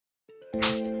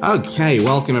Okay,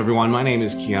 welcome everyone. My name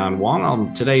is Wong.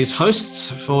 I'm today's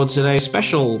host for today's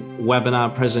special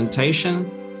webinar presentation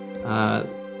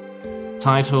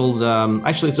titled,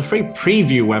 actually it's a free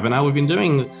preview webinar. We've been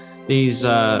doing these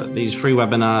free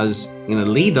webinars in a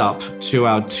lead up to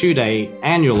our 2-day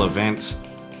annual event,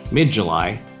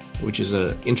 mid-July, which is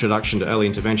an introduction to early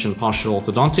intervention postural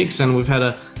orthodontics. And we've had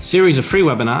a series of free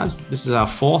webinars. This is our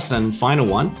 4th and final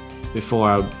one before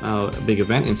our big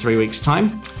event in 3 weeks'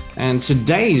 time. And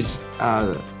today's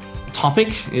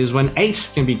topic is when 8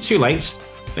 can be too late,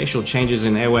 facial changes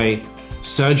in airway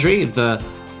surgery, the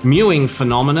Mewing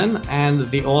phenomenon, and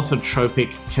the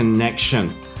orthotropic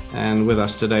connection. And with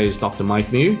us today is Dr.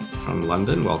 Mike Mew from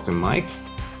London. Welcome, Mike.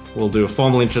 We'll do a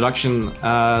formal introduction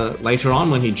later on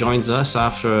when he joins us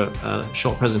after a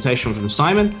short presentation from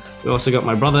Simon. We also got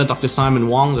my brother, Dr. Simon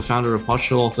Wong, the founder of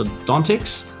Postural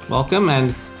Orthodontics. Welcome.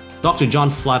 And Dr. John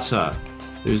Flutter,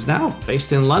 who's now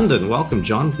based in London. Welcome,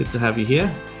 John. Good to have you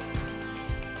here.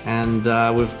 And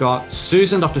we've got Dr.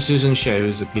 Susan Hsieh,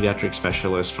 who's a pediatric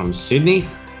specialist from Sydney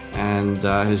and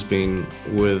has been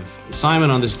with Simon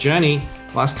on this journey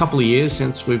the last couple of years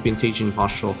since we've been teaching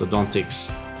postural orthodontics,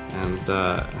 and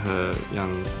her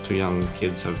two young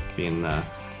kids have been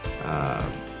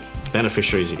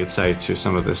beneficiaries, you could say, to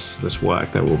some of this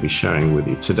work that we'll be sharing with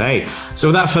you today. So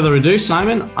without further ado,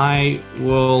 Simon, I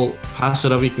will pass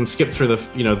it over. You can skip through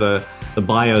the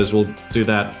bios. We'll do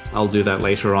that. I'll do that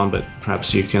later on, but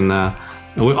perhaps you can.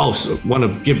 We also want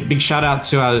to give a big shout out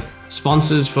to our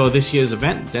sponsors for this year's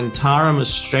event, Dentarum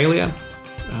Australia,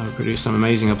 produce some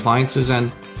amazing appliances,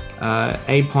 and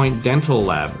A Point Dental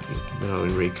Lab,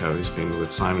 Enrico, who's been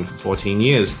with Simon for 14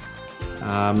 years.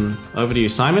 Over to you,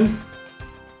 Simon.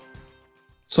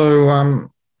 So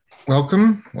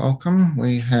welcome.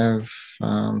 We have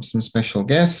some special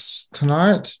guests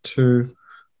tonight to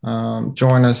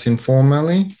join us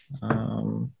informally.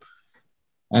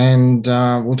 And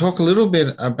we'll talk a little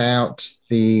bit about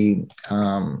the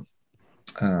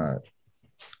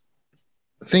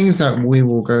things that we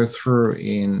will go through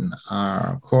in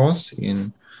our course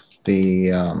in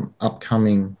the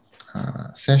upcoming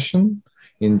session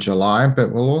in July,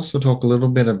 but we'll also talk a little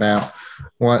bit about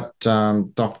what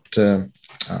Dr.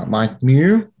 Mike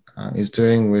Mew is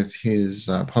doing with his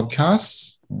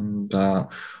podcasts, and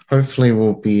hopefully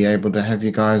we'll be able to have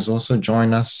you guys also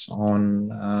join us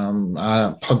on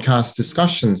our podcast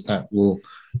discussions that will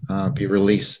be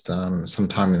released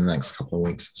sometime in the next couple of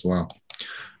weeks as well.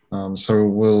 So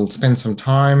we'll spend some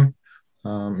time.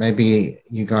 Maybe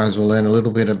you guys will learn a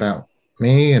little bit about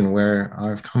me and where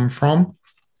I've come from.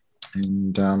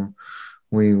 And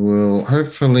we will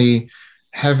hopefully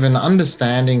have an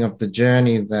understanding of the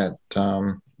journey that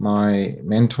my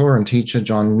mentor and teacher,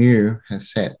 John Mew, has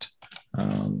set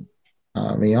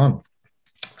me on.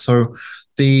 So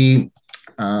the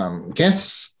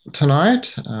guests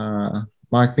tonight,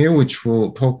 Mike Mew, which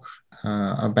will talk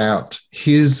about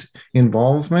his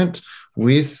involvement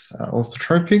with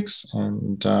Orthotropics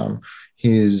and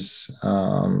his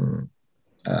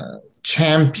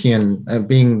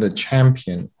being the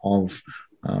champion of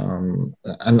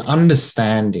an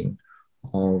understanding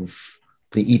of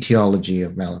the etiology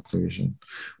of malocclusion.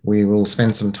 We will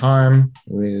spend some time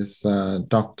with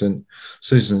Dr.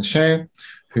 Susan Hsieh,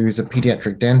 who's a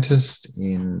pediatric dentist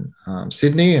in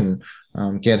Sydney, and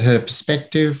get her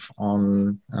perspective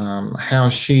on how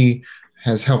she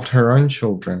has helped her own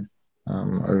children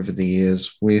over the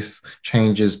years with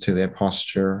changes to their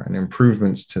posture and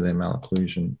improvements to their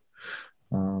malocclusion.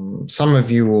 Some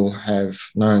of you will have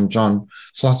known John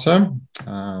Flutter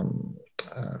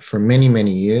for many,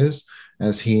 many years,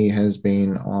 as he has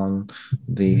been on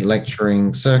the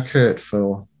lecturing circuit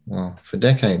for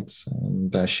decades,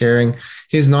 and sharing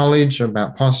his knowledge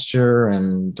about posture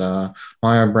and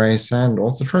myobrace and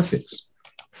orthotropics.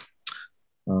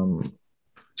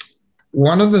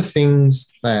 One of the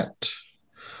things that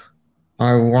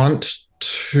I want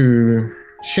to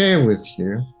share with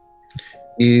you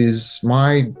is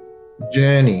my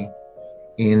journey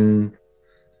in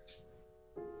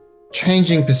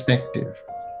changing perspective.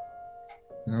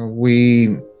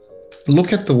 We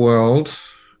look at the world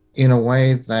in a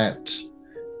way that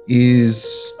is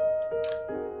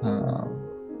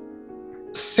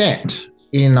set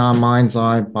in our mind's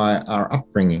eye by our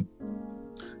upbringing.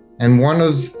 And one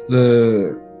of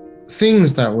the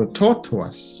things that were taught to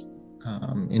us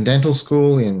in dental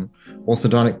school, in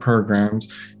orthodontic programs,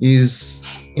 is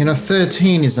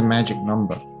 13 is a magic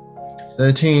number.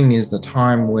 13 is the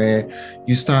time where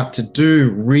you start to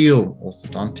do real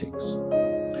orthodontics.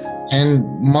 And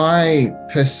my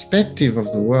perspective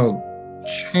of the world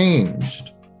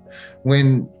changed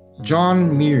when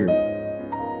John Mew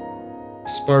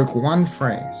spoke one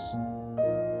phrase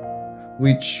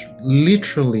which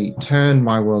literally turned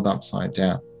my world upside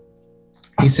down.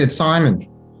 He said, "Simon,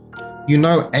 you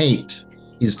know 8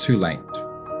 is too late."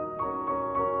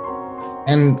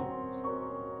 And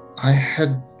I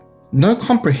had no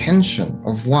comprehension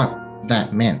of what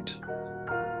that meant.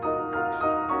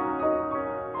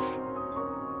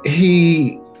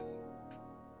 He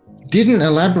didn't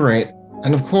elaborate,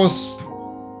 and of course,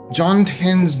 John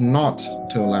tends not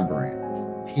to elaborate.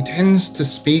 He tends to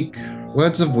speak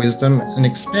words of wisdom and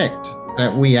expect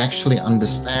that we actually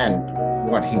understand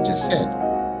what he just said.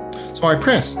 So I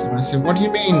pressed and I said, "What do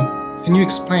you mean? Can you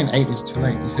explain 8 is too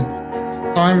late?" He said,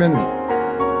 "Simon,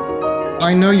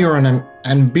 I know you're an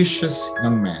ambitious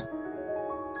young man.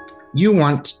 You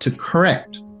want to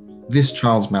correct this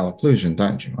child's malocclusion,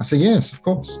 don't you?" I said, "Yes, of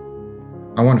course.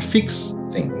 I want to fix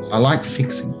things. I like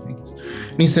fixing things."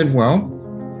 And he said, "Well,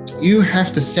 you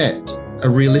have to set a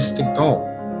realistic goal.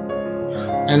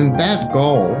 And that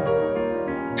goal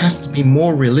has to be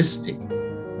more realistic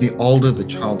the older the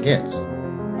child gets."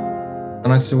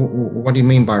 And I said, "What do you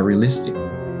mean by realistic?"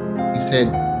 He said,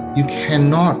 "You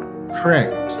cannot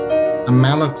correct a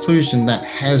malocclusion that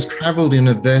has traveled in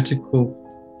a vertical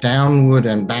downward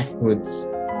and backwards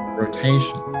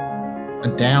rotation, a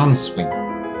downswing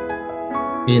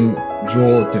in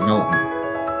jaw development.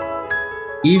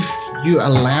 If you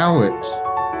allow it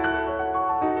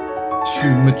to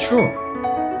mature,"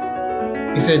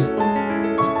 he said,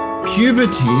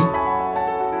 "puberty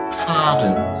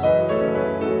hardens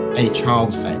a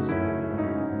child's face.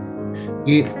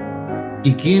 It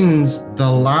begins the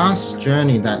last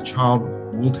journey that child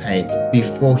will take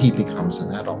before he becomes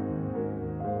an adult.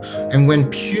 And when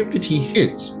puberty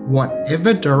hits,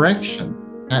 whatever direction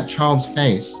that child's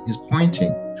face is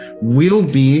pointing will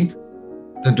be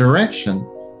the direction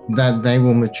that they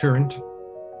will mature into."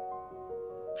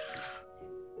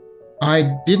 I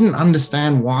didn't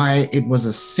understand why it was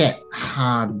a set,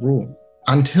 hard rule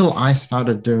until I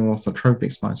started doing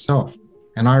orthotropics myself.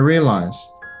 And I realized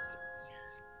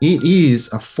it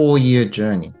is a 4-year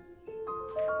journey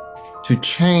to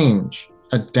change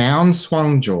a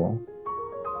downswung jaw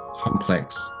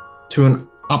complex to an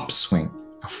upswing,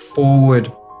 a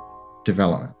forward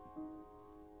development.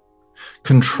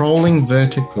 Controlling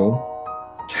vertical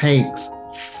takes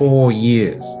 4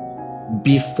 years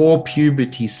before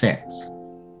puberty sets,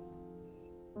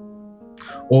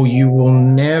 or you will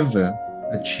never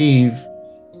achieve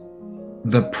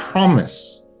the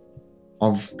promise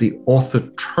of the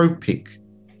orthotropic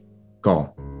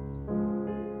goal.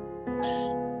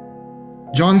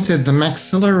 John said the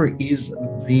maxilla is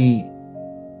the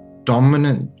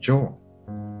dominant jaw.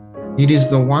 It is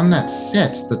the one that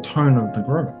sets the tone of the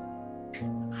growth.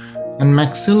 And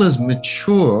maxillas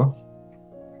mature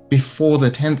before the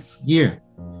 10th year.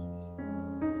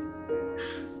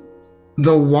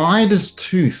 The widest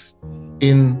tooth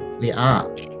in the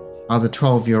arch are the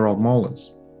 12-year-old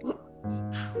molars.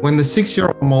 When the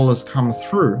 6-year-old molars come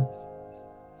through,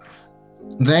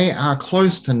 they are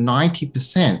close to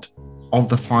 90% of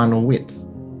the final width.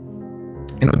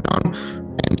 You know,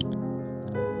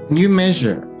 when you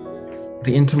measure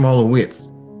the intermolar width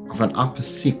of an upper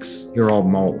 6-year-old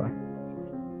molar,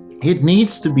 it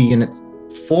needs to be in its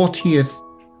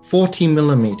 40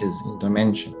 millimeters in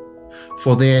dimension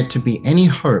for there to be any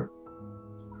hope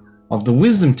of the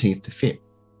wisdom teeth to fit,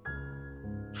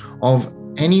 of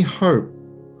any hope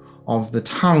of the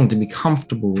tongue to be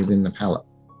comfortable within the palate.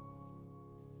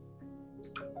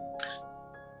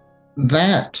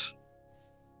 That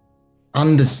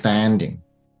understanding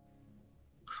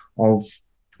of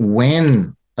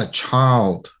when a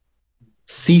child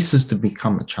ceases to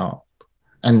become a child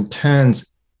and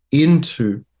turns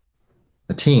into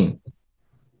a teen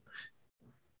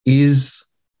is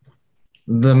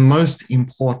the most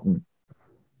important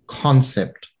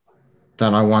concept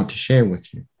that I want to share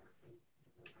with you.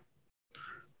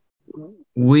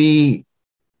 We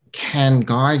can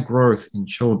guide growth in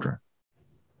children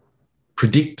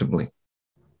predictably,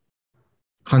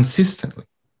 consistently,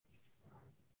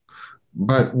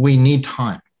 but we need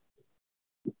time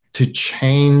to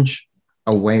change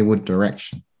a wayward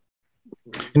direction.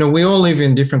 You know, we all live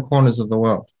in different corners of the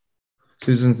world.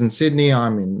 Susan's in Sydney,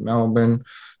 I'm in Melbourne,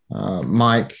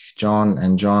 Mike, John,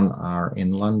 and John are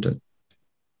in London.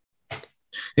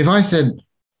 If I said,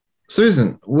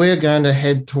 Susan, we're going to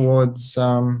head towards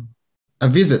a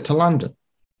visit to London,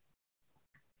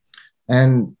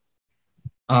 and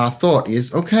our thought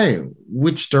is, okay,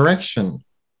 which direction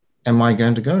am I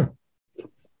going to go?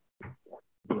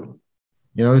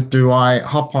 You know, do I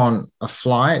hop on a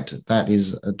flight that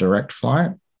is a direct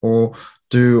flight, Or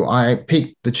do I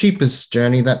pick the cheapest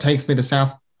journey that takes me to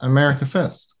South America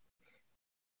first?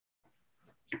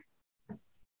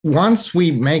 Once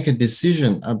we make a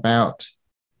decision about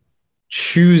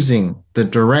choosing the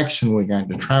direction we're going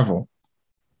to travel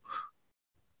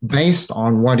based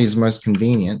on what is most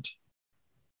convenient,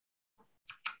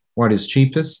 what is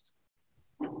cheapest,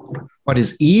 what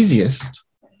is easiest,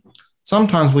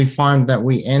 sometimes we find that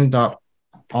we end up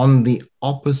on the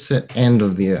opposite end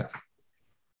of the earth.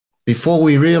 Before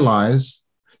we realize,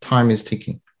 time is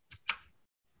ticking.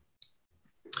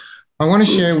 I want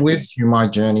to share with you my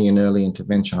journey in early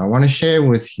intervention. I want to share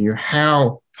with you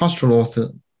how postural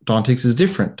orthodontics is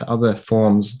different to other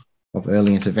forms of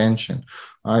early intervention.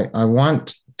 I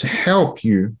want to help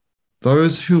you,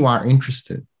 those who are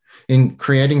interested in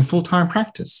creating a full-time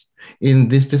practice in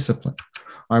this discipline.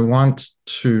 I want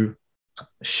to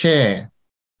share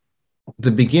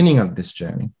the beginning of this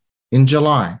journey in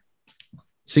July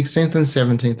 16th and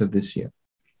 17th of this year.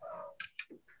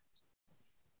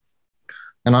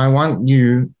 And I want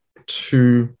you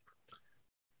to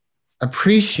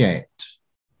appreciate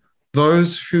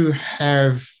those who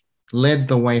have led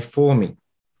the way for me,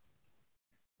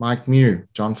 Mike Mew,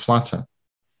 John Flutter.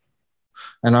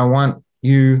 And I want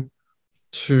you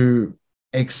to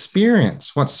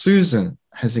experience what Susan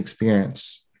has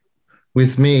experienced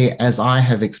with me as I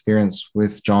have experienced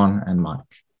with John and Mike.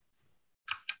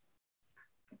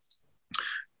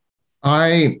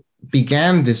 I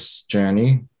began this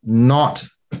journey not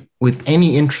with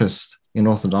any interest in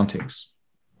orthodontics.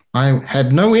 I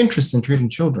had no interest in treating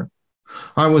children.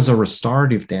 I was a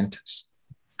restorative dentist,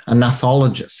 a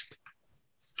gnathologist.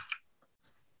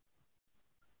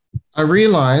 I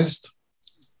realized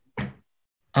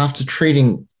after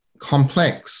treating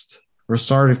complex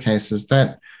restorative cases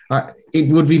that it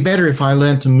would be better if I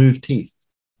learned to move teeth.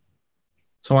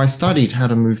 So I studied how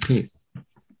to move teeth.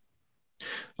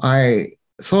 I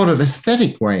thought of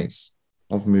aesthetic ways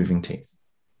of moving teeth.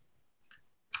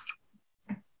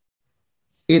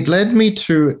 It led me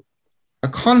to a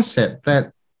concept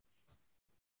that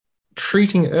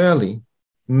treating early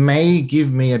may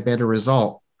give me a better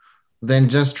result than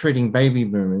just treating baby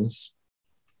boomers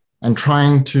and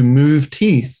trying to move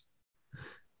teeth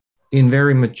in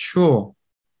very mature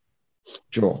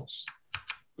jaws.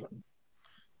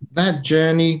 That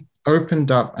journey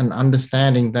opened up an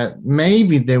understanding that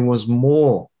maybe there was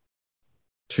more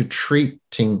to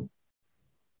treating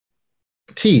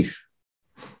teeth,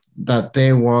 that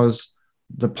there was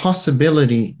the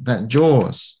possibility that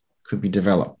jaws could be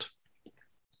developed.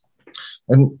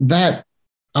 And that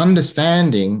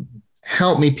understanding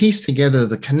helped me piece together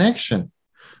the connection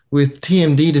with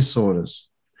TMD disorders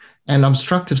and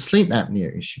obstructive sleep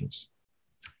apnea issues.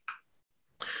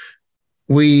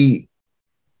 We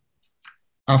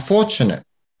are fortunate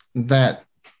that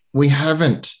we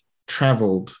haven't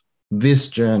traveled this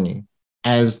journey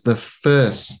as the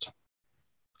first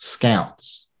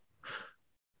scouts.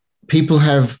 People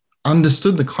have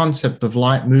understood the concept of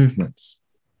light movements.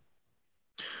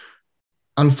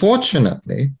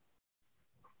 Unfortunately,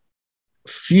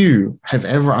 few have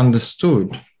ever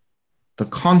understood the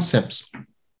concepts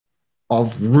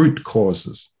of root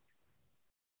causes.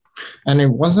 And it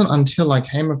wasn't until I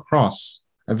came across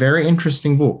a very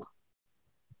interesting book,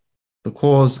 The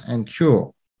Cause and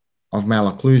Cure of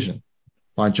Malocclusion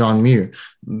by John Mew,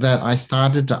 that I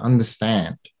started to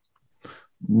understand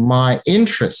my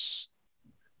interests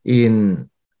in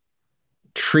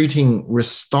treating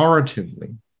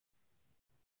restoratively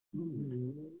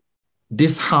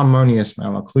disharmonious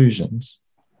malocclusions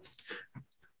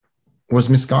was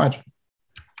misguided.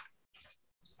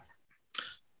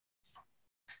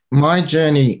 My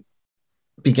journey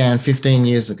began 15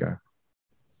 years ago.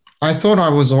 I thought I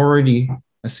was already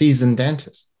a seasoned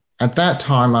dentist. At that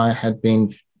time, I had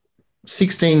been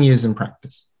 16 years in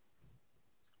practice,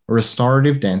 a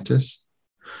restorative dentist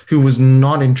who was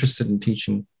not interested in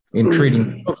treating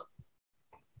children.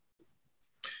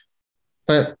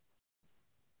 But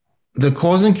The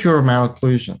Cause and Cure of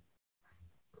Malocclusion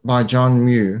by John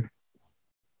Mew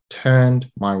turned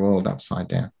my world upside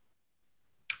down.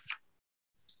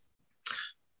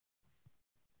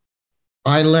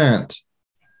 I learned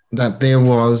that there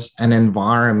was an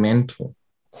environmental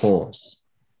cause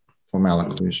for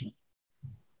malocclusion.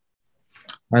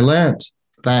 I learned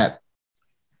that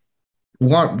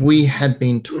what we had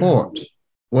been taught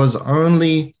was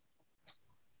only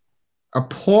a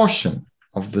portion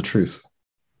of the truth.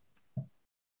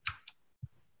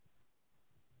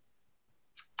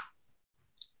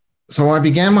 So I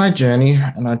began my journey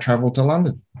and I traveled to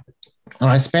London. And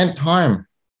I spent time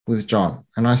with John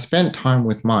and I spent time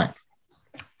with Mike.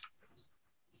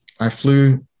 I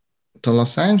flew to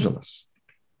Los Angeles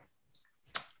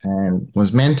and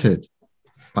was mentored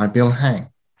by Bill Hang.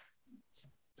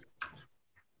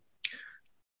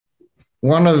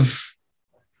 One of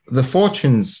the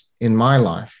fortunes in my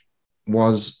life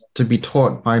was to be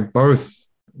taught by both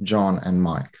John and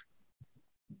Mike.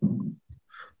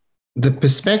 The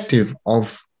perspective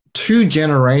of two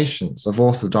generations of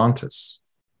orthodontists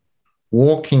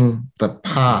walking the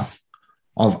path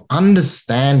of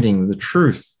understanding the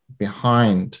truth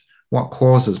behind what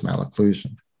causes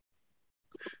malocclusion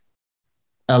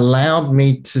allowed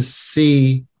me to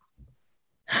see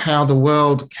how the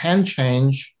world can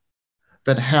change,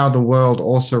 but how the world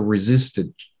also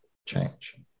resisted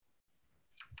change.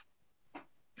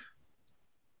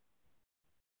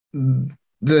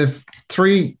 The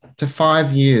 3 to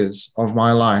 5 years of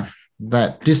my life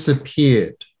that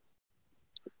disappeared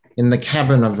in the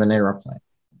cabin of an aeroplane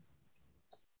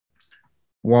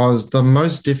was the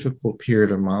most difficult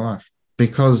period of my life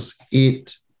because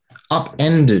it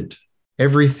upended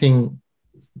everything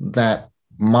that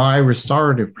my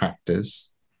restorative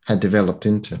practice had developed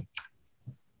into.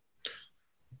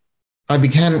 I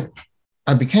became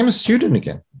a student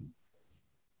again.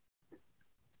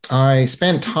 I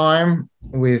spent time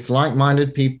with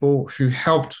like-minded people who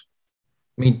helped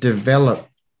me develop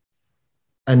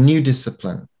a new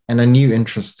discipline and a new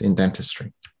interest in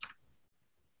dentistry.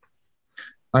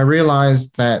 I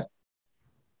realized that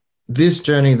this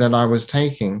journey that I was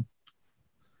taking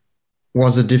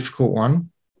was a difficult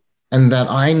one and that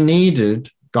I needed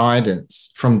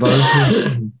guidance from those who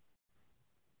had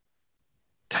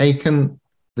taken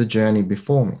the journey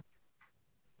before me.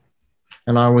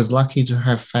 And I was lucky to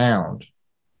have found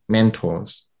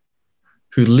mentors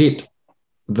who lit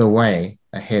the way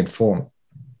ahead for me.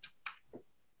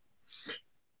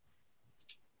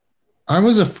 I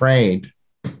was afraid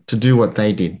to do what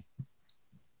they did.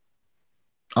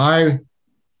 I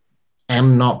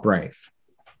am not brave.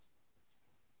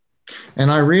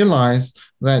 And I realized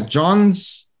that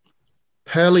John's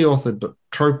pearly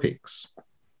orthotropics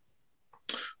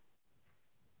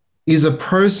is a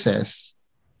process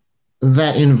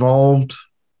that involved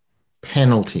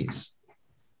penalties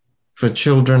for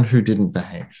children who didn't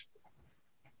behave.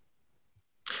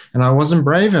 And I wasn't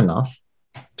brave enough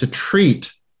to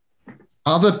treat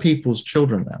other people's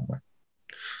children that way.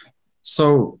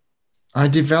 So I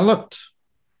developed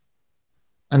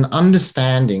an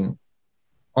understanding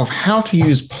of how to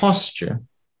use posture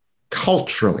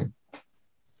culturally.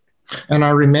 And I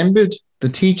remembered the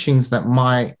teachings that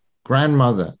my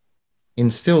grandmother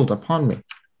instilled upon me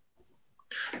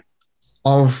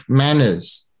of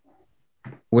manners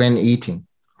when eating,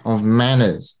 of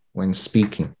manners when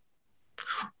speaking,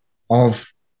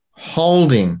 of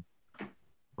holding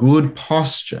good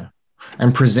posture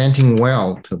and presenting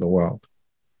well to the world.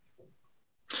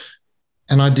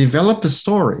 And I developed a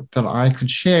story that I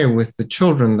could share with the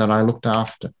children that I looked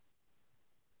after.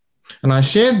 And I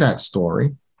shared that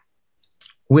story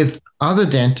with other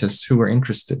dentists who were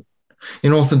interested,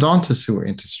 in orthodontists who were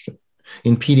interested,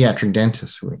 in pediatric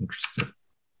dentists who were interested.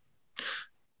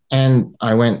 And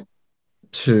I went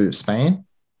to Spain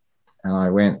and I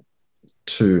went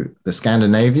to the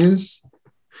Scandinavias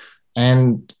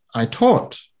and I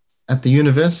taught at the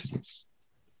universities.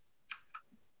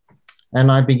 And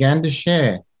I began to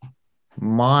share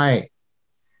my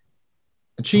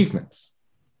achievements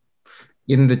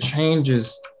in the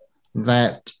changes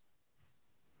that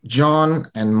John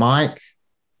and Mike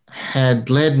had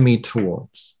led me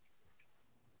towards.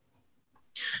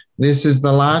 This is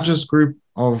the largest group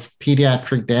of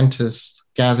pediatric dentists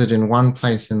gathered in one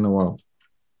place in the world.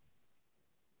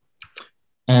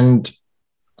 And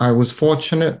I was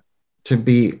fortunate to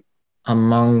be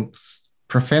amongst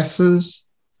professors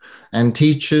and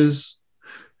teachers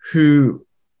who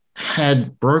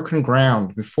had broken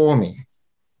ground before me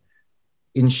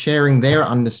in sharing their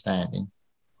understanding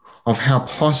of how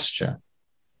posture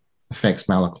affects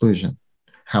malocclusion,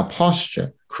 how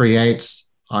posture creates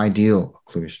ideal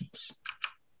occlusions.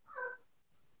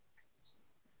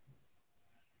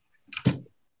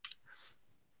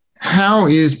 How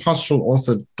is postural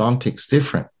orthodontics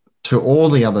different to all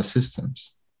the other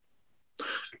systems?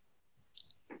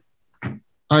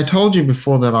 I told you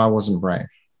before that I wasn't brave.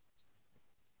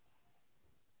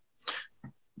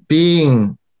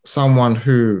 Being someone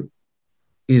who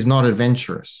is not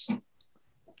adventurous,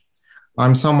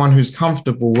 I'm someone who's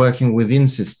comfortable working within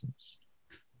systems.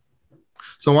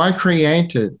 So I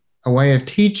created a way of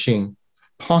teaching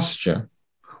posture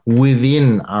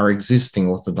within our existing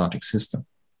orthodontic system.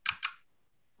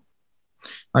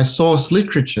 I sourced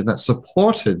literature that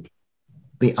supported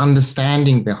the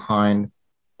understanding behind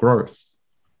growth.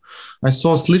 I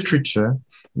sourced literature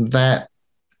that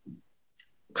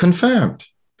confirmed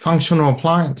functional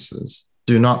appliances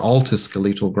do not alter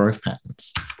skeletal growth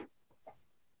patterns.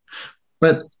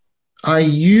 But I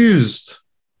used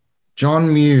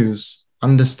John Mew's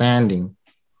understanding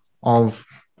of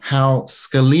how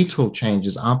skeletal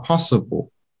changes are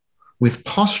possible with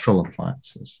postural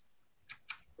appliances.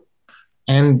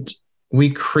 And we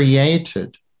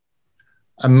created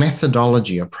a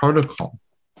methodology, a protocol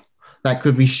that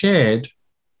could be shared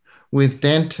with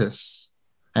dentists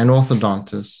and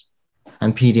orthodontists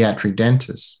and pediatric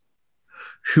dentists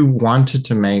who wanted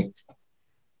to make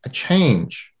a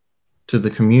change to the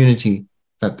community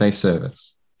that they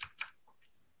service.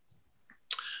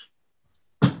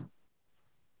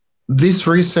 This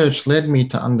research led me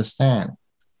to understand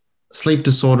sleep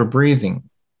disorder breathing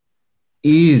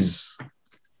is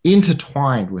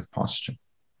intertwined with posture.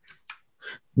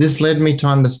 This led me to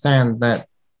understand that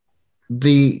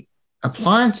the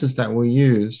appliances that were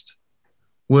used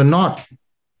were not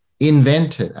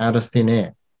invented out of thin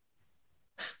air.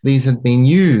 These had been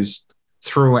used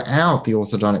throughout the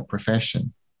orthodontic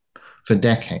profession for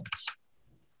decades.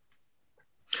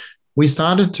 We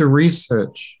started to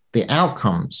research the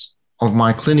outcomes of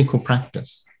my clinical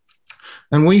practice,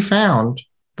 and we found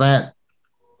that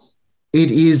it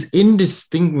is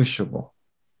indistinguishable,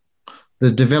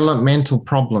 the developmental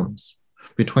problems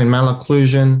between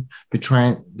malocclusion,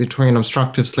 between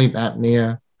obstructive sleep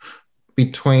apnea,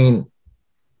 between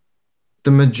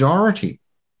the majority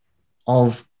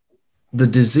of the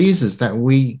diseases that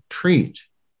we treat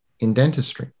in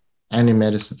dentistry and in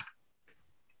medicine.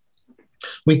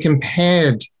 We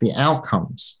compared the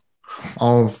outcomes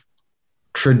of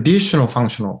traditional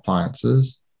functional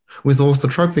appliances with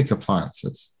orthotropic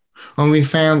appliances, and we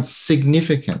found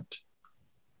significant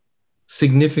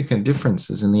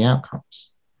differences in the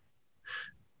outcomes.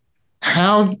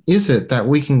 How is it that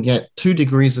we can get 2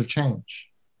 degrees of change?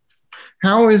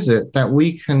 How is it that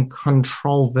we can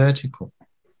control vertical?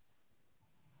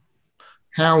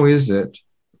 How is it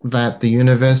that the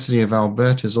University of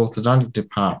Alberta's orthodontic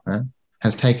department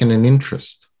has taken an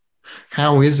interest?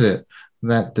 How is it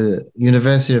that the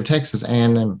University of Texas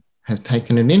A&M has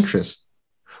taken an interest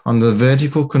on the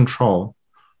vertical control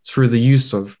through the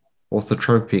use of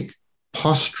orthotropic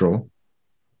postural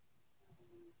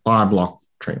bioblock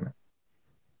treatment?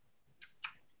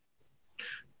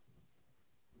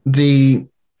 The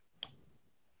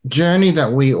journey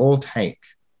that we all take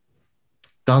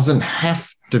doesn't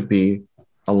have to be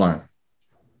alone.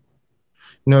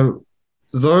 You know,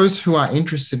 those who are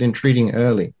interested in treating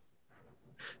early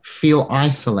feel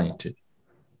isolated,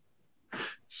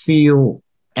 feel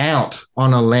out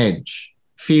on a ledge,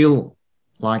 feel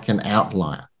like an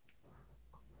outlier.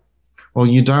 Well,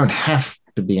 you don't have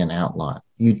to be an outlier.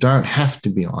 You don't have to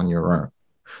be on your own.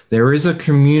 There is a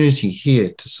community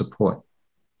here to support.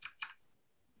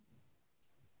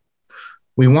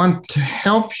 We want to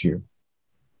help you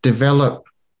develop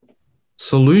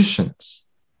solutions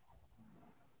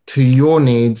to your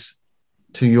needs,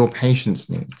 to your patient's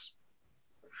needs.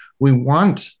 We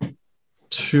want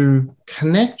to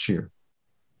connect you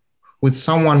with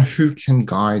someone who can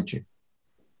guide you.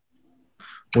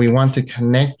 We want to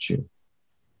connect you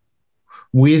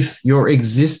with your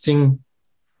existing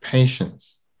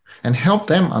patients and help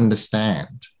them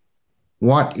understand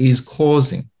what is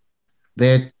causing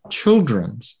their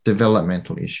children's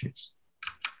developmental issues.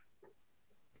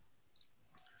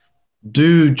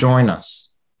 Do join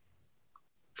us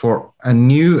for a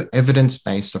new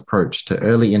evidence-based approach to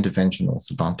early intervention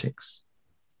orthodontics.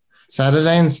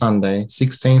 Saturday and Sunday,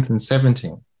 16th and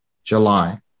 17th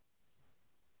July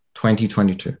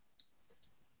 2022.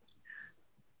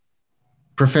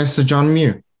 Professor John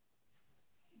Mew,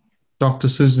 Dr.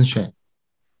 Susan Hsieh,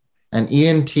 and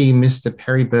ENT Mr.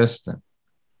 Perry Burston,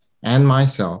 and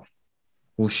myself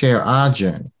will share our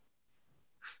journey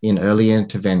in early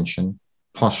intervention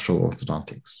postural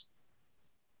orthodontics.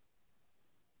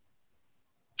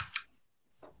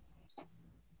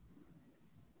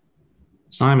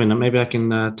 Simon, maybe I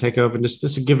can take over just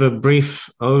to give a brief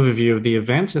overview of the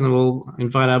event, and then we'll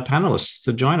invite our panelists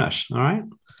to join us. All right.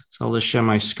 So I'll just share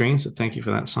my screen. So thank you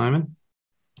for that, Simon.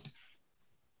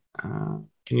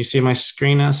 Can you see my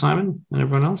screen now, Simon, and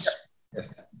everyone else?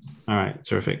 Yes. All right.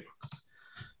 Terrific.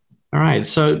 All right.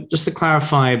 So just to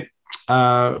clarify,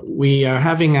 we are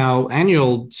having our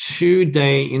annual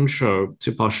 2-day intro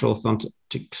to postural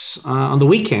orthodontics on the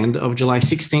weekend of July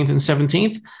 16th and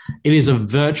 17th. It is a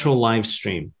virtual live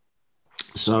stream.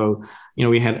 So, you know,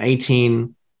 we had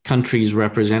 18 countries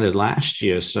represented last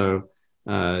year. So,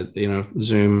 you know,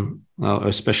 Zoom,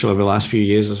 especially over the last few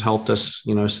years, has helped us,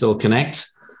 you know, still connect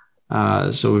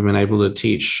So we've been able to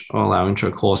teach all our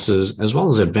intro courses as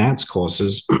well as advanced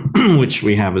courses, which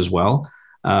we have as well,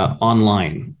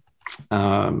 online.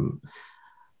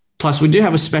 Plus, we do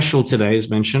have a special today, as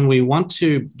mentioned. We want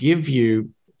to give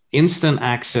you instant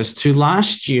access to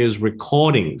last year's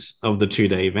recordings of the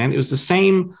two-day event. It was the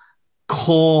same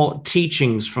core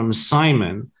teachings from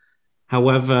Simon.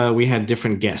 However, we had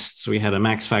different guests. We had a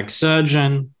MaxFac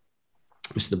surgeon,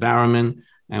 Mr. Barrowman,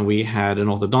 and we had an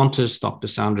orthodontist, Dr.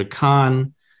 Sandra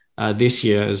Khan. This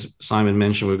year, as Simon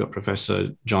mentioned, we've got Professor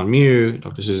John Mew,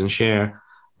 Dr. Susan Hsieh,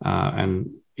 and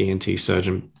ENT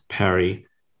surgeon Perry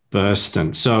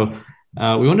Burston. So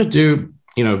we want to do,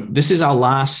 this is our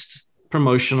last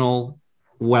promotional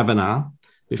webinar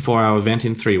before our event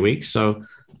in 3 weeks. So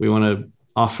we want to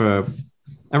offer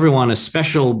everyone a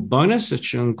special bonus,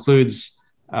 which includes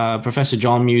Professor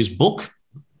John Mew's book.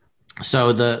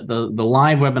 So the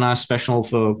live webinar special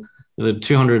for the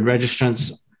 200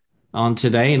 registrants on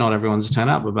today, not everyone's turned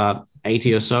up, about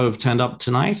 80 or so have turned up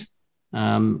tonight.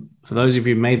 For those of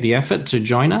you who made the effort to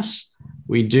join us,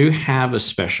 we do have a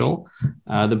special,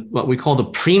 what we call the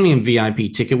premium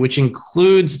VIP ticket, which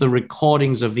includes the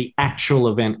recordings of the actual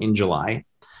event in July,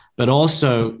 but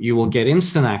also you will get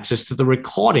instant access to the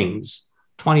recordings,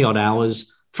 20 odd hours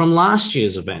from last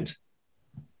year's event.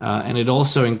 And it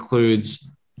also includes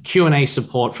Q&A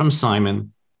support from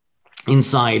Simon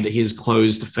inside his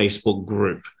closed Facebook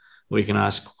group, where you can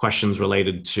ask questions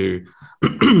related to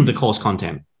the course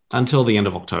content until the end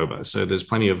of October. So there's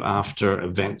plenty of after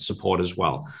event support as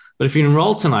well. But if you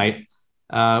enroll tonight,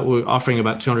 we're offering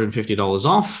about $250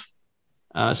 off.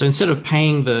 So instead of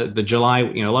paying the July,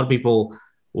 a lot of people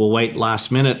will wait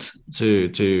last minute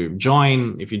to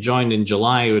join. If you joined in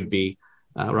July, it would be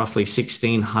roughly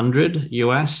 $1,600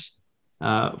 US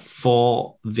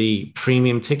for the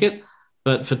premium ticket.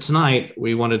 But for tonight,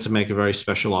 we wanted to make a very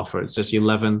special offer. It's just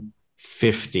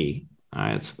 $1,150. All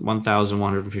right, it's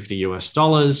 $1,150 US.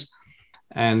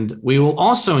 And we will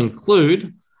also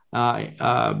include,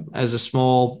 as a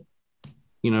small,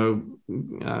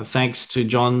 thanks to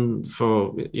John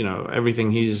for,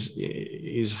 everything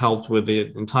he's helped with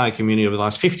the entire community over the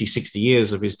last 50, 60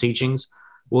 years of his teachings.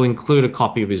 We'll include a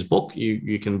copy of his book.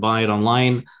 You can buy it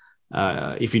online.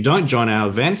 If you don't join our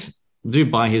event, do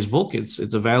buy his book. It's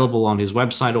available on his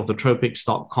website,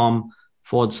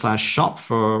 orthotropics.com/shop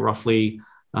for roughly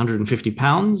 150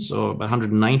 pounds or about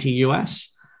 190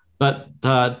 US. But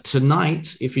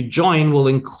tonight, if you join, we'll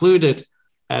include it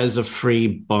as a free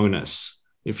bonus.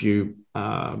 If you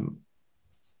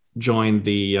join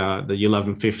the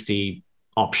 1150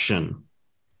 option,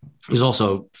 there's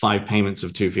also 5 payments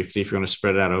of 250. If you want to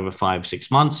spread it out over 5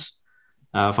 months,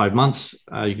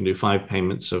 you can do 5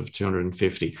 payments of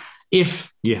 250.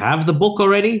 If you have the book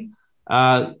already,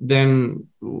 then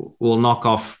we'll knock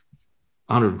off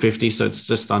 150, so it's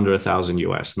just under 1,000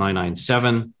 US,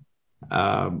 997,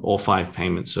 or 5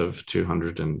 payments of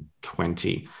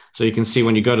 220. So you can see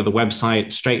when you go to the website,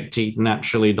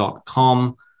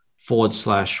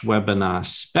 straightteethnaturally.com/webinar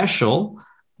special,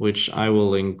 which I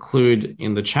will include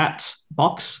in the chat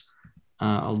box.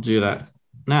 I'll do that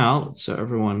now so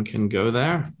everyone can go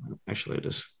there. Actually,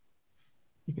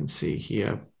 you can see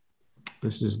here,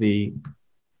 this is the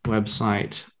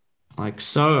website like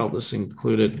so. I'll just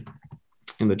include it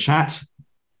in the chat.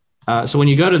 So when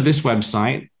you go to this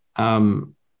website,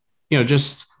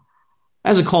 just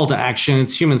as a call to action,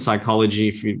 it's human psychology.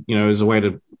 If as a way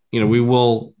to, we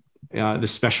will, the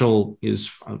special is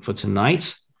for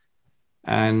tonight,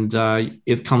 and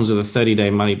it comes with a 30-day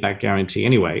money-back guarantee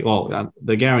anyway. Well,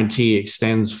 the guarantee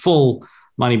extends full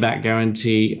money-back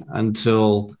guarantee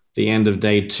until the end of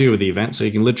day 2 of the event. So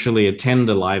you can literally attend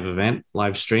the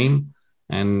live stream.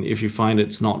 And if you find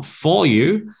it's not for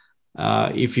you,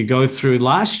 if you go through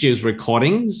last year's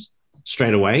recordings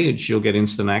straight away, which you'll get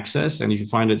instant access. And if you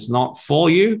find it's not for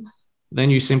you,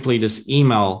 then you simply just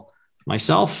email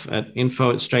myself at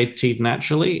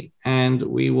info@straightteethnaturally, and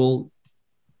we will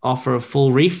offer a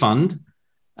full refund,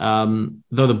 though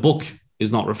the book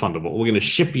is not refundable. We're going to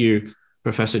ship you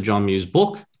Professor John Mew's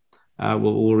book.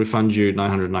 We'll refund you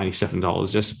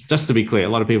 $997. Just to be clear, a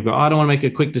lot of people go, I don't want to make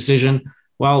a quick decision.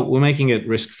 Well, we're making it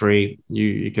risk-free.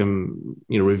 You can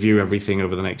review everything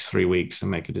over the next 3 weeks and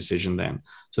make a decision then.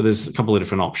 So there's a couple of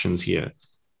different options here.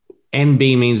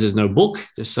 NB means there's no book,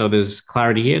 just so there's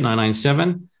clarity here,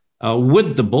 997.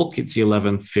 With the book, it's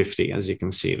 $1,150, as you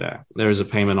can see there. There is a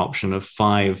payment option of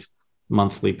 5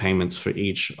 monthly payments for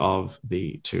each of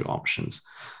the 2 options.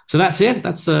 So that's it.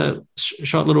 That's a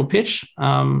short little pitch.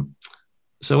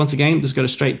 So once again, just go to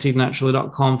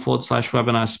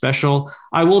straightteethnaturally.com/webinar special.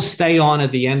 I will stay on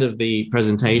at the end of the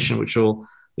presentation, which will,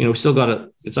 we still got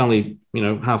it. It's only,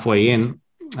 halfway in.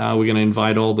 We're going to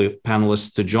invite all the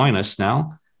panelists to join us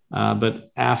now.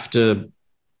 But after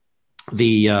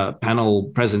the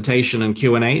panel presentation and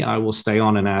Q&A, I will stay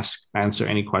on and answer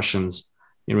any questions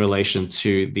in relation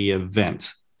to the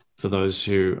event for those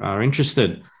who are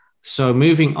interested. So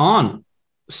moving on.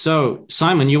 So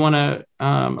Simon, you want to,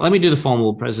 let me do the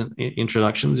formal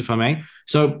introductions, if I may.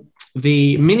 So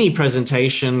the mini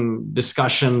presentation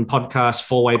discussion podcast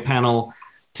 4-way panel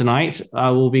tonight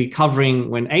will be covering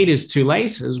when 8 is too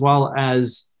late, as well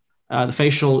as the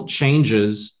facial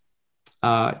changes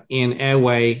in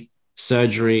airway,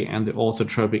 surgery, and the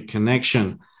orthotropic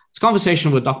connection. It's a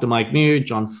conversation with Dr. Mike Mew,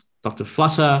 Dr.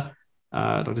 Flutter,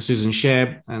 Dr. Susan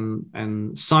Hsieh,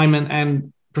 and Simon.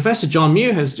 And Professor John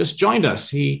Mew has just joined us.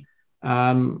 He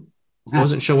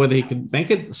wasn't sure whether he could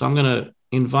make it, so I'm going to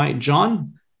invite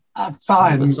John.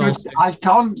 Fine. I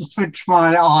can't switch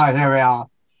my eye. Here we are.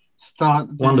 Start.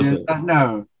 Wonderful.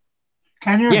 No.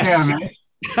 Can you hear me?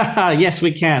 Yes,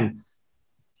 we can.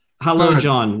 Hello, Good.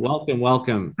 John.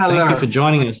 Welcome. Hello. Thank you for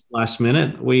joining us last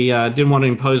minute. We didn't want to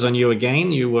impose on you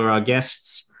again. You were our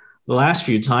guests the last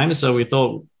few times, so we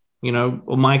thought,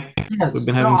 Mike, Yes. we've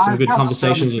been having some good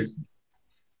conversations.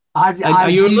 Are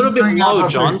you a little bit low,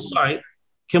 John? Sorry.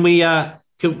 Can we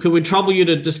could we trouble you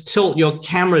to just tilt your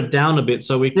camera down a bit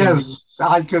so we can? Yes,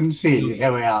 I can see.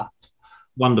 Here we are.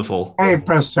 Wonderful. Hey,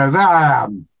 presto, there I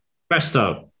am.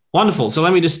 Presto. Wonderful. So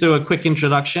let me just do a quick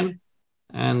introduction.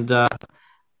 And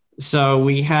so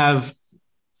we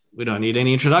don't need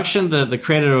any introduction, the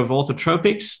creator of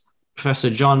Orthotropics, Professor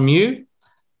John Mew.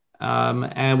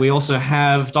 And we also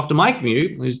have Dr. Mike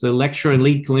Mew, who's the lecturer and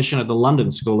lead clinician at the London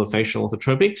School of Facial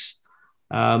Orthotropics.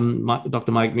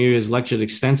 Dr. Mike Mew has lectured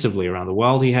extensively around the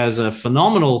world. He has a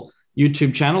phenomenal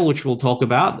YouTube channel, which we'll talk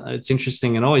about. It's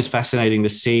interesting and always fascinating to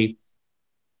see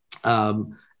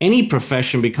any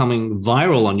profession becoming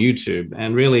viral on YouTube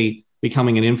and really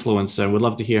becoming an influencer. We'd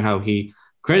love to hear how he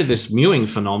created this mewing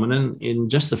phenomenon in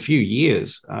just a few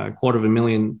years,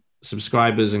 250,000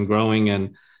 subscribers and growing,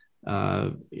 and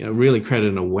really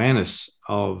created an awareness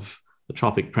of the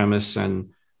tropic premise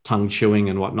and tongue chewing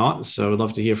and whatnot. So I'd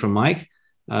love to hear from Mike.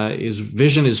 His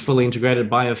vision is fully integrated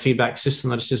biofeedback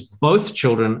system that assists both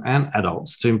children and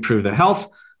adults to improve their health,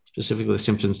 specifically the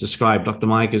symptoms described. Dr.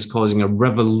 Mike is causing a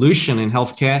revolution in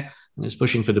healthcare and is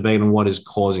pushing for debate on what is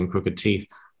causing crooked teeth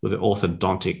with the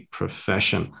orthodontic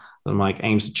profession. Dr. Mike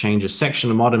aims to change a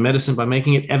section of modern medicine by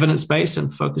making it evidence-based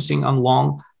and focusing on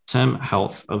long-term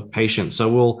health of patients.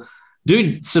 So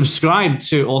do subscribe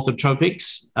to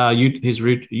Orthotropics, his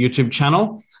YouTube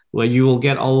channel, where you will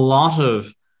get a lot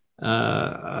of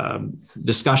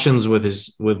discussions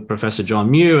with Professor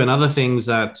John Mew and other things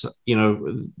that,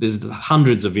 there's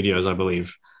hundreds of videos, I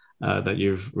believe, that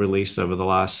you've released over the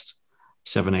last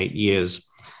 7-8 years.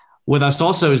 With us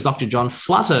also is Dr. John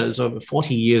Flutter, who has over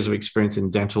 40 years of experience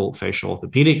in dental facial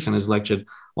orthopedics and has lectured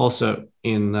also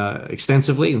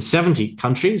extensively in 70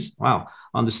 countries. Wow.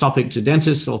 On this topic to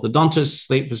dentists, orthodontists,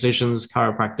 sleep physicians,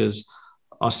 chiropractors,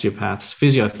 osteopaths,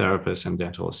 physiotherapists, and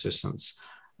dental assistants.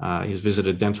 He's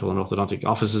visited dental and orthodontic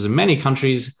offices in many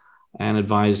countries and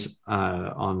advising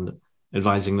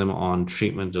them on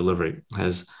treatment delivery.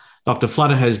 Dr.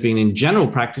 Flutter has been in general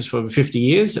practice for over 50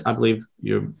 years. I believe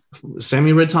you're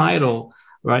semi-retired or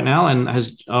right now, and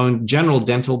has owned general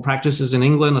dental practices in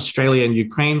England, Australia, and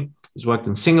Ukraine. He's worked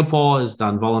in Singapore, has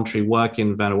done voluntary work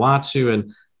in Vanuatu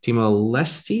and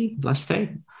Timor-Leste.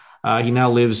 He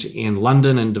now lives in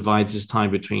London and divides his time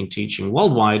between teaching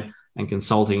worldwide and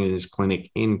consulting in his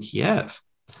clinic in Kiev.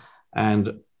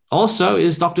 And also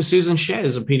is Dr. Susan Hsieh,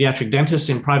 is a pediatric dentist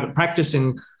in private practice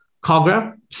in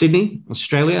Kogarah, Sydney,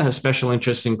 Australia. Her special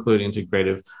interests include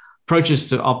integrative approaches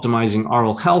to optimizing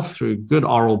oral health through good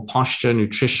oral posture,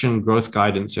 nutrition, growth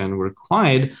guidance, and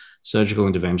required surgical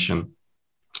intervention.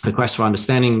 Her quest for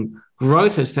understanding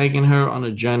growth has taken her on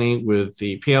a journey with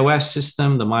the POS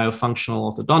system, the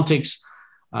myofunctional orthodontics.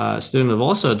 Student of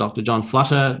also Dr. John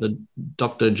Flutter, the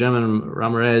Dr. German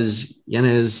Ramirez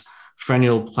Yanez,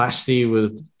 frenuloplasty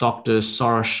with Dr.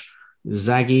 Soros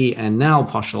Zaghi, and now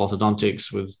postural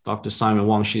orthodontics with Dr. Simon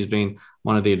Wong. She's been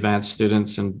one of the advanced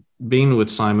students and been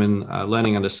with Simon,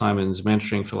 learning under Simon's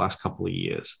mentoring for the last couple of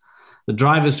years. The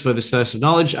drivers for this thirst of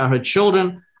knowledge are her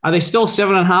children. Are they still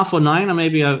 7.5 or 9? Or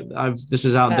maybe this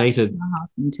is outdated. 8.5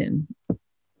 and 10.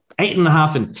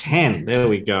 8.5 and 10. There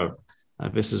we go.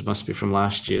 This must be from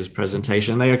last year's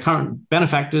presentation. They are current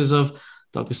benefactors of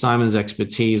Dr. Simon's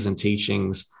expertise and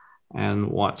teachings and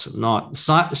what's not.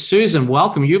 Susan,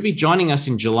 welcome. You'll be joining us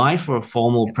in July for a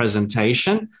formal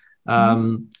presentation,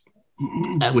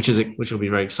 which will be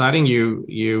very exciting.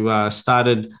 You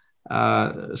started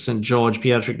St. George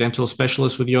Pediatric Dental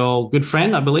Specialist with your good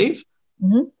friend, I believe.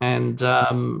 Mm-hmm.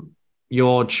 And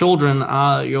your children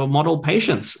are your model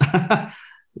patients.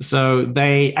 So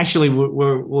they actually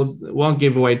won't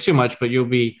give away too much, but you'll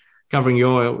be covering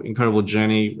your incredible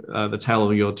journey, the tale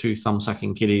of your two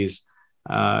thumb-sucking kitties,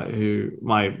 who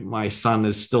my son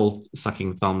is still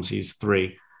sucking thumbs. He's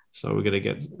 3. So we're going to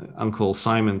get Uncle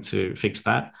Simon to fix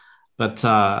that. But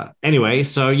anyway,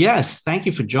 so yes, thank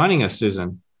you for joining us,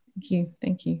 Susan.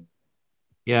 Thank you.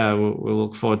 Yeah, we'll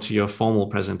look forward to your formal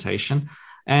presentation.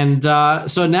 And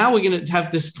so now we're going to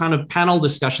have this kind of panel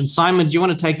discussion. Simon, do you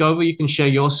want to take over? You can share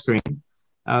your screen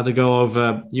to go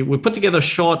over. We put together a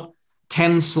short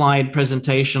 10-slide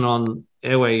presentation on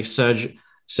airway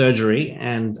surgery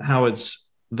and how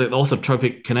it's the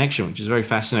orthotropic connection, which is very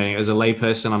fascinating. As a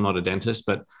layperson, I'm not a dentist,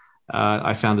 but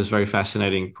I found this very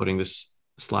fascinating, putting this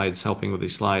slides, helping with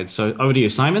these slides. So over to you,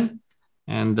 Simon,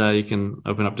 and you can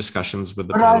open up discussions with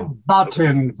the panel. Could I butt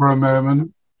in for a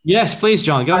moment? Yes, please,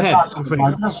 John, go ahead.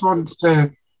 I just want to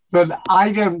say that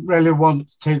I don't really want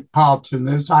to take part in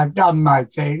this. I've done my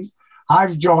thing.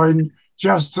 I've joined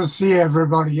just to see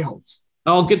everybody else.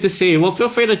 Oh, good to see you. Well, feel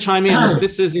free to chime in.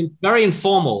 This is very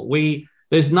informal.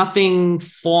 There's nothing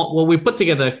we put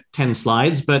together 10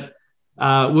 slides, but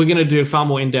we're going to do a far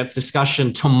more in-depth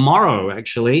discussion tomorrow,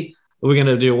 actually. We're going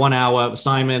to do 1 hour.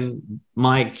 Simon,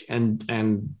 Mike,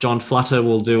 and John Flutter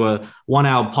will do a 1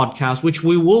 hour podcast, which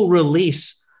we will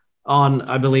release on,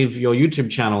 I believe, your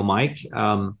YouTube channel, Mike,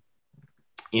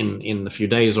 in a few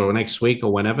days or next week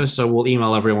or whenever. So we'll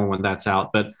email everyone when that's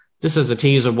out. But just as a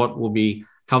teaser of what will be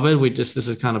covered, this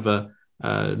is kind of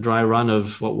a dry run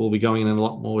of what we'll be going in a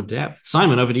lot more depth.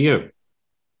 Simon, over to you.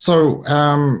 So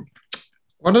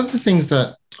one of the things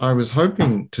that I was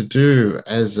hoping to do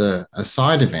as a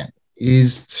side event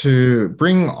is to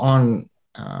bring on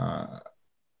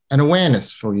an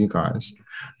awareness for you guys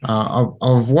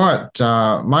of what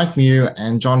Mike Mew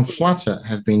and John Flutter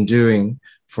have been doing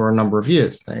for a number of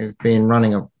years. They've been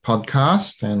running a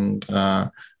podcast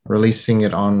and releasing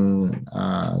it on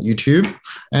YouTube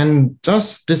and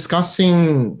just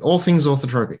discussing all things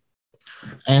orthotropic.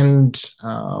 And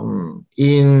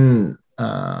in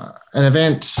an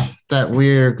event that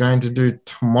we're going to do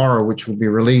tomorrow, which will be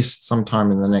released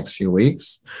sometime in the next few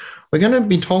weeks, we're going to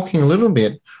be talking a little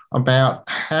bit about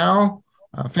how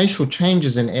facial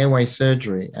changes in airway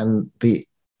surgery and the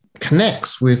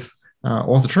connects with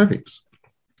orthotropics.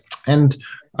 And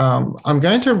I'm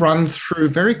going to run through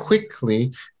very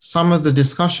quickly some of the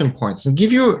discussion points and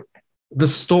give you the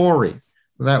story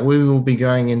that we will be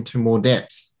going into more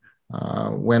depth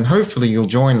when hopefully you'll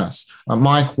join us.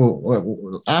 Mike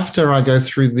will, after I go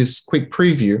through this quick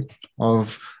preview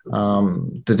of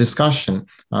the discussion,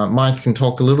 Mike can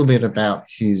talk a little bit about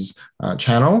his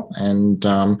channel and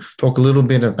talk a little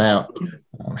bit about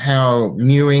how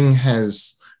Mewing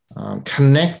has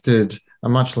connected a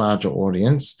much larger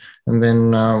audience. And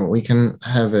then we can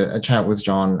have a chat with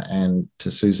John and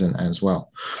to Susan as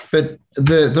well. But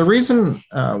the reason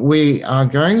we are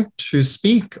going to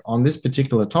speak on this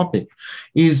particular topic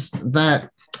is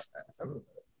that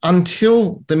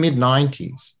until the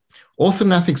mid-90s,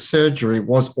 orthodontic surgery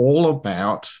was all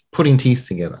about putting teeth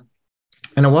together.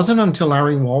 And it wasn't until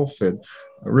Larry Walford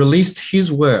released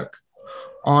his work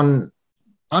on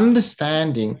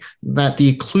understanding that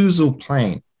the occlusal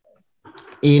plane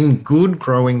in good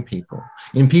growing people,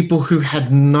 in people who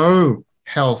had no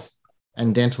health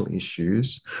and dental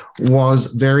issues, was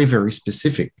very, very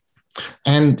specific.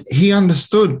 And he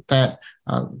understood that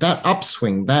that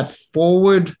upswing, that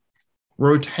forward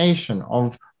rotation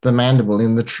of the mandible,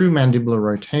 in the true mandibular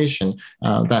rotation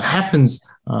that happens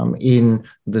in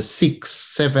the 6th,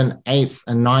 7th, 8th,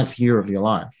 and 9th year of your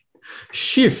life,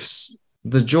 shifts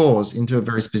the jaws into a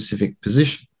very specific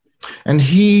position. And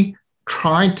he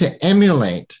tried to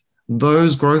emulate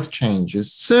those growth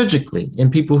changes surgically in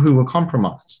people who were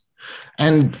compromised.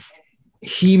 And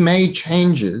he made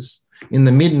changes in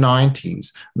the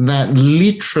mid-90s that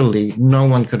literally no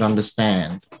one could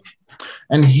understand.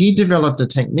 And he developed a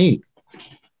technique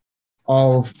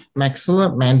of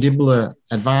maxillomandibular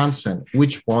advancement,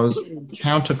 which was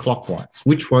counterclockwise,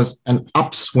 which was an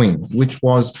upswing, which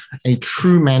was a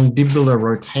true mandibular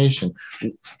rotation,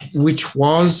 which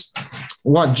was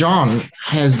what John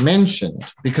has mentioned,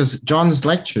 because John's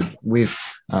lectured with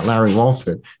Larry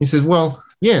Walford. He said, well,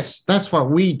 yes, that's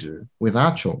what we do with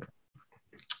our children.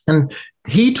 And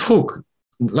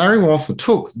Larry Walford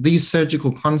took these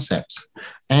surgical concepts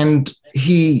and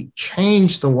he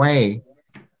changed the way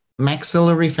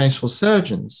maxillary facial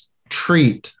surgeons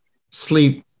treat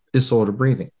sleep disorder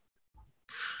breathing.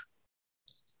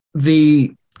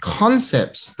 The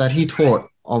concepts that he taught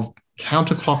of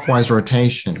counterclockwise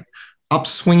rotation,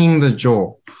 upswinging the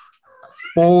jaw,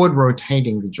 forward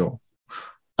rotating the jaw,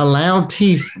 allowed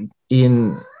teeth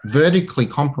in vertically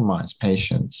compromised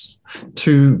patients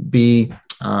to be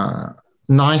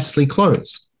nicely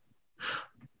closed.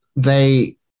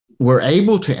 They were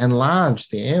able to enlarge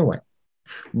the airway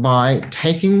by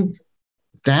taking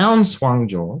down swung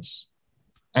jaws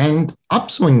and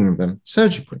upswinging them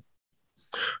surgically.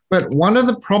 But one of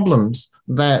the problems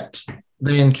that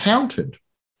they encountered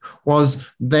was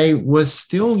they were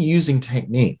still using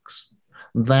techniques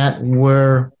that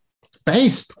were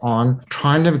based on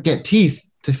trying to get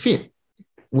teeth to fit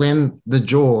when the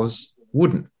jaws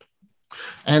wouldn't.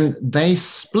 And they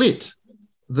split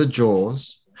the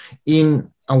jaws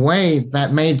in a way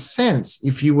that made sense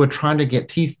if you were trying to get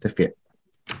teeth to fit.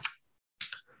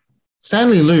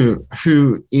 Stanley Liu,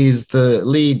 who is the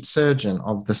lead surgeon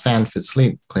of the Stanford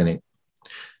Sleep Clinic,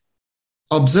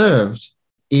 observed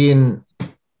in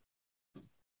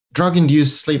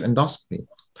drug-induced sleep endoscopy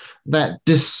that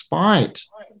despite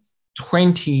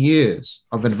 20 years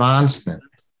of advancement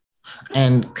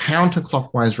and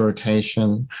counterclockwise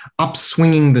rotation,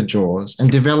 upswinging the jaws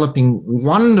and developing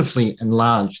wonderfully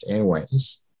enlarged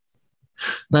airways,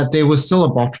 that there was still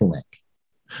a bottleneck,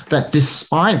 that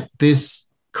despite this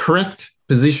correct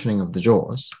positioning of the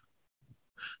jaws,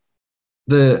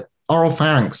 the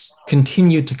oropharynx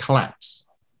continued to collapse.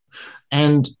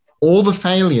 And all the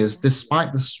failures,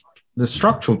 despite the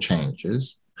structural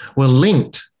changes, were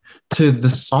linked to the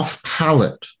soft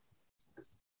palate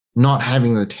not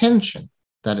having the tension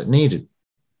that it needed.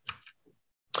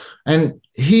 And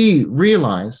he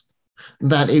realized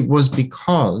that it was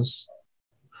because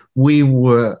we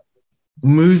were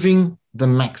moving the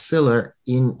maxilla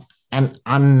in an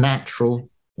unnatural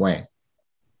way.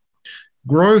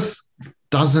 Growth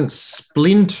doesn't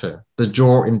splinter the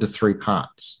jaw into three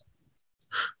parts.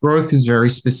 Growth is very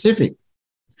specific.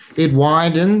 It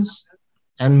widens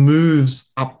and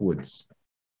moves upwards.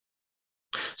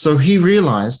 So he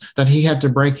realized that he had to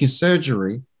break his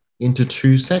surgery into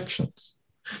two sections.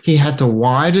 He had to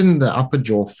widen the upper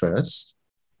jaw first,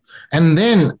 and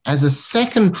then as a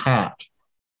second part,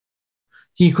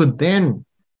 he could then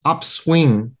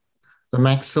upswing the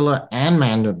maxilla and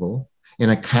mandible in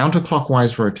a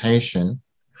counterclockwise rotation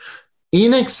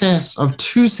in excess of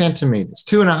 2 centimeters,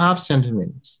 2.5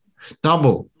 centimeters,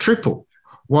 double, triple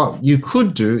what you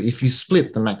could do if you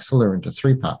split the maxilla into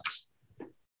three parts.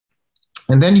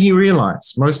 And then he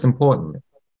realized, most importantly,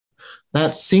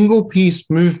 that single piece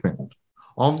movement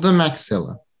of the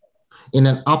maxilla in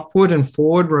an upward and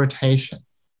forward rotation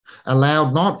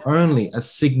allowed not only a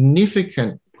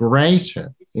significant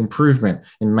greater improvement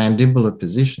in mandibular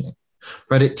positioning,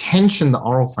 but it tensioned the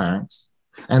oropharynx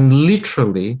and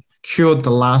literally cured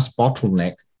the last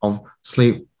bottleneck of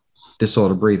sleep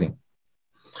disorder breathing.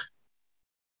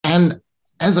 And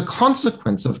as a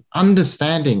consequence of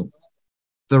understanding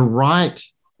the right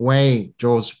way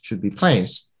jaws should be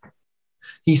placed,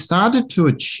 he started to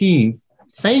achieve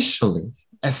facially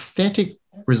aesthetic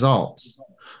results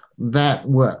that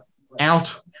were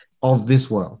out of this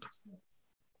world.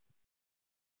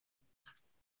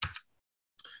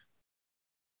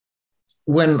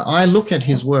 When I look at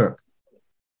his work,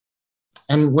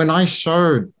 and when I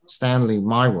showed Stanley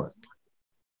my work,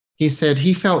 he said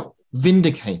he felt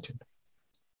vindicated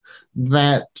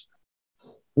that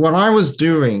what I was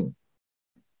doing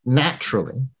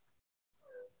naturally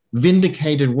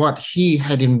vindicated what he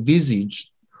had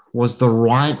envisaged was the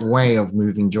right way of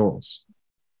moving jaws.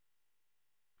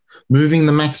 Moving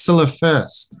the maxilla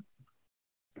first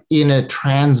in a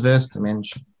transverse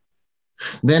dimension,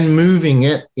 then moving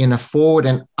it in a forward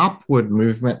and upward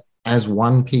movement as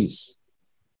one piece,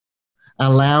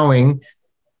 allowing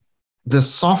the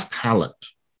soft palate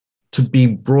to be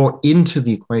brought into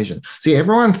the equation. See,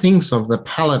 everyone thinks of the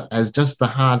palate as just the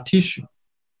hard tissue,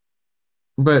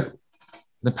 but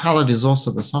the palate is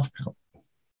also the soft palate.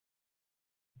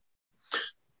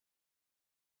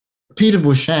 Peter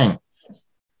Bouchang,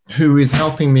 who is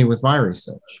helping me with my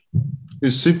research,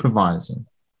 who's supervising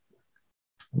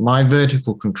my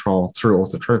vertical control through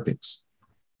Orthotropics,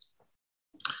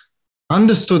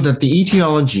 understood that the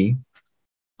etiology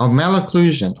of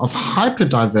malocclusion, of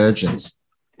hyperdivergence,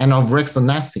 and of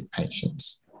recthognathic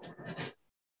patients,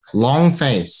 long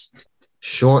face,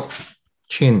 short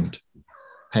chinned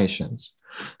patients,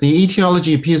 the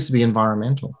etiology appears to be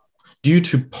environmental due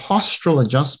to postural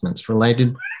adjustments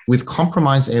related with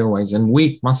compromised airways and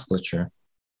weak musculature.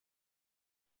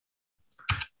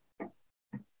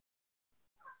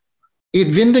 It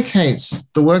vindicates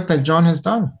the work that John has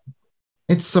done.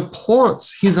 It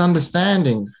supports his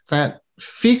understanding that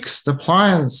fixed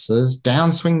appliances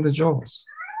downswing the jaws,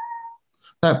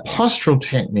 that postural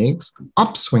techniques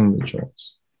upswing the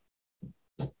jaws.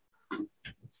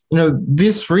 You know,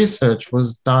 this research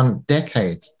was done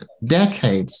decades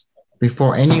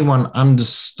before anyone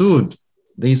understood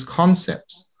these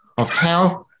concepts of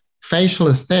how facial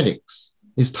aesthetics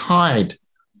is tied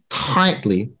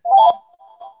tightly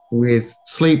with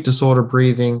sleep disorder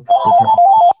breathing.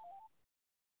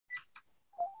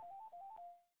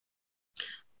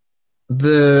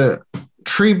 The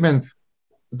treatment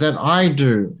that I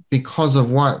do, because of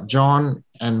what John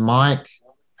and Mike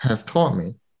have taught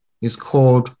me, is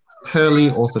called Pearly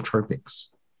Orthotropics.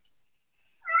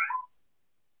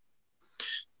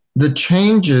 The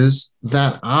changes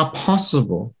that are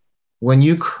possible when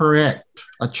you correct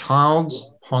a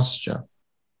child's posture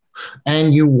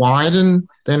and you widen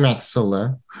their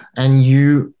maxilla and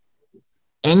you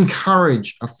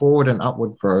encourage a forward and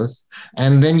upward growth,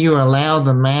 and then you allow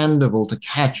the mandible to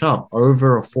catch up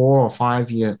over a 4 or 5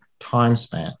 year time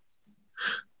span,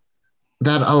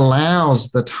 that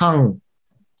allows the tongue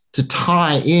to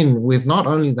tie in with not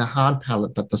only the hard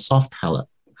palate, but the soft palate,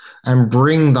 and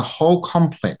bring the whole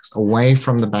complex away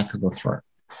from the back of the throat.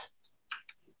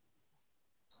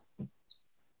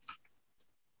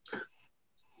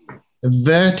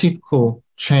 Vertical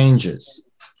changes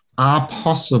are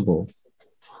possible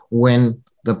when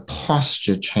the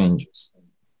posture changes.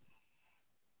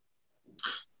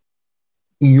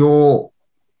 Your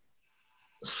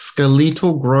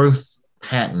skeletal growth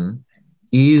pattern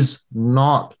is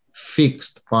not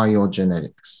fixed by your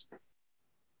genetics.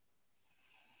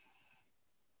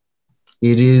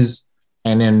 It is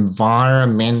an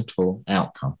environmental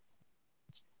outcome.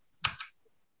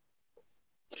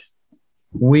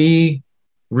 We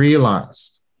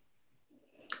realized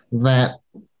that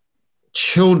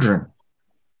children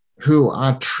who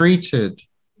are treated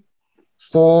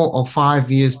 4 or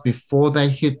 5 years before they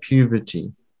hit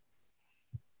puberty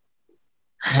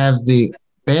have the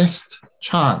best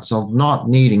chance of not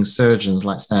needing surgeons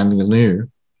like Stanley Liu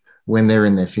when they're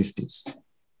in their 50s.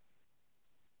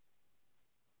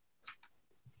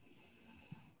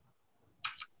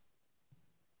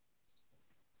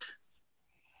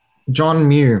 John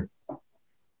Mew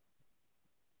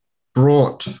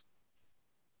brought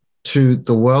to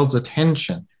the world's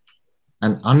attention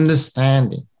an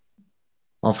understanding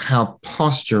of how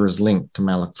posture is linked to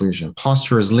malocclusion.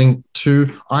 Posture is linked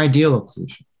to ideal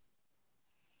occlusion.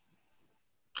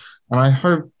 And I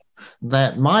hope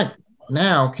that Mike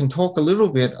now can talk a little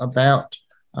bit about,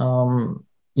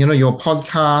 your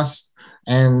podcast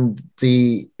and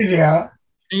the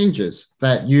changes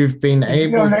that you've been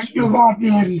able to. You might be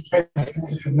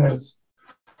interested in this.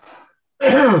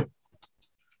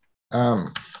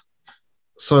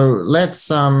 So let's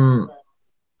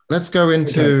go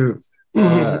into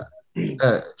how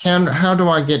do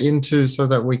I get into so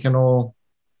that we can all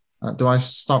do I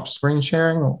stop screen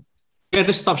sharing or? Yeah,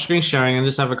 just stop screen sharing and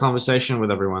just have a conversation with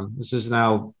everyone. This is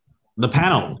now the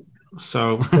panel.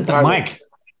 So Mike.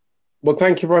 Well,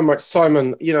 thank you very much,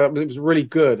 Simon. You know, it was really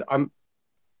good. I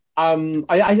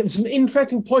had some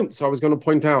interesting points I was going to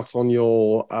point out on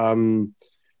your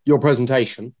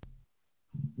presentation.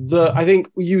 I think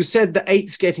you said that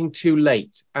 8's getting too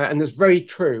late, and that's very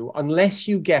true, unless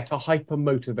you get a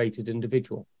hyper-motivated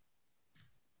individual.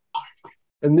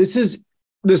 And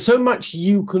there's so much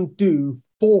you can do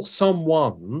for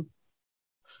someone,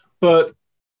 and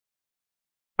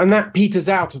that peters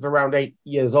out at around 8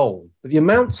 years old. But the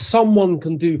amount someone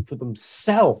can do for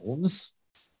themselves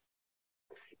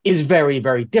is very,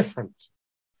 very different.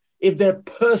 If they're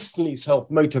personally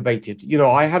self-motivated,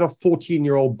 I had a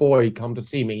 14-year-old boy come to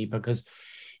see me because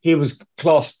he was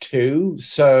class 2.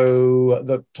 So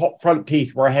the top front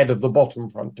teeth were ahead of the bottom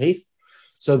front teeth.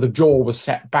 So the jaw was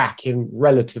set back in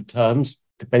relative terms,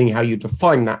 depending how you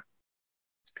define that.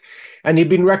 And he'd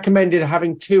been recommended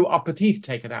having 2 upper teeth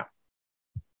taken out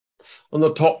and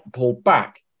the top pulled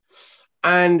back.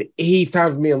 And he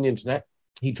found me on the internet.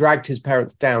 He dragged his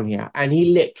parents down here and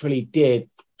he literally did.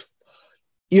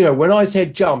 When I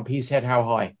said jump, he said how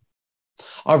high.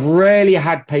 I've rarely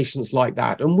had patients like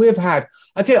that. And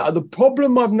I tell you, the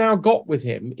problem I've now got with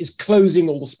him is closing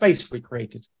all the space we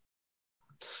created.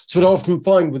 So what I often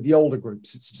find with the older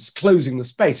groups, it's just closing the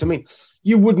space. I mean,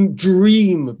 you wouldn't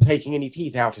dream of taking any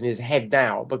teeth out in his head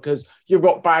now because you've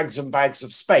got bags and bags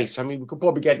of space. I mean, we could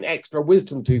probably get an extra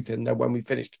wisdom tooth in there when we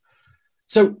finished.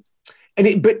 So,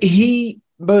 but he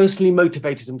personally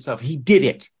motivated himself. He did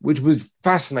it, which was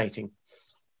fascinating.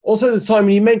 Also,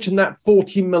 Simon, you mentioned that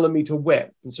 40 millimeter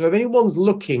width. And so if anyone's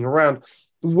looking around,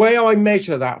 the way I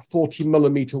measure that 40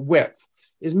 millimeter width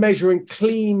is measuring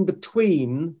clean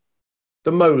between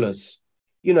the molars,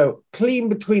 clean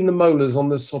between the molars on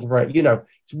this sort of rate.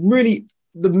 It's really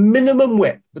the minimum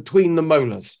width between the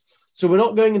molars. So we're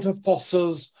not going into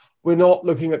fossas. We're not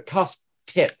looking at cusp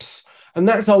tips. And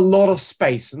that's a lot of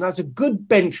space. And that's a good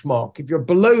benchmark if you're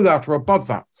below that or above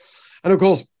that. And of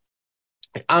course,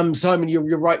 Simon,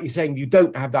 you're rightly saying you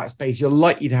don't have that space. You're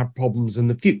likely to have problems in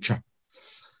the future.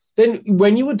 Then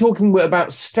when you were talking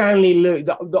about Stanley Lewis,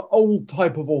 the old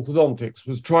type of orthodontics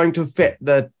was trying to fit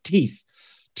the teeth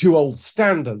to old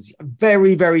standards.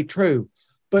 Very, very true.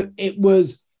 But it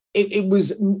was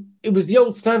the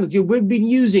old standards. We've been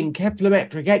using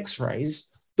cephalometric X-rays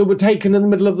that were taken in the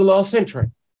middle of the last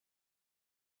century.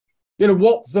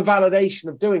 What's the validation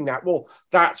of doing that? Well,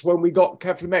 that's when we got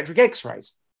cephalometric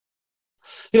X-rays.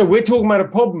 We're talking about a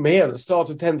problem here that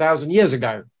started 10,000 years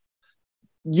ago.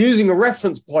 Using a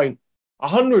reference point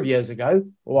 100 years ago,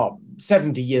 or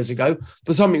 70 years ago,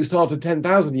 for something that started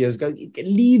 10,000 years ago, it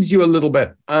leaves you a little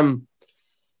bit,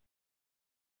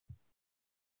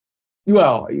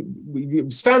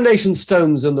 foundation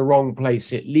stones in the wrong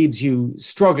place. It leaves you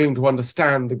struggling to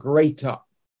understand the greater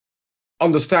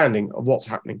understanding of what's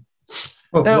happening.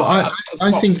 Well, now,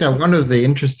 I think that one of the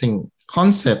interesting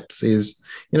concepts is,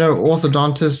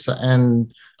 orthodontists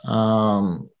and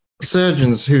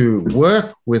surgeons who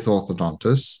work with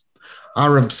orthodontists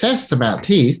are obsessed about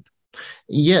teeth,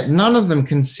 yet none of them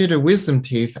consider wisdom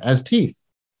teeth as teeth.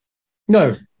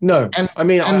 No.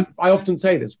 I often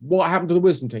say this. What happened to the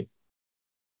wisdom teeth?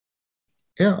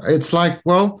 Yeah, it's like,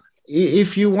 well,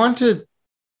 if you wanted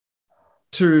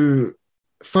to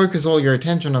focus all your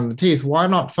attention on the teeth, why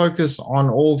not focus on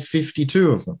all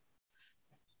 52 of them?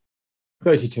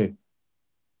 32.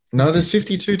 No, there's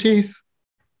 52 teeth.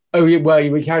 Oh, yeah, well,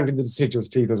 we counted the deciduous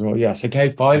teeth as well. Yes. Okay,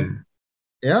 fine.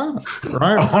 Yeah,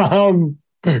 right.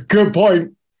 Good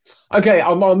point. Okay,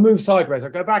 I'll move sideways. I'll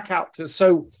go back out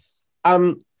to,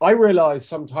 I realized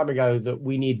some time ago that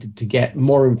we needed to get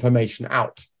more information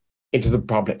out into the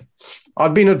public.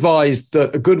 I'd been advised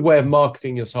that a good way of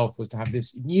marketing yourself was to have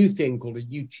this new thing called a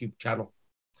YouTube channel.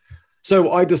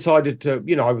 So I decided to,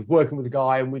 I was working with a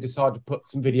guy and we decided to put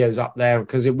some videos up there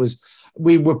because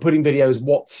we were putting videos,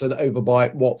 what's an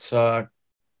overbite, what's a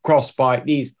crossbite,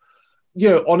 these,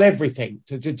 on everything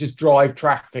to just drive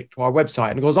traffic to our website.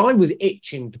 And of course, I was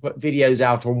itching to put videos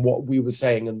out on what we were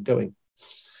saying and doing.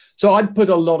 So I'd put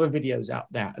a lot of videos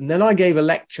out there. And then I gave a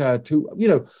lecture to,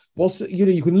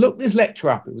 you can look this lecture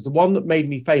up. It was the one that made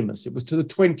me famous. It was to the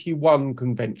 21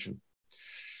 convention.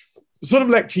 The sort of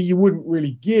lecture you wouldn't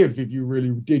really give if you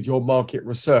really did your market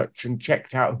research and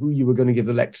checked out who you were going to give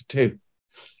the lecture to.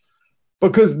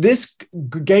 Because this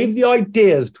gave the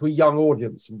ideas to a young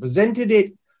audience and presented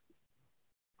it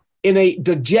in a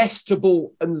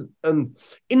digestible and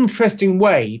interesting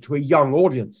way to a young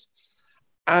audience.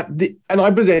 And I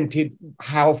presented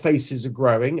how faces are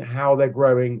growing, how they're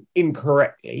growing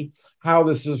incorrectly, how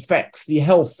this affects the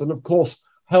health and, of course,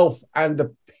 health and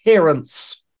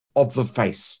appearance of the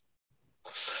face.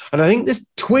 And I think this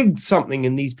twigged something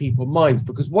in these people's minds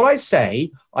because what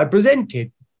I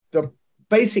presented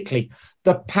basically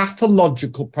the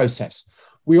pathological process.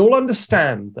 We all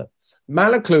understand that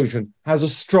malocclusion has a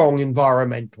strong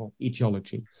environmental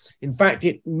etiology. In fact,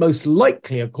 it most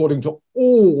likely, according to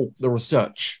all the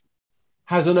research,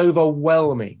 has an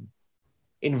overwhelming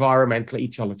environmental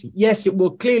etiology. Yes, it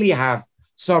will clearly have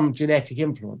some genetic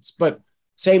influence, but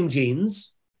same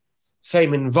genes,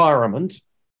 same environment,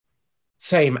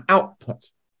 same output.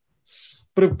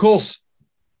 But of course,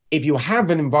 if you have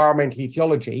an environmental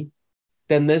etiology,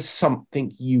 then there's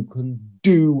something you can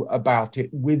do about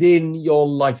it within your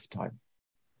lifetime.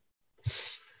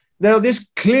 Now, this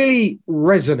clearly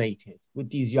resonated with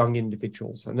these young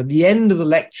individuals. And at the end of the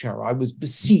lecture, I was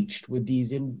beseeched with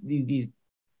these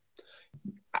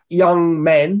young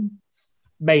men,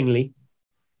 mainly,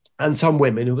 and some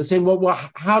women who were saying,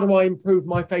 well, how do I improve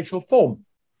my facial form?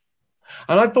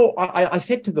 And I thought, I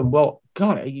said to them, well,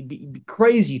 God, you'd be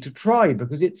crazy to try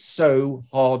because it's so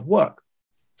hard work.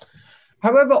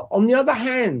 However, on the other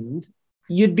hand,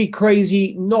 you'd be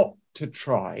crazy not to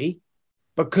try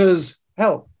because,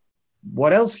 hell,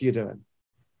 what else are you doing?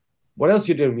 What else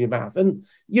are you doing with your mouth? And,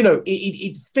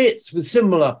 it fits with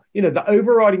similar, the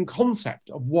overriding concept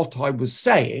of what I was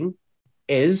saying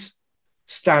is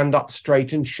stand up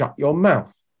straight and shut your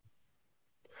mouth.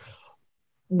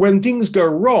 When things go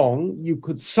wrong, you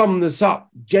could sum this up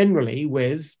generally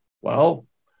with, well,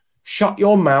 shut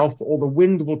your mouth or the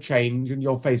wind will change and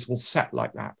your face will set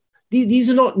like that. These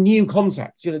are not new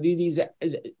concepts.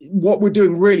 What we're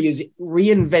doing really is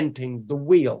reinventing the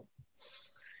wheel.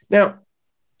 Now,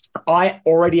 I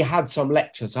already had some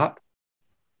lectures up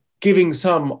giving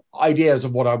some ideas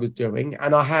of what I was doing,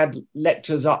 and I had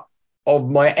lectures up of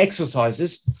my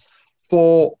exercises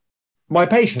for my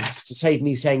patients to save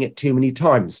me saying it too many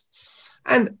times.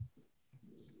 And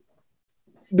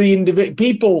the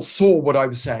people saw what I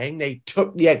was saying. They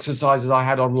took the exercises I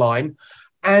had online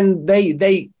and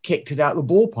they kicked it out the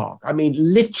ballpark. I mean,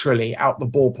 literally out the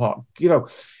ballpark. You know,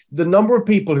 the number of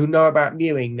people who know about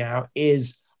mewing now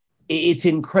it's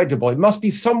incredible. It must be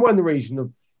somewhere in the region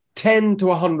of 10 to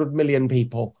 100 million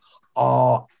people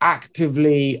are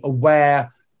actively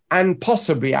aware and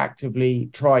possibly actively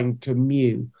trying to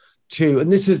mew to,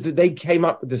 and this is that they came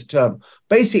up with this term,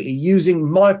 basically using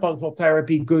myofunctional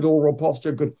therapy, good oral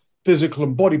posture, good physical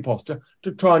and body posture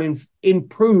to try and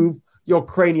improve your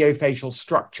craniofacial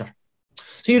structure.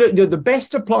 So, you know, the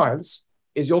best appliance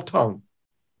is your tongue.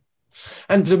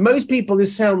 And for most people,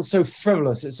 this sounds so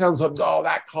frivolous. It sounds like, oh,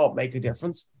 that can't make a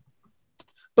difference.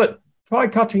 But try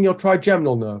cutting your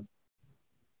trigeminal nerve.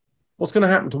 What's going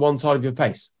to happen to one side of your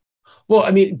face? Well,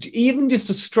 I mean, even just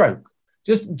a stroke,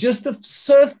 just the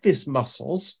surface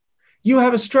muscles, you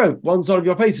have a stroke, one side of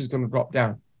your face is going to drop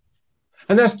down.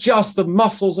 And that's just the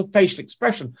muscles of facial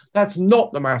expression. That's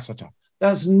not the masseter.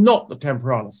 That's not the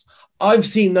temporalis. I've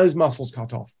seen those muscles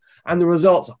cut off, and the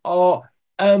results are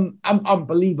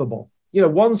unbelievable. You know,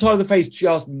 one side of the face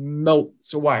just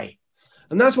melts away.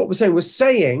 And that's what we're saying. We're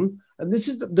saying, and this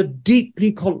is the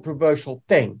deeply controversial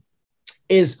thing,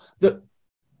 is that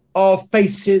our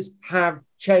faces have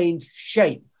changed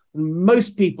shape.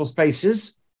 Most people's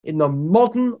faces in the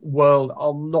modern world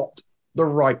are not the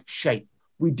right shape.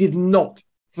 We did not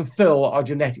fulfill our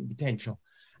genetic potential.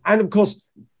 And of course,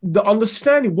 the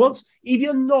understanding, if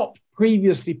you're not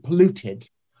previously polluted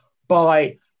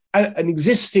by an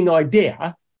existing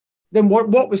idea, then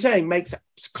what we're saying makes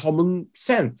common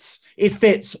sense. It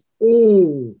fits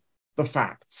all the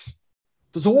facts.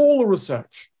 There's all the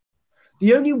research.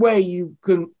 The only way you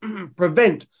can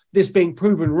prevent this being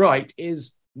proven right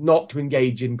is not to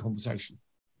engage in conversation.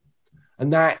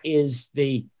 And that is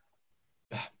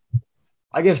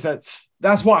I guess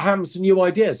that's what happens to new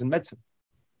ideas in medicine.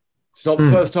 It's not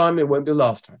the first time, it won't be the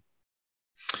last time.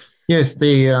 Yes,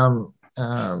 the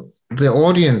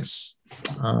audience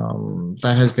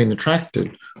that has been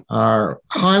attracted are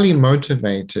highly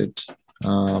motivated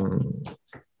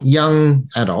young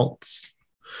adults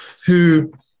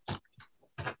who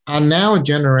are now a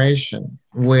generation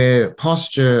where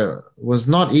posture was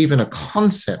not even a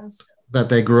concept that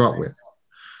they grew up with.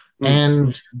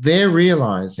 And they're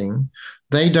realizing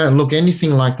they don't look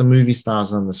anything like the movie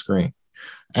stars on the screen.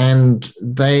 And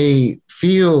they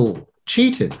feel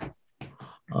cheated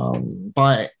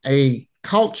by a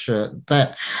culture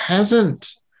that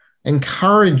hasn't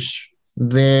encouraged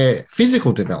their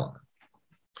physical development.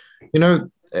 You know,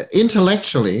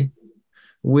 intellectually,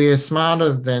 we're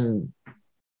smarter than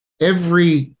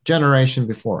every generation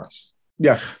before us.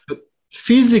 Yes. But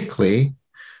physically,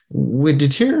 we're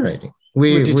deteriorating.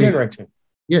 We're deteriorating.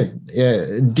 It's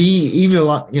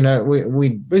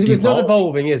not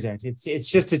evolving, is it? It's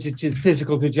just a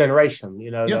physical degeneration.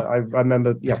 You know, I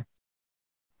remember. Yeah.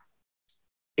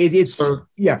 You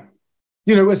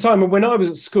know, Simon, when I was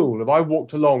at school, if I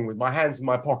walked along with my hands in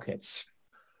my pockets,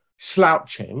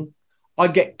 slouching,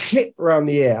 I'd get clipped around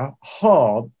the ear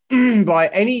hard by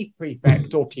any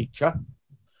prefect or teacher,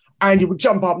 and you would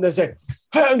jump up and they'd say,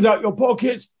 "Hands out your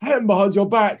pockets, hand behind your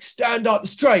back, stand up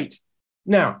straight."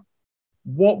 Now,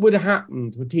 what would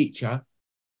happen to a teacher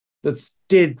that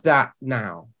did that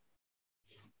now?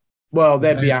 Well,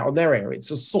 they'd be out on their ear. It's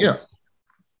assault. Yeah.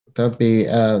 They'd be,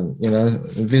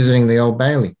 visiting the Old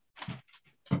Bailey.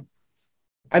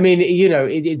 I mean, you know,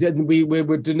 we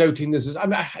were denoting this as,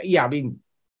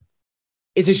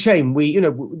 it's a shame.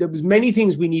 There was many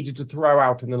things we needed to throw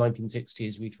out in the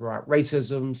 1960s. We threw out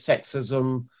racism,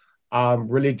 sexism,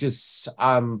 religious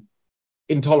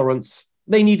intolerance.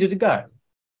 They needed to go.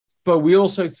 But we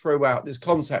also threw out this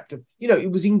concept of,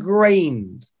 it was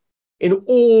ingrained in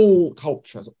all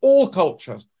cultures.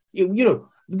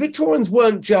 The Victorians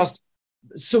weren't just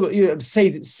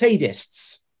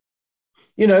sadists.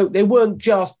 They weren't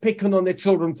just picking on their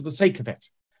children for the sake of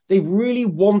it. They really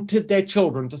wanted their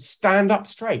children to stand up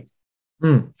straight.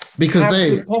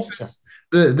 Because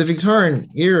the Victorian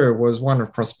era was one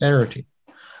of prosperity.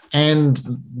 And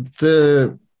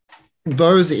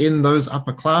those in those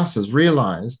upper classes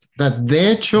realized that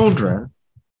their children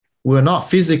were not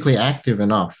physically active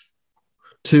enough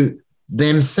to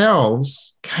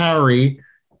themselves carry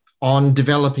on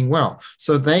developing well.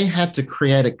 So they had to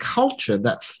create a culture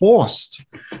that forced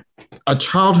a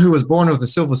child who was born with a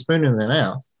silver spoon in their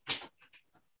mouth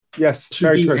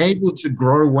to be able to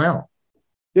grow well.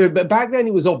 But back then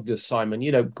it was obvious, Simon,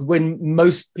 when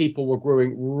most people were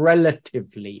growing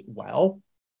relatively well,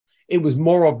 it was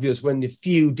more obvious when the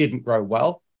few didn't grow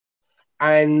well,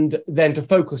 and then to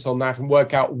focus on that and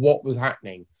work out what was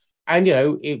happening. And,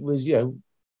 it was,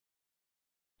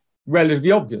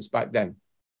 relatively obvious back then.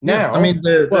 Now, I mean,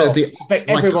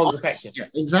 everyone's affected. Yeah,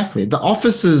 exactly. The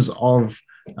officers of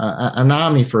an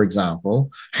army, for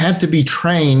example, had to be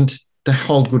trained to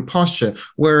hold good posture,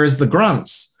 whereas the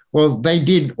grunts, well, they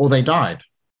did or they died.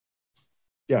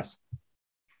 Yes.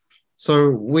 So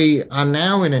we are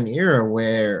now in an era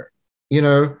where,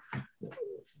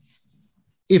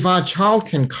 if our child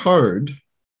can code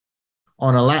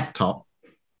on a laptop,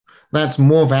 that's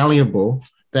more valuable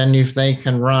than if they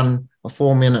can run a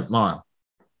 4-minute mile.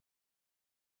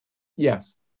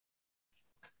 Yes.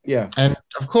 Yes. And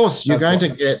of course, you're going to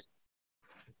get,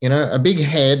 a big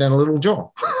head and a little jaw.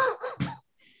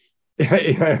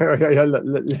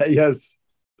 Yes.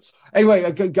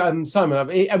 Anyway, Simon,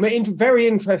 I'm very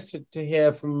interested to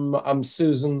hear from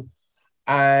Susan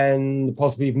and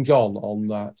possibly even John on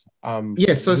that.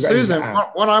 Yes. So, Susan,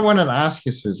 what I wanted to ask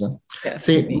you, Susan,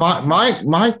 see,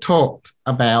 Mike talked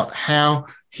about how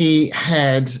he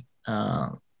had,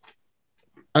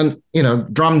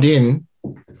 drummed in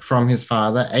from his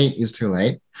father, 8 is too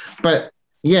late, but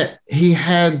yet he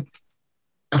had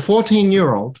a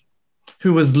 14-year-old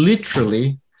who was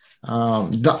literally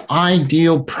the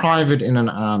ideal private in an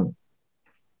army.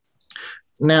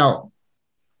 Now,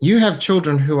 you have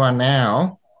children who are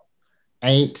now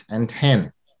 8 and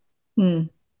 10.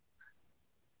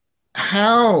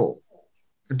 How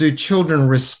do children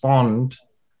respond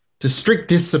to strict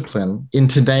discipline in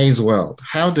today's world?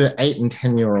 How do 8 and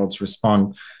 10-year-olds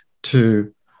respond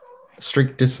to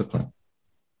strict discipline?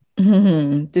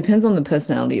 Depends on the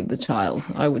personality of the child,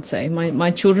 I would say.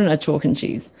 My children are chalk and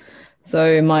cheese.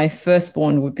 So my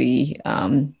firstborn would be,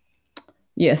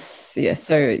 yes.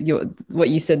 So what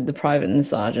you said, the private and the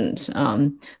sergeant.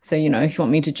 So, if you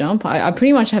want me to jump, I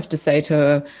pretty much have to say to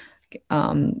her,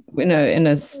 in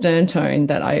a stern tone,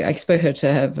 that I expect her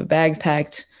to have her bags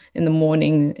packed in the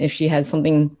morning. If she has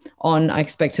something on, I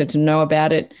expect her to know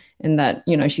about it, and that,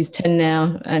 she's 10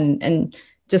 now, and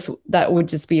just that would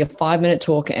just be a 5-minute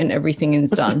talk and everything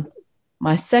is done.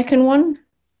 My second one,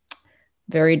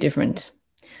 very different.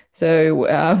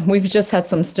 So we've just had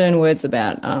some stern words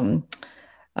about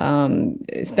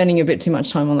spending a bit too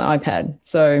much time on the iPad.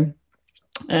 So,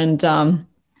 and I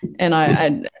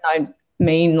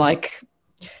mean like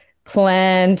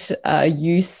planned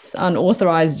use,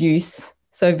 unauthorized use.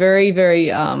 So very,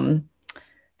 very.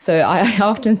 So I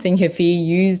often think if he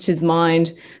used his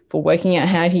mind for working out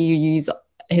how to use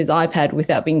his iPad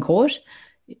without being caught,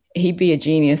 he'd be a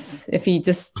genius. If he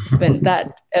just spent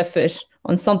that effort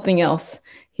on something else,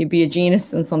 he'd be a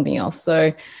genius in something else.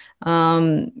 So he's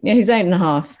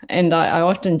 8.5, and I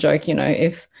often joke,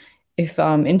 if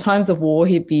in times of war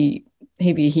he'd be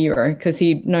a hero, because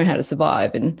he'd know how to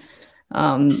survive, and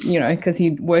because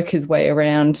he'd work his way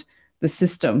around the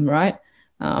system, right?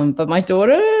 But my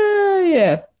daughter,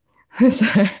 yeah. So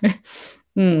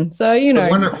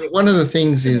one of the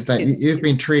things is that you've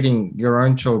been treating your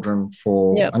own children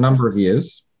for a number of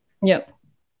years. Yep.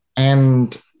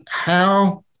 And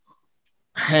how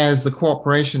has the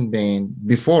cooperation been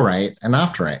before 8 and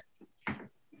after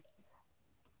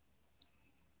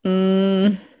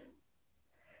 8?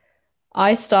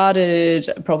 I started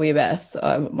probably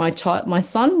about my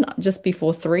son just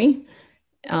before 3,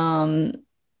 and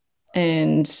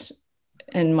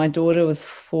my daughter was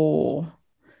 4.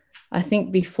 I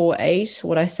think before 8,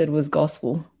 what I said was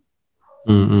gospel.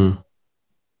 But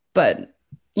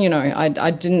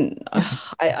I didn't.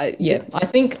 I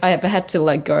think I had to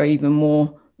let go even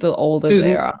more the older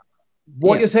they are.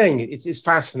 What you're saying is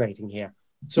fascinating here.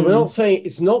 So we're not saying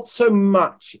it's not so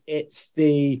much it's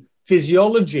the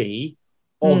physiology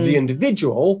of the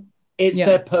individual, it's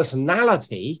their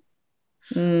personality.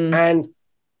 And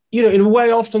in a way,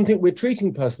 I often think we're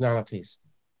treating personalities.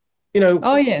 And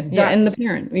the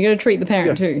parent. You got to treat the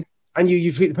parent too. And you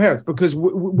treat the parents, because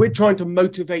we're trying to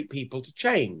motivate people to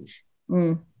change.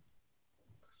 We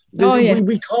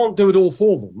can't do it all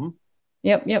for them.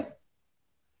 Yep.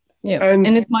 And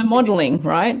it's my modeling,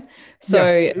 right? So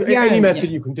any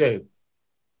method you can do.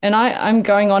 And I'm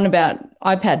going on about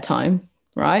iPad time,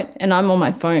 right? And I'm on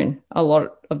my phone a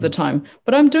lot of the time,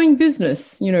 but I'm doing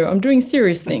business, I'm doing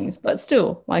serious things, but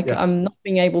still, I'm not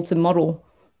being able to model.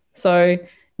 So,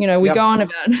 we go on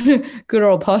about good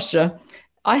old posture.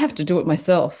 I have to do it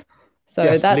myself. So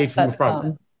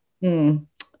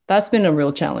that's been a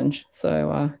real challenge.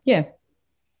 So,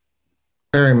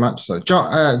 Very much so.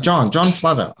 John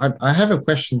Flutter, I have a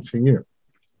question for you.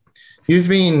 You've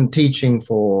been teaching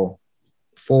for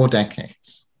 4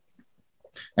 decades,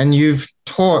 and you've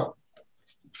taught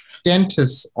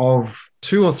dentists of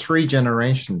 2 or 3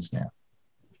 generations now.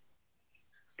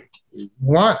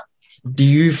 What do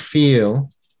you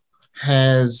feel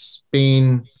has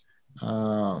been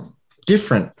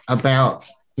different about,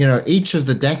 each of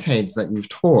the decades that you've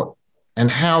taught,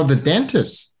 and how the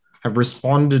dentists have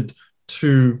responded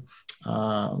to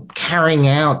carrying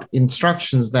out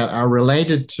instructions that are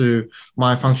related to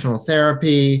myofunctional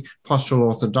therapy,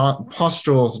 postural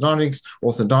orthodontics,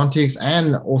 orthodontics,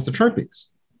 and orthotropics?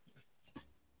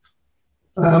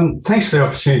 Thanks for the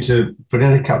opportunity to put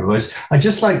in a couple of words. I'd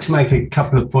just like to make a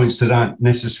couple of points that aren't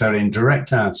necessarily in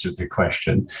direct answer to the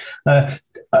question. I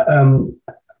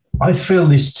feel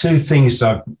there's 2 things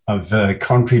I've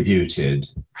contributed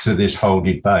to this whole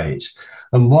debate.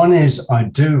 And one is, I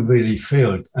do really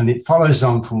feel, and it follows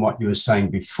on from what you were saying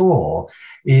before,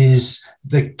 is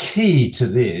the key to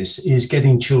this is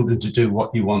getting children to do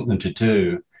what you want them to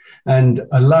do. And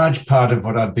a large part of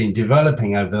what I've been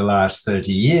developing over the last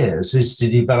 30 years is to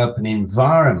develop an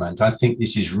environment. I think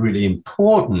this is really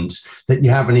important, that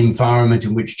you have an environment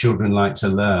in which children like to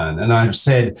learn. And I've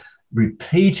said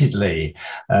repeatedly,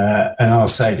 and I'll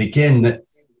say it again, that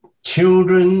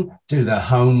children do their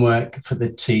homework for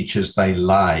the teachers they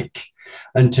like.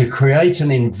 And to create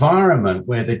an environment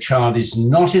where the child is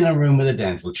not in a room with a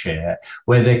dental chair,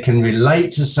 where they can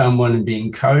relate to someone and be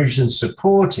encouraged and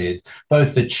supported,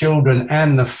 both the children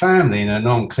and the family in a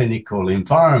non-clinical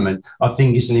environment, I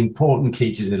think is an important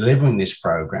key to delivering this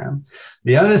program.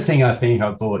 The other thing I think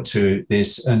I brought to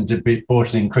this and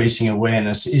brought an increasing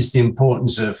awareness is the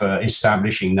importance of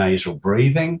establishing nasal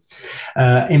breathing.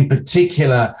 In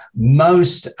particular,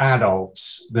 most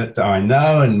adults that I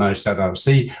know and most adults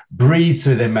see breathe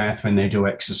through their mouth when they do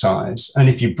exercise. And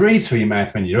if you breathe through your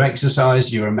mouth when you do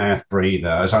exercise, you're a mouth breather.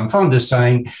 As I'm fond of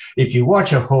saying, if you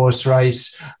watch a horse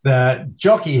race, the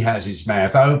jockey has his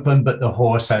mouth open, but the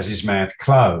horse has his mouth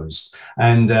closed.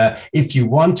 And if you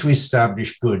want to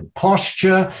establish good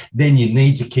posture, then you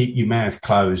need to keep your mouth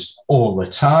closed all the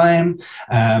time.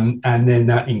 And then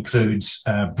that includes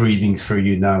breathing through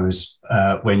your nose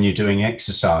when you're doing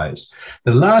exercise.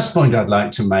 The last point I'd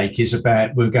like to make is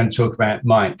we're going to talk about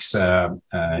Mike's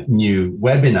new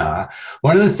webinar.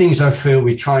 One of the things I feel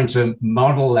we're trying to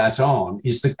model that on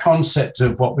is the concept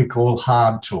of what we call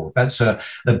hard talk. That's a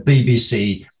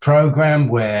BBC program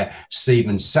where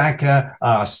Stephen Sacker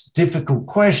asks difficult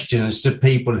questions to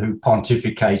people who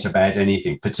pontificate about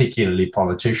anything, particularly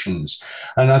politicians.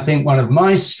 And I think one of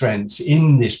my strengths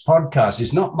in this podcast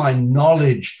is not my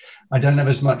knowledge. I don't have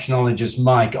as much knowledge as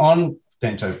Mike on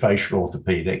dentofacial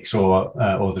orthopedics or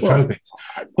orthotropics,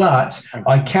 but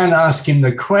I can ask him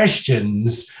the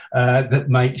questions that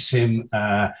makes him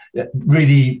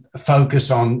really focus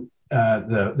on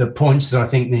the points that I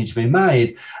think need to be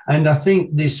made. And I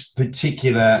think this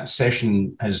particular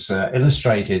session has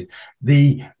illustrated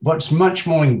what's much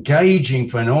more engaging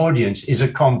for an audience is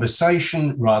a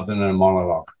conversation rather than a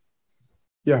monologue.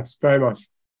 Yes, very much.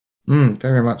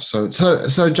 Very much so.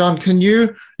 So, John, can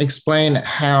you explain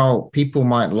how people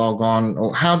might log on,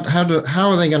 or how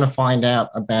are they going to find out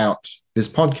about this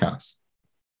podcast?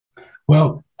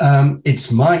 Well,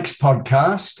 it's Mike's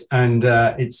podcast, and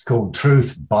it's called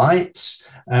Truth Bites.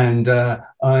 And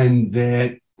I'm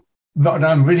there. What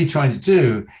I'm really trying to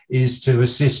do is to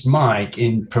assist Mike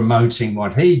in promoting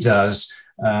what he does.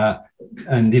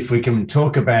 And if we can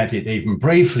talk about it even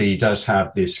briefly, he does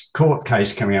have this court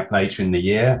case coming up later in the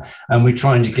year, and we're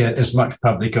trying to get as much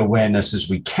public awareness as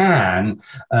we can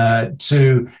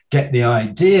to get the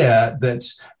idea that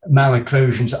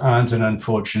malocclusions aren't an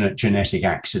unfortunate genetic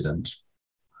accident.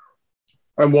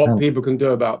 And what people can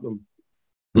do about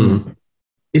them.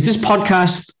 Is this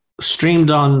podcast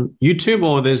streamed on YouTube,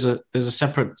 or there's a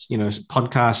separate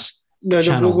podcast? No,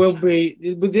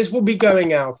 this will be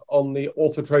going out on the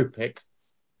Orthotropic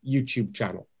YouTube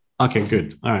channel. Okay,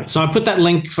 good. All right. So I put that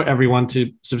link for everyone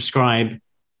to subscribe,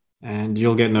 and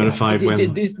you'll get notified when...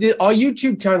 Our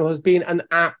YouTube channel has been an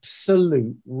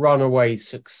absolute runaway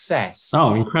success.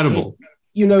 Oh, incredible.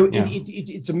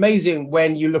 It's amazing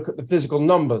when you look at the physical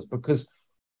numbers, because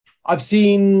I've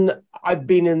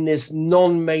been in this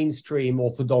non-mainstream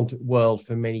orthodontic world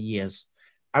for many years.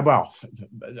 Well,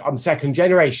 I'm second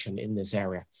generation in this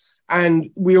area,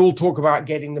 and we all talk about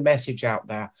getting the message out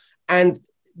there. And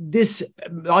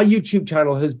our YouTube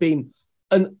channel has been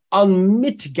an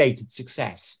unmitigated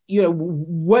success.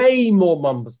 Way more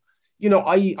numbers.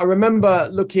 I remember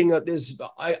looking at this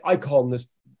icon,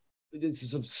 this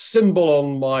sort of symbol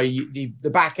on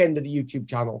the back end of the YouTube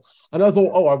channel, and I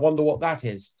thought, I wonder what that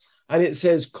is. And it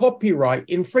says copyright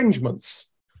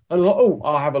infringements. And I thought, oh,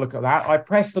 I'll have a look at that. I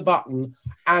pressed the button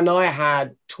and I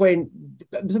had something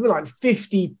like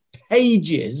 50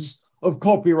 pages of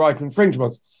copyright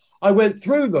infringements. I went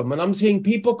through them and I'm seeing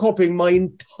people copying my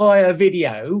entire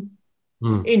video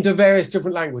into various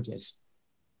different languages.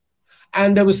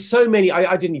 And there was so many,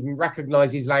 I didn't even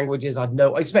recognize these languages. I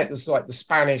expect this like the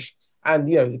Spanish and,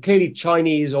 you know, clearly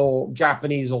Chinese or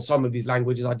Japanese or some of these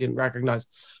languages I didn't recognize.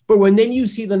 But when then you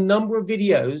see the number of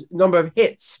videos, number of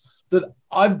hits that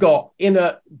I've got in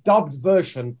a dubbed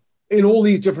version in all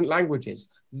these different languages,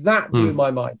 that blew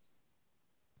my mind.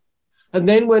 And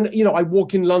then when, you know, I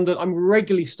walk in London, I'm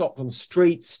regularly stopped on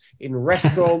streets, in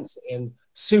restaurants, in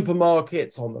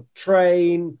supermarkets, on the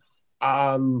train,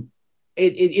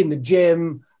 in the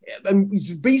gym, and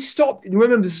be stopped.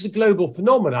 Remember, this is a global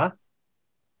phenomena.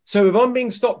 So if I'm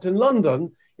being stopped in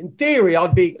London, in theory,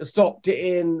 I'd be stopped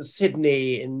in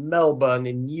Sydney, in Melbourne,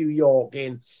 in New York,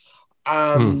 in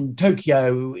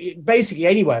Tokyo, basically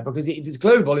anywhere, because if it's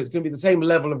global, it's going to be the same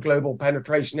level of global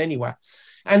penetration anywhere.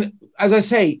 And as I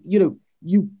say, you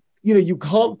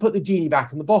can't put the genie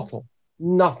back in the bottle.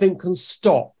 Nothing can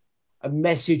stop a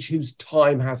message whose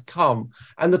time has come.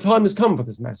 And the time has come for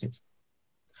this message.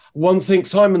 One thing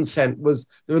Simon sent was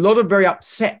there were a lot of very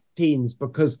upset teens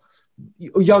because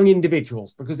young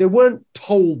individuals, because they weren't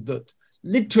told that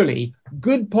literally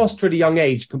good posture at a young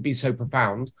age can be so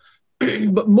profound.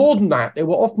 But more than that, they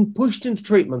were often pushed into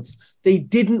treatments they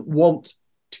didn't want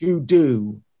to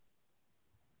do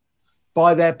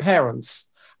by their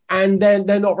parents. And then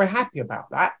they're not very happy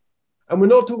about that. And we're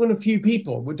not talking a few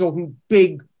people. We're talking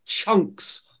big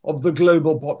chunks of the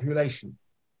global population.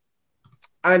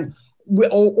 And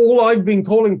all I've been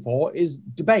calling for is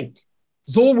debate.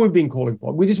 That's all we've been calling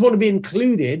for. We just want to be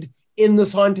included in the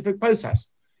scientific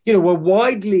process. You know, we're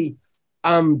widely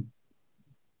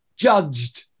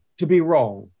judged to be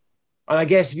wrong. And I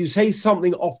guess if you say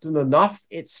something often enough,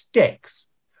 it sticks.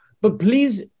 But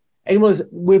please,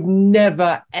 we've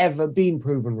never, ever been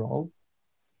proven wrong.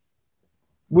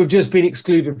 We've just been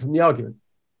excluded from the argument.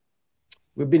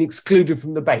 We've been excluded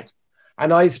from the debate.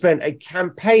 And I spent a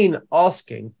campaign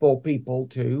asking for people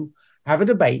to have a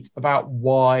debate about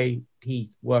why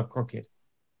teeth were crooked.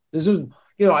 This was,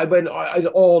 you know, I went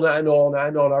on and on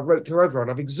and on. I wrote to everyone.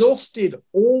 I've exhausted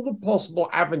all the possible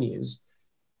avenues,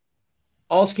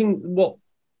 asking what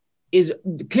is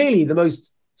clearly the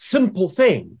most simple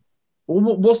thing.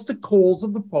 What's the cause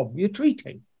of the problem you're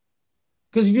treating?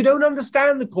 Because if you don't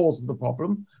understand the cause of the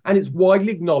problem, and it's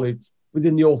widely acknowledged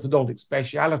within the orthodontic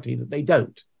speciality that they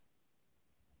don't,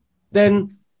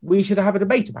 then we should have a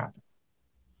debate about it,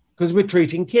 because we're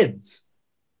treating kids.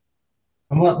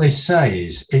 And what they say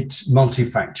is it's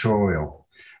multifactorial.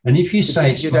 And if you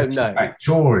say it's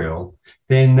multifactorial,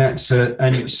 then that's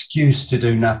an excuse to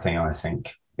do nothing, I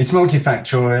think. It's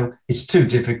multifactorial. It's too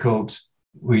difficult.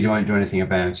 We don't do anything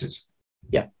about it.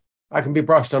 Yeah, I can be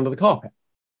brushed under the carpet.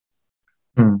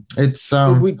 It's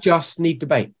we just need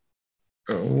debate.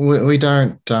 We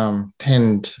don't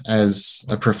tend as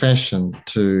a profession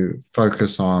to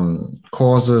focus on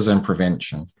causes and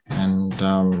prevention. And,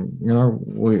 you know,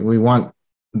 we want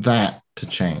that to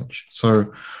change.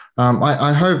 So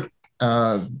I hope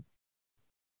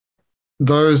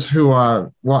those who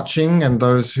are watching and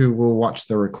those who will watch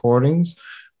the recordings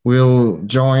will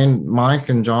join Mike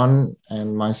and John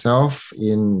and myself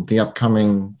in the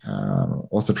upcoming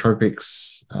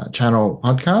Orthotropics channel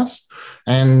podcast,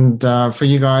 and for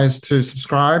you guys to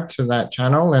subscribe to that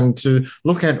channel and to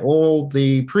look at all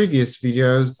the previous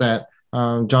videos that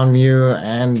John Mew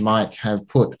and Mike have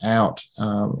put out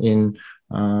in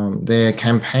their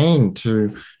campaign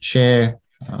to share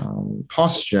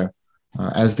posture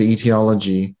as the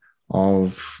etiology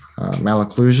of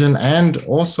malocclusion and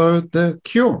also the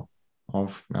cure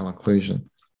of malocclusion.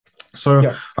 So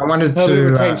yes. I wanted to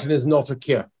retention is not a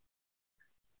cure.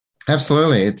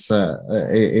 Absolutely, it's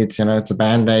a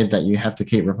band-aid that you have to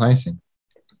keep replacing.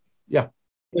 Yeah,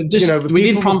 just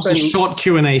we did promise a short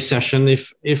Q&A session.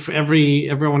 If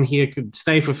everyone here could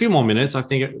stay for a few more minutes, I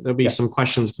think there'll be some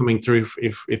questions coming through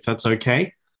if that's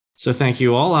okay. So thank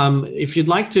you all. If you'd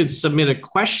like to submit a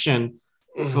question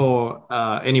for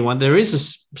anyone, there is a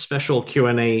special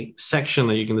Q&A section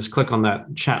that you can just click on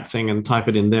that chat thing and type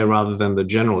it in there rather than the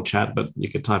general chat, but you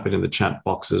could type it in the chat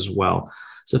box as well.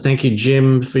 So thank you,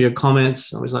 Jim, for your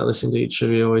comments. I always like listening to each of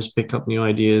you, always pick up new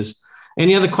ideas.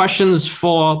 Any other questions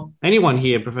for anyone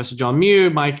here? Professor John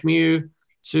Mew, Mike Mew,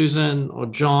 Susan, or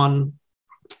John?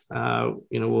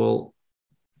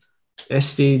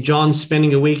 Esty, John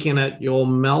spending a weekend at your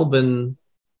Melbourne.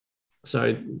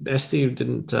 Sorry, Esty,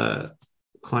 didn't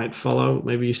quite follow.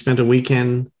 Maybe you spent a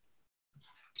weekend.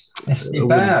 Esty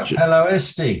Bab. Hello,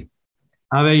 Esty.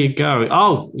 Oh, there you go.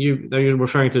 Oh, you're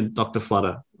referring to Dr.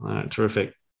 Flutter. All right,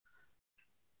 terrific.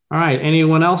 All right.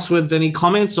 Anyone else with any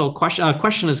comments or question? A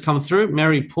question has come through.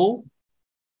 Mary Poole.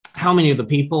 How many of the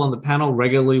people on the panel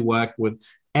regularly work with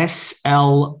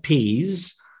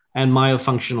SLPs and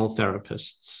myofunctional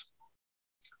therapists?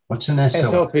 What's an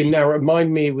SLP? SLP. Now,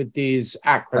 remind me with these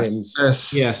acronyms.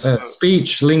 Yes.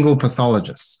 Speech lingual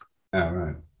pathologist. Oh,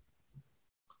 right.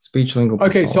 Speech lingual.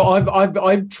 Okay, so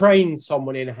I've trained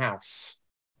someone in-house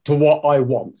to what I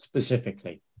want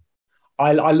specifically.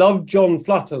 I love John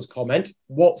Flutter's comment.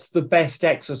 What's the best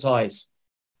exercise?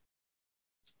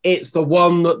 It's the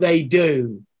one that they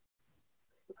do.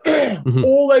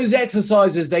 All those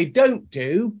exercises they don't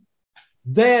do,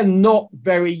 they're not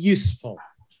very useful.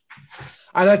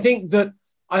 And I think that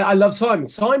I love Simon.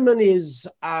 Simon is,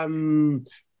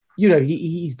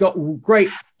 he's got great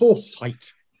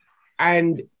foresight,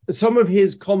 and some of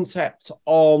his concepts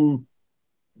on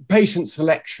patient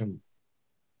selection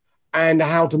and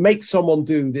how to make someone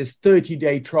do this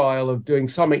 30-day trial of doing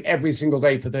something every single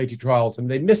day for 30 trials. And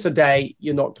they miss a day,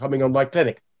 you're not coming on my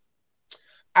clinic.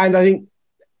 And I think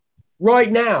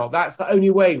right now, that's the only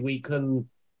way we can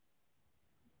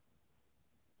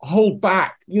hold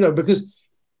back, because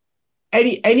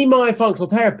any myofunctional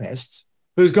therapist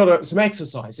who's got some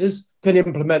exercises can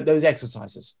implement those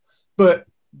exercises. But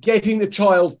getting the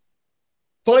child,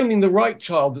 finding the right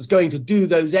child that's going to do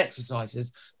those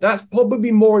exercises, that's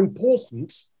probably more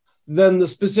important than the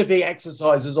specific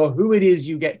exercises or who it is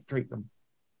you get to treat them.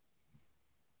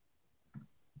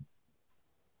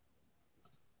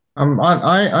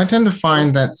 I tend to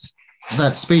find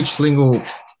that speech lingual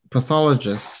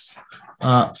pathologists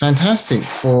are fantastic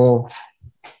for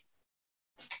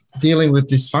dealing with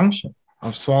dysfunction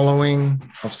of swallowing,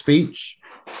 of speech,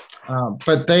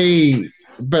 but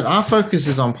our focus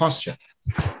is on posture,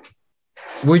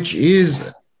 which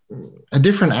is a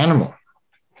different animal.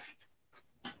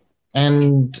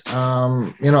 And,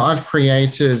 I've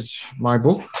created my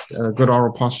book, Good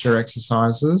Oral Posture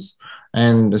Exercises,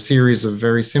 and a series of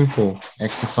very simple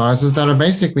exercises that are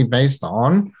basically based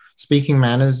on speaking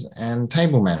manners and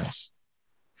table manners.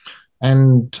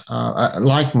 And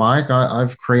like Mike,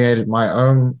 I've created my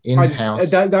own in-house.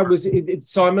 That was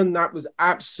Simon. That was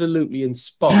absolutely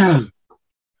inspired.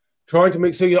 Trying to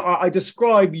make I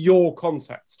describe your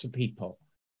concepts to people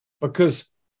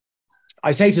because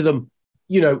I say to them,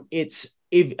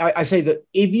 I say that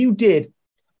if you did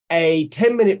a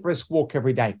 10-minute brisk walk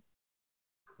every day,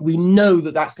 we know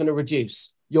that that's going to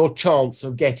reduce your chance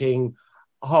of getting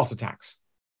heart attacks.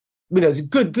 It's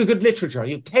good literature.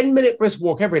 You 10-minute brisk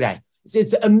walk every day.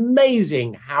 It's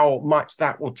amazing how much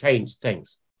that will change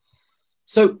things.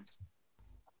 So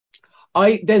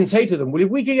I then say to them, well, if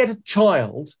we could get a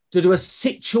child to do a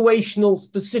situational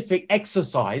specific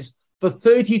exercise for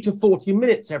 30 to 40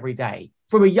 minutes every day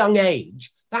from a young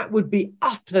age, that would be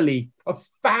utterly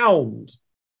profound.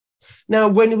 Now,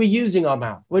 when are we using our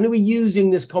mouth? When are we using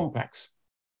this complex?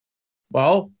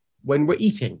 Well, when we're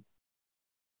eating.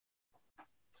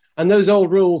 And those old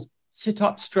rules, sit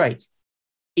up straight,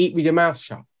 eat with your mouth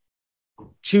shut,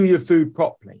 chew your food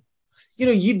properly.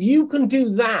 You can do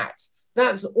that.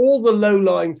 That's all the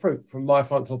low-lying fruit from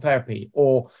myofunctional therapy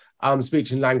or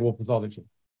speech and language pathology.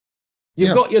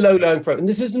 You've got your low-lying fruit. And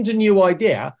this isn't a new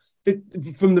idea.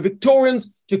 From the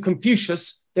Victorians to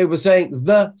Confucius, they were saying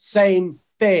the same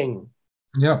thing.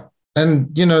 Yeah.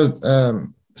 And,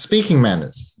 speaking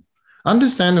manners,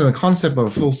 understanding the concept of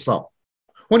a full stop.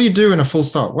 What do you do in a full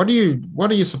stop? What are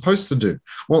you supposed to do?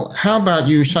 Well, how about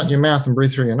you shut your mouth and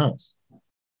breathe through your nose?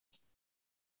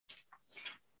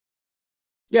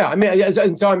 Yeah, I mean,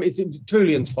 it's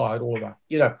truly inspired, all of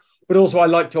that, But also I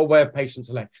like your way of patient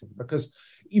selection because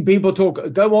people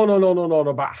go on and on and on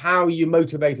about how you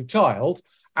motivate a child.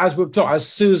 As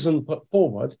Susan put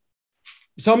forward,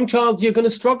 some child you're going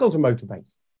to struggle to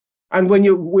motivate. And when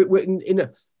we're in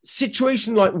a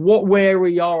situation like where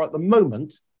we are at the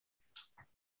moment,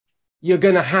 you're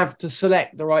going to have to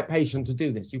select the right patient to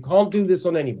do this. You can't do this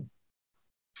on anyone.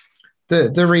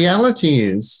 The reality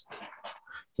is,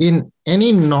 in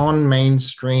any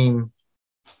non-mainstream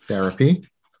therapy,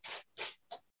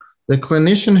 the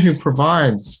clinician who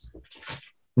provides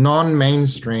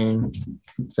non-mainstream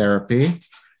therapy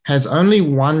has only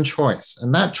one choice,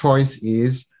 and that choice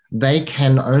is they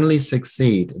can only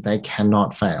succeed. They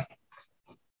cannot fail.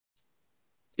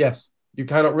 Yes, you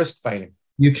cannot risk failing.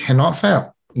 You cannot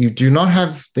fail. You do not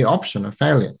have the option of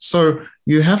failure. So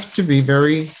you have to be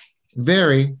very,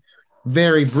 very,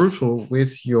 very brutal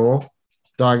with your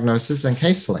diagnosis and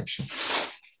case selection,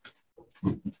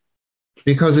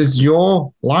 because it's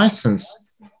your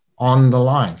license on the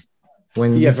line.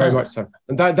 Very much so.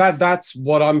 And that's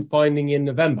what I'm finding in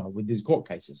November with these court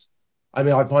cases. I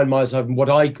mean, I find myself in what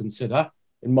I consider,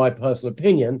 in my personal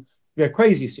opinion, to be a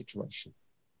crazy situation.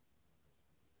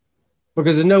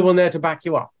 Because there's no one there to back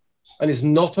you up. And it's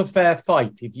not a fair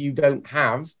fight if you don't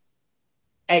have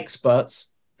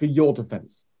experts for your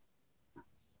defense.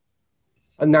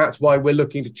 And that's why we're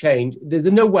looking to change.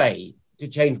 There's no way to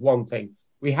change one thing.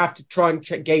 We have to try and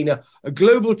gain a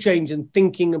global change in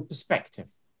thinking and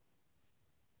perspective.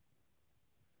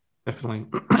 Definitely.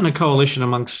 And a coalition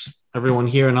amongst everyone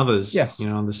here and others, yes,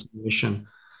 on this mission.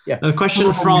 Yeah. And a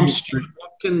question from Stuart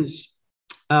Watkins.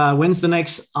 When's the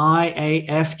next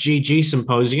IAFGG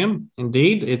symposium?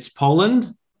 Indeed, it's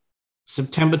Poland,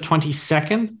 September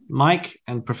 22nd. Mike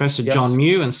and Professor John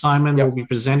Mew and Simon will be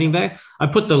presenting there. I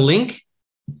put the link.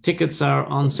 Tickets are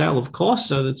on sale, of course,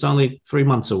 so it's only 3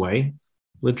 months away,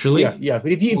 literally. Yeah.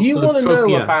 But if you want to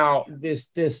know about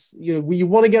this, you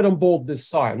want to get on board this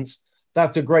science,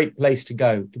 that's a great place to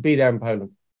go, to be there in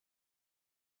Poland.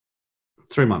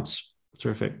 3 months.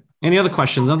 Terrific. Any other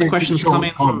questions? Other questions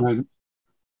coming from?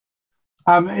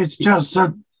 It's just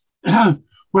that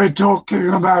we're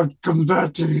talking about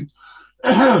converting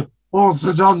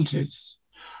orthodontists.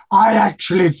 I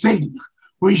actually think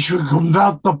we should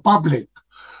convert the public.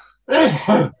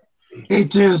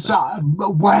 It is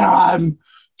where I'm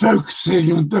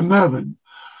focusing at the moment.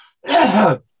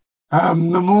 The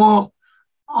more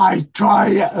I try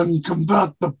and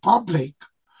convert the public,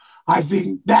 I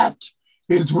think that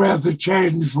is where the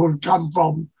change will come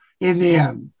from in the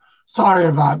end. Sorry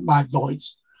about my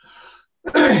voice.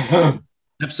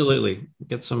 Absolutely.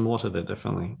 Get some water there,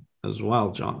 definitely, as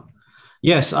well, John.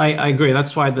 Yes, I agree.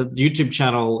 That's why the YouTube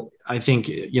channel, I think,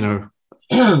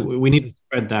 we need to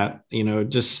spread that,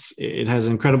 just it has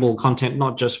incredible content,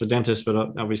 not just for dentists, but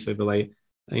obviously the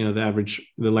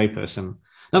lay person.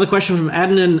 Another question from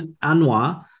Adnan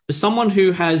Anwar. For someone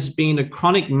who has been a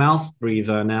chronic mouth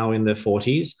breather now in their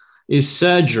 40s, is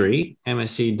surgery,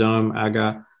 MSc, dome,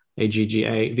 AGA,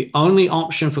 AGGA, the only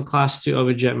option for class 2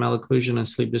 overjet malocclusion and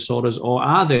sleep disorders, or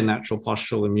are there natural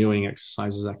postural and mewing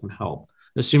exercises that can help,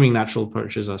 assuming natural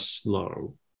approaches are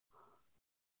slow?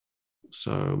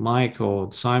 So Mike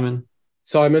or Simon?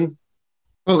 Simon?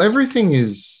 Well, everything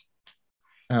is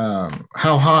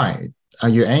how high are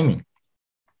you aiming?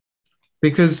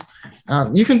 Because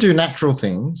you can do natural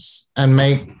things and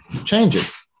make changes,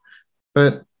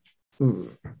 but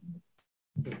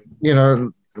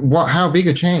how big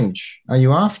a change are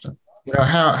you after?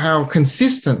 How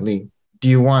consistently do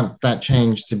you want that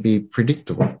change to be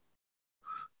predictable?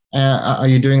 Are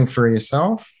you doing it for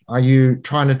yourself? Are you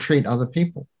trying to treat other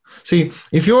people? See,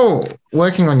 if you're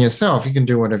working on yourself, you can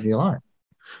do whatever you like.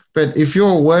 But if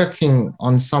you're working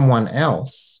on someone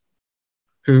else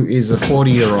who is a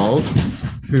 40-year-old,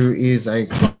 who is a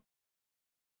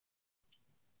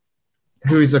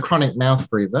chronic mouth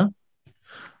breather,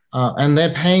 and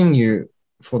they're paying you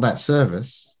for that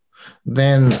service,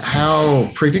 then how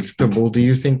predictable do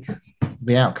you think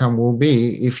the outcome will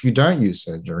be if you don't use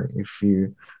surgery, if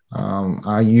you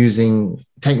are using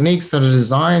techniques that are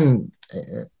designed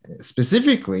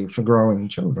specifically for growing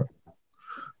children?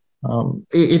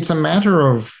 It's a matter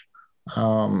of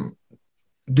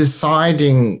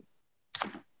deciding,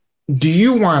 do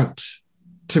you want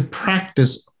to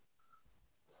practice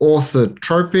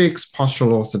orthotropics,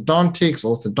 postural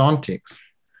orthodontics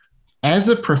as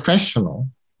a professional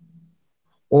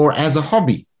or as a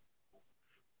hobby?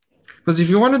 Because if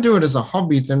you want to do it as a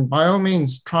hobby, then by all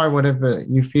means, try whatever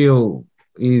you feel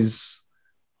is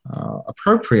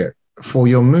appropriate for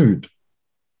your mood.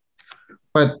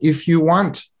 But if you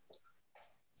want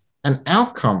an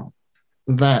outcome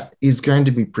that is going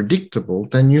to be predictable,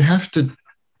 then you have to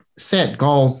set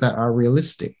goals that are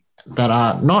realistic, that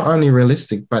are not only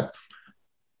realistic, but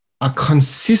are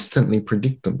consistently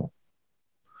predictable.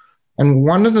 And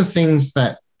one of the things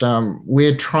that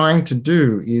we're trying to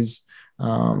do is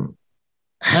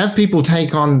have people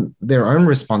take on their own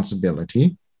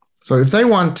responsibility. So if they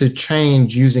want to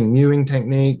change using mewing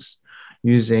techniques,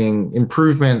 using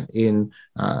improvement in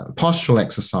postural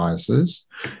exercises,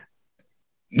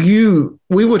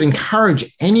 we would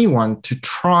encourage anyone to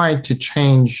try to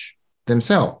change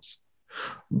themselves.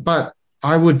 But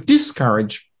I would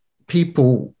discourage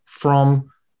people from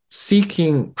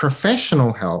seeking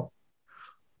professional help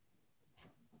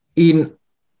in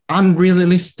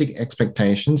unrealistic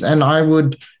expectations, and I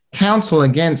would counsel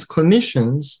against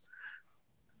clinicians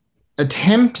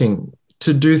attempting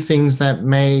to do things that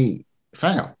may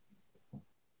fail.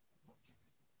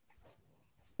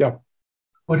 Yeah.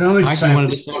 What I would say in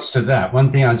response to that, one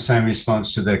thing I'd say in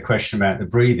response to the question about the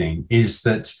breathing is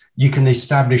that you can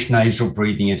establish nasal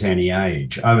breathing at any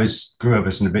age. I grew up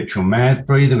as an habitual mouth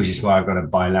breather, which is why I've got a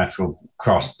bilateral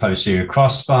posterior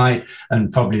crossbite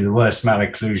and probably the worst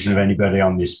malocclusion of anybody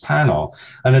on this panel.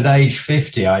 And at age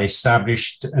 50, I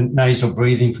established nasal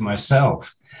breathing for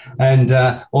myself. And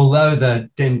although the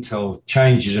dental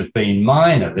changes have been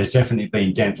minor, there's definitely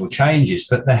been dental changes,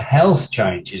 but the health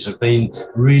changes have been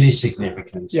really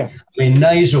significant. Yeah. I mean,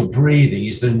 nasal breathing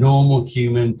is the normal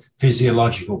human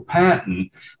physiological pattern,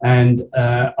 and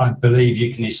I believe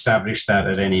you can establish that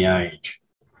at any age.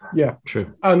 Yeah,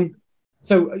 True.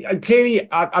 So clearly,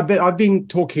 I've been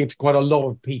talking to quite a lot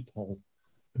of people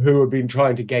who have been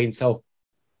trying to gain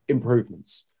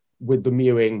self-improvements with the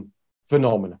mewing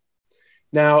phenomena.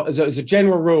 Now, as a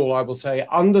general rule, I will say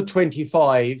under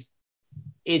 25,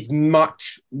 it's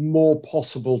much more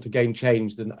possible to gain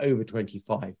change than over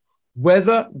 25.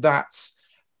 Whether that's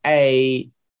the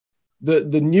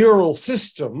neural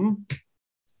system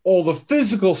or the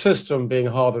physical system being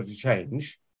harder to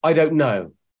change, I don't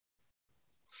know.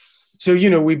 So,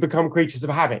 we become creatures of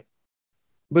habit.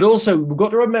 But also, we've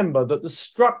got to remember that the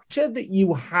structure that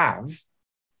you have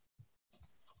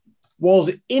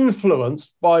was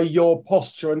influenced by your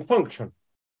posture and function.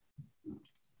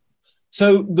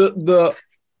 So the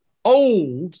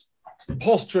old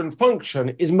posture and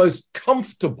function is most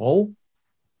comfortable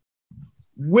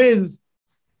with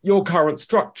your current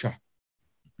structure.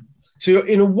 So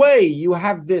in a way, you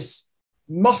have this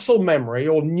muscle memory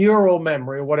or neural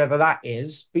memory or whatever that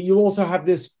is, but you also have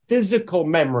this physical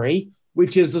memory,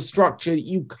 which is the structure that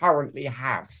you currently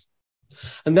have.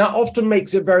 And that often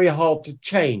makes it very hard to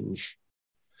change.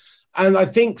 And I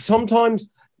think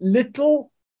sometimes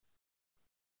little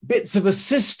bits of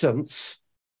assistance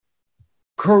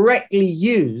correctly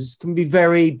used can be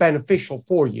very beneficial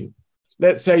for you.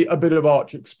 Let's say a bit of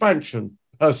arch expansion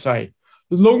per se.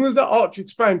 As long as that arch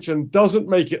expansion doesn't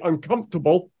make it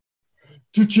uncomfortable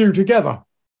to chew together,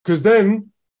 because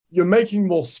then you're making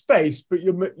more space, but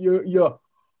you're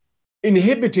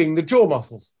inhibiting the jaw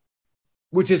muscles,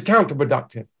 which is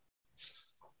counterproductive.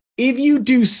 If you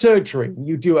do surgery,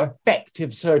 you do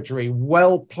effective surgery,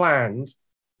 well planned,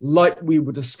 like we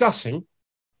were discussing,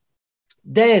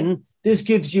 then this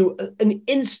gives you an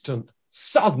instant,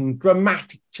 sudden,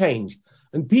 dramatic change.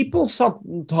 And people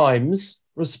sometimes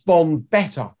respond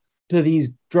better to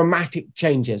these dramatic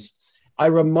changes. I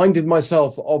reminded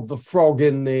myself of the frog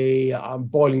in the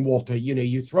boiling water.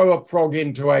 You throw a frog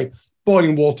into a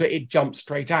boiling water, it jumps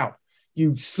straight out.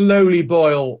 You slowly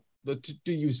boil,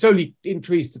 you slowly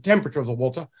increase the temperature of the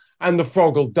water, and the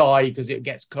frog will die because it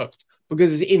gets cooked,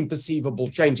 because it's imperceivable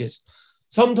changes.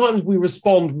 Sometimes we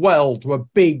respond well to a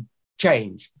big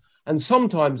change. And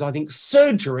sometimes I think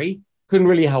surgery can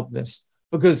really help this,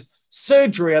 because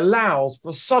surgery allows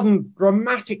for a sudden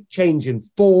dramatic change in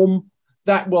form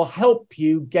that will help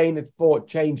you gain a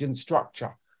change in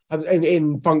structure,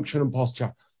 in function and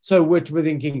posture. So we're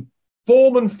thinking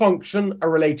form and function are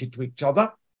related to each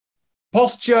other.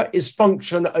 Posture is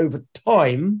function over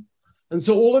time. And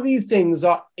so all of these things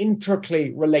are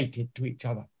intricately related to each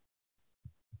other.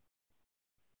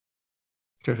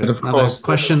 But of course,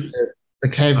 question. The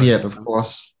caveat, of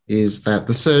course, is that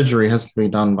the surgery has to be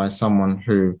done by someone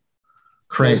who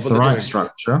creates the right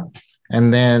structure.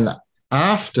 And then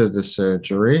after the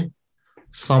surgery,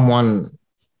 someone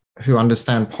who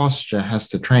understands posture has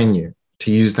to train you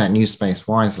to use that new space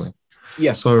wisely.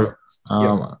 Yes. So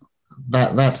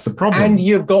that's the problem. And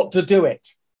you've got to do it.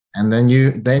 And then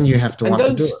you have to and want to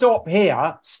do it. Don't stop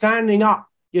here, standing up,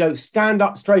 stand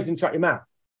up straight and shut your mouth.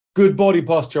 Good body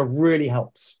posture really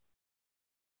helps.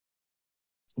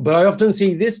 But I often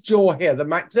see this jaw here, the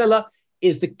maxilla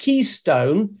is the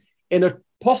keystone in a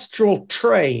postural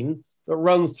train that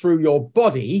runs through your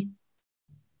body.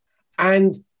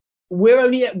 And we're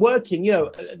only working,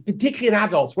 particularly in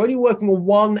adults, we're only working on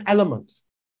one element.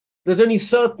 There's only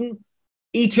certain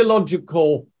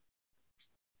etiological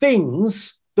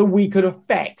things that we could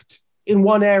affect in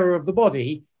one area of the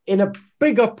body in a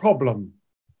bigger problem.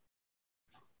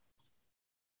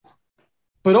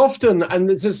 But often, and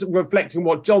this is reflecting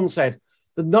what John said,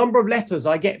 the number of letters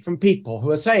I get from people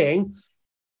who are saying,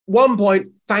 one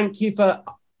point, thank you for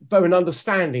an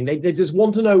understanding. They just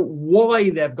want to know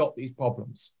why they've got these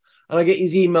problems. And I get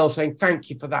these emails saying, thank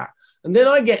you for that. And then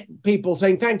I get people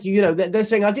saying, thank you. They're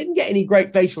saying, I didn't get any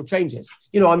great facial changes.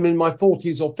 I'm in my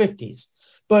 40s or 50s,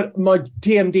 but my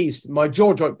TMDs, my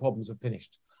jaw joint problems are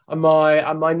finished. And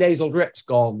my nasal drip's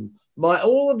gone.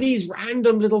 All of these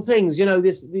random little things,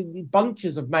 the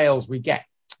bunches of mails we get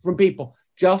from people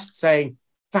just saying,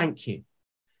 thank you.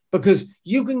 because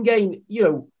you can gain,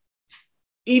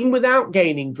 even without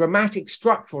gaining dramatic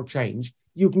structural change,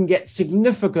 you can get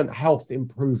significant health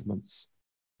improvements.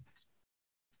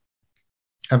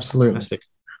 Absolutely. Fantastic.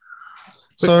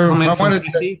 So I wanted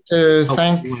to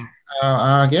thank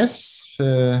our guests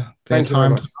for their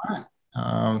time tonight.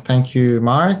 Thank you,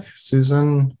 Mike,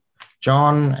 Susan,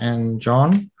 John, and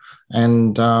John.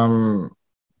 And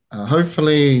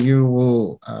hopefully you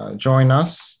will join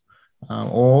us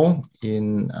all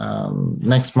in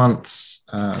next month's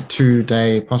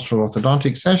 2-day postural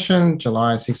orthodontic session,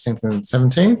 July 16th and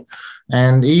 17th.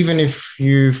 And even if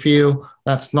you feel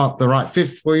that's not the right fit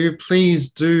for you, please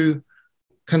do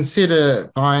consider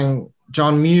buying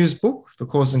John Mew's book, The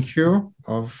Cause and Cure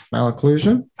of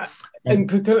Malocclusion.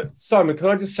 And Simon, can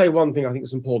I just say one thing I think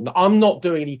is important? I'm not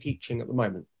doing any teaching at the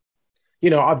moment.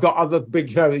 I've got other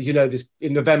big, this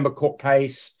in November court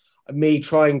case, me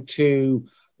trying to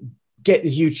get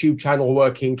this YouTube channel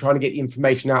working, trying to get the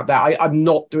information out there. I'm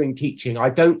not doing teaching. I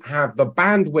don't have the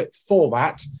bandwidth for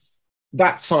that.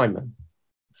 That's Simon.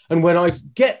 And when I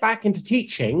get back into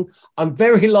teaching, I'm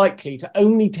very likely to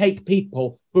only take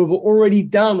people who have already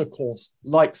done a course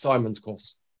like Simon's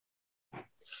course.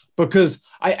 Because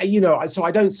so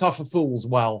I don't suffer fools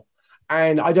well,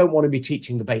 and I don't want to be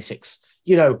teaching the basics.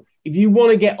 If you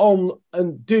want to get on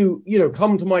and do,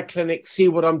 come to my clinic, see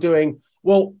what I'm doing.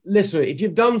 Well, listen, if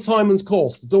you've done Simon's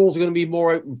course, the doors are going to be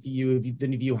more open for you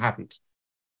than if you haven't.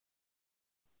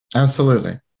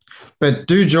 Absolutely. But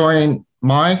do join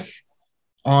Mike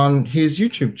on his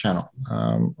YouTube channel,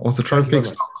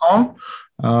 orthotropics.com.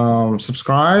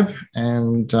 Subscribe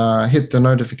and hit the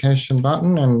notification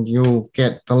button, and you'll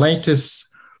get the latest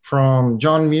from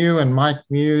John Mew and Mike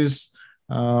Mew's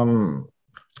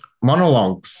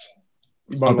monologues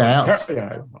about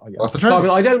orthotropics.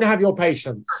 Simon, I don't have your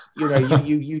patience.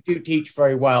 You do teach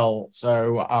very well.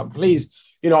 So please,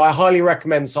 I highly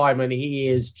recommend Simon. He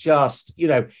is just,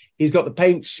 he's got the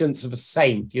patience of a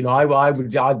saint.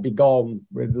 I'd be gone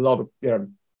with a lot of,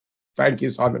 thank you,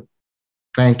 Simon.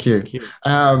 Thank you.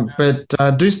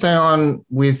 But do stay on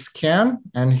with Cam,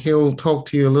 and he'll talk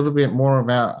to you a little bit more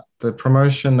about the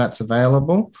promotion that's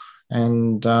available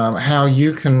and how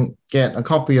you can get a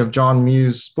copy of John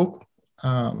Mew's book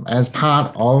as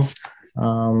part of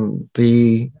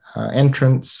the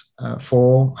entrance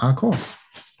for our course.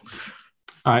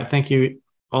 All right. Thank you,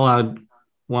 all our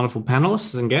wonderful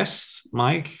panelists and guests,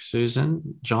 Mike,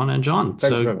 Susan, John, and John.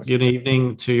 Thanks, good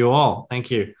evening to you all.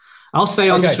 Thank you. I'll stay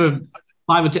on just for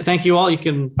 5 or 10. Thank you all. You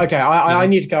can. Okay. I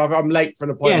need to go. I'm late for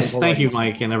an appointment. Yes. Thank you,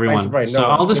 Mike, and everyone. So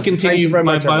I'll just continue. By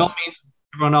all means,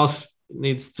 everyone else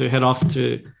needs to head off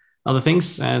to other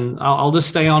things, and I'll just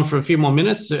stay on for a few more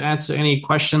minutes to answer any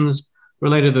questions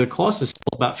related to the course. There's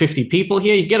still about 50 people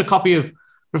here. You get a copy of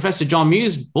Professor John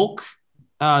Mew's book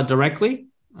directly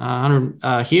here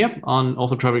on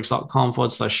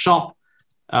orthotropics.com/shop.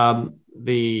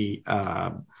 The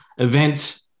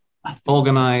event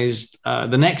organized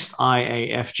the next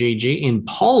IAFGG in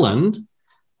Poland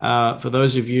for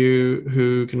those of you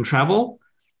who can travel,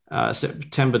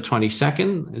 September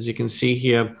 22nd. As you can see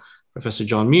here, Professor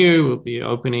John Mew will be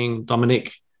opening.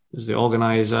 Dominic is the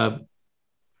organizer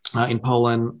in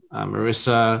Poland.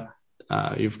 Marissa,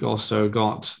 you've also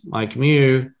got Mike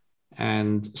Mew,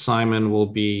 and Simon will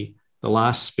be the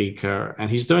last speaker. And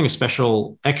he's doing a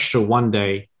special extra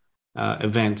one-day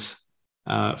event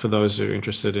for those who are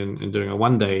interested in doing a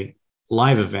one-day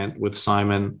live event with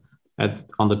Simon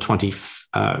on the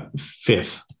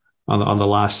 25th, on the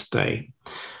last day.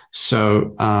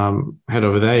 So head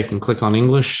over there. You can click on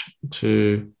English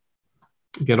to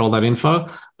get all that info.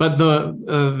 But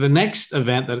the next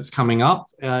event that is coming up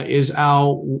is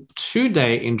our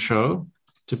 2-day intro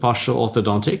to postural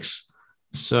orthodontics.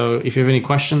 So if you have any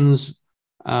questions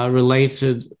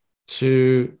related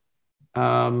to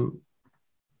the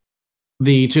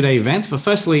 2-day event,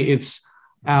 firstly,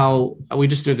 we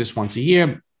just do this once a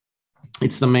year.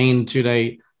 It's the main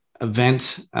 2-day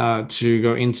event to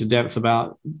go into depth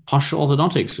about postural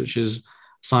orthodontics, which is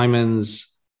Simon's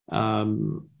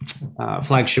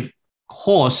flagship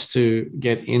course to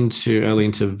get into early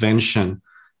intervention.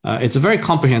 It's a very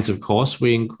comprehensive course.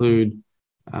 We include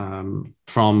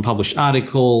from published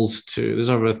articles to, there's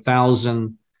over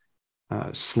 1,000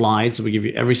 slides. So we give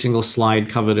you every single slide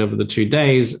covered over the 2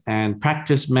 days, and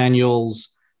practice manuals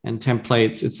and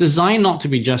templates. It's designed not to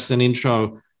be just an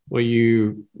intro where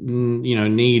you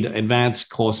need advanced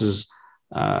courses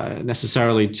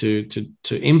necessarily to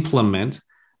implement.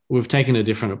 We've taken a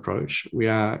different approach. We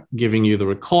are giving you the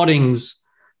recordings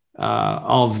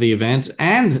of the event,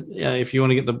 and if you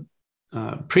want to get the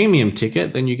premium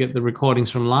ticket, then you get the recordings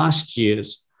from last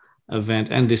year's event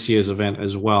and this year's event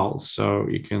as well. So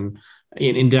you can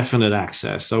indefinite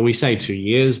access. So we say 2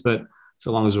 years, but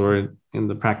so long as we're in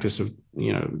the practice of,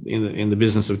 in the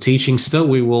business of teaching still,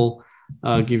 we will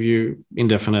give you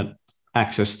indefinite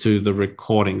access to the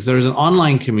recordings. There is an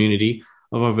online community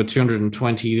of over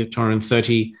 220 to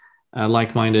 230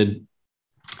 like-minded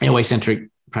airway-centric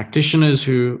practitioners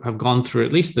who have gone through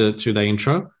at least the 2-day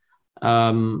intro.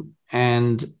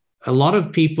 And a lot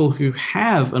of people who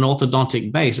have an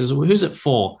orthodontic base, who's it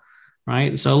for,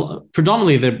 right? So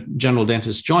predominantly they're general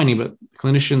dentists joining, but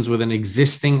clinicians with an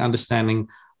existing understanding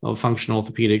of functional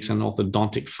orthopedics and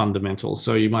orthodontic fundamentals.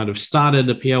 So you might have started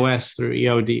a POS through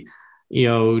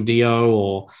EODO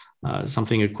or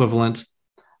something equivalent.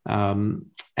 And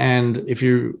if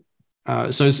you,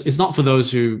 so it's not for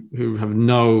those who have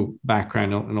no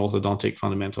background in orthodontic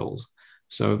fundamentals.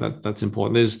 So that's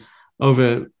important. There's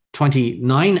over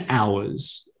 29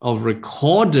 hours of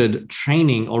recorded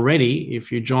training already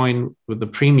if you join with the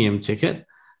premium ticket,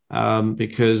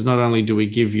 because not only do we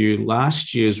give you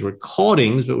last year's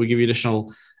recordings, but we give you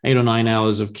additional 8 or 9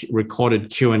 hours of recorded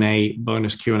Q&A,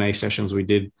 bonus Q&A sessions we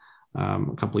did a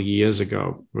couple of years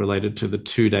ago related to the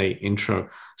 2-day intro.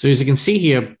 So as you can see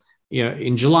here,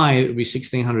 in July, it would be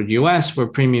 $1,600 US for a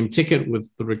premium ticket with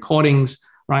the recordings.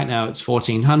 Right now it's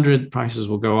 $1,400. Prices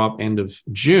will go up end of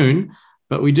June.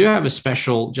 But we do have a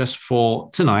special just for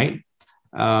tonight.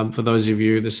 For those of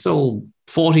you, there's still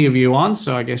 40 of you on,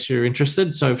 so I guess you're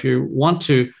interested. So if you want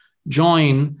to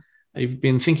join, if you've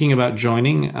been thinking about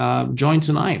joining, join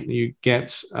tonight. You get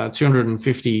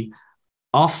 $250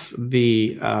 off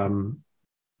the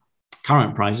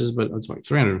current prices, but it's like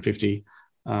 $450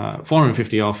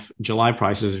 off July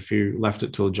prices if you left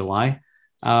it till July.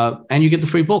 And you get the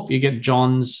free book. You get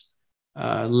John's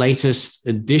latest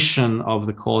edition of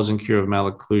The Cause and Cure of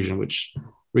Malocclusion, which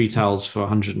retails for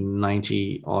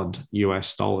 190 odd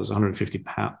US dollars, 150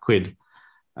 quid.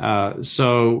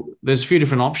 So there's a few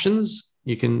different options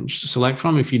you can select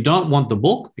from. If you don't want the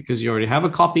book because you already have a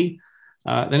copy,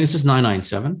 then it's just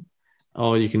 $997,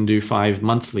 or you can do 5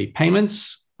 monthly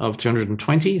payments of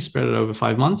 $220, spread it over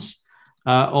 5 months,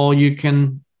 or you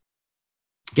can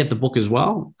get the book as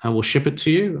well, and we'll ship it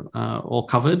to you, all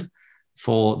covered,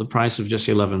 for the price of just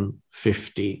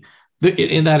 $11.50.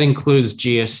 And that includes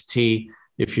GST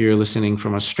if you're listening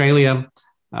from Australia.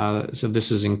 So this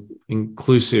is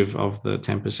inclusive of the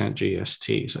 10%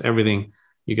 GST. So everything,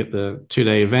 you get the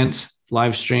 2-day event,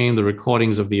 live stream, the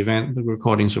recordings of the event, the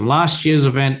recordings from last year's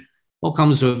event, all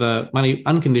comes with a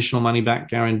unconditional money back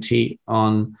guarantee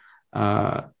on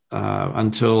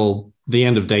until the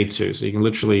end of day 2. So you can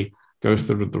literally go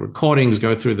through the recordings,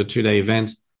 go through the 2-day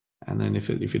event, and then if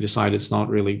you decide it's not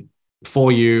really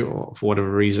for you or for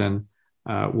whatever reason,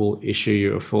 we'll issue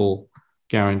you a full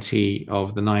guarantee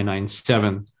of the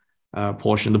 $997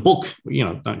 portion. The book,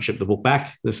 don't ship the book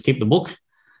back. Just keep the book.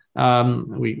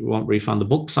 We won't refund the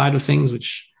book side of things,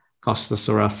 which costs us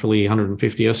roughly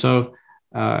 $150 or so.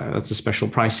 That's a special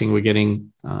pricing we're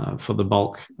getting for the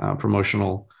bulk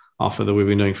promotional offer that we've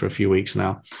been doing for a few weeks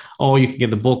now. Or you can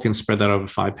get the book and spread that over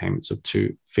 5 payments of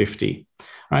 $250.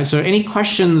 All right, so any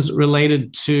questions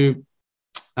related to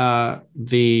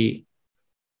the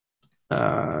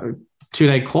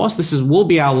 2-day course? This will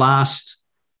be our last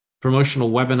promotional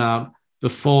webinar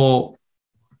before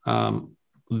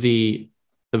the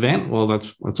event. Well,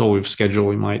 that's all we've scheduled.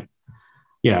 We might,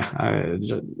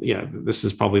 this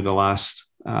is probably the last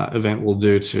event we'll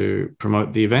do to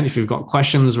promote the event. If you've got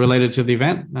questions related to the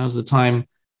event, now's the time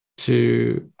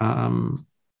to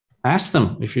ask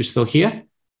them. If you're still here,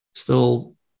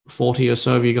 still 40 or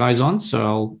so of you guys on, so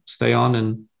I'll stay on.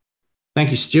 And thank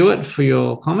you, Stuart, for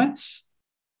your comments.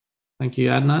 Thank you,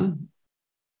 Adnan,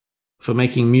 for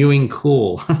making mewing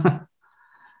cool.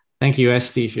 Thank you,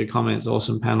 Esty, for your comments.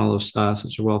 Awesome panel of stars,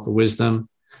 such a wealth of wisdom.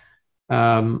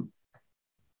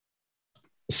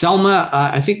 Selma,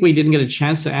 I think we didn't get a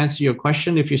chance to answer your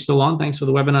question. If you're still on, thanks for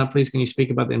the webinar. Please, can you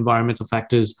speak about the environmental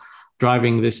factors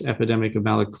driving this epidemic of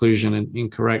malocclusion and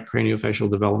incorrect craniofacial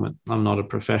development? I'm not a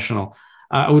professional.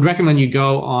 I would recommend you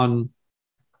go on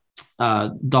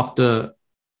Dr.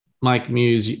 Mike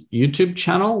Mew's YouTube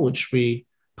channel, which we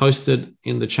posted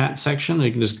in the chat section.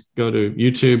 You can just go to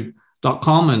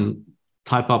youtube.com and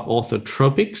type up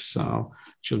Orthotropics. So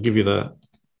she'll give you the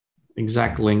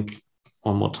exact link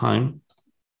one more time.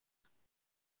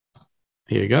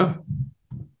 Here you go.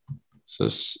 So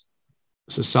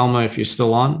Selma, if you're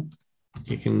still on,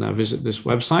 you can visit this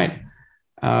website.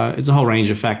 It's a whole range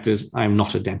of factors. I'm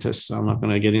not a dentist, so I'm not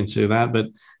going to get into that, but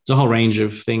it's a whole range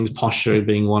of things, posture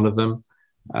being one of them,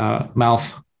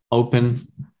 mouth open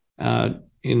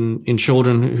in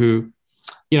children who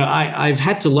I've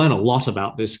had to learn a lot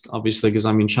about this, obviously, because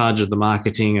I'm in charge of the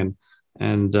marketing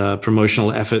and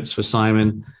promotional efforts for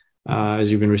Simon,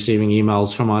 as you've been receiving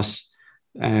emails from us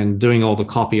and doing all the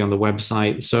copy on the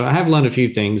website. So I have learned a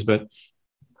few things, but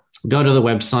go to the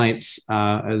websites,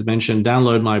 as mentioned,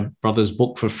 download my brother's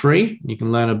book for free. You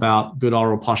can learn about good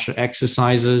oral posture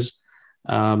exercises.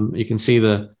 You can see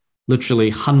the literally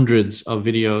hundreds of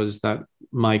videos that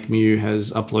Mike Mew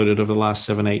has uploaded over the last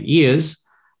 7-8 years.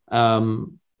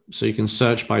 So you can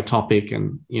search by topic,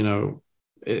 and,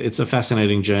 it's a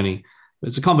fascinating journey.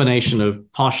 It's a combination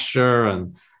of posture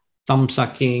and thumb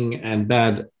sucking and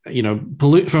bad,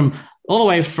 from all the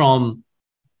way from,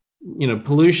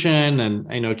 pollution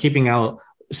and, keeping our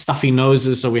stuffy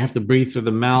noses. So we have to breathe through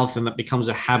the mouth, and that becomes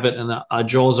a habit, and our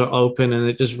jaws are open, and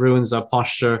it just ruins our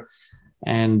posture.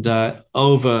 And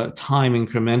over time,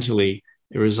 incrementally,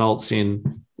 it results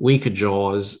in weaker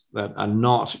jaws that are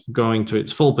not growing to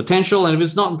its full potential. And if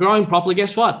it's not growing properly,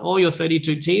 guess what? All your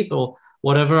 32 teeth or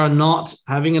whatever are not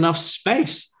having enough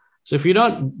space. So if you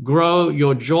don't grow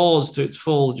your jaws to its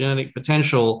full genetic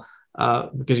potential,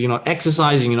 because you're not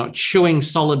exercising, you're not chewing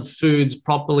solid foods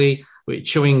properly, we're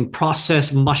chewing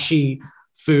processed, mushy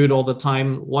food all the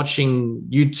time, watching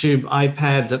YouTube,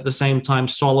 iPads at the same time,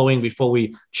 swallowing before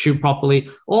we chew properly,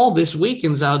 all this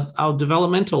weakens our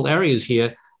developmental areas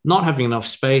here, not having enough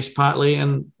space partly,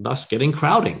 and thus getting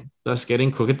crowding, thus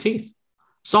getting crooked teeth.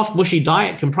 Soft, mushy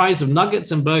diet comprised of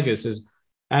nuggets and burgers, says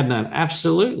Adnan.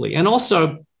 Absolutely. And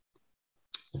also,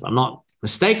 if I'm not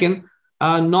mistaken,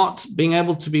 not being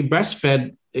able to be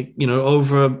breastfed,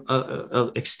 over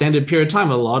an extended period of time.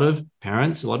 A lot of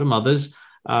parents, a lot of mothers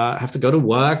have to go to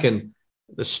work, and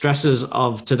the stresses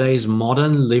of today's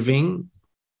modern living,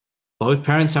 both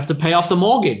parents have to pay off the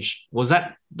mortgage. Was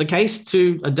that the case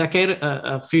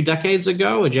a few decades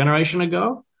ago, a generation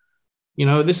ago?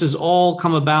 This has all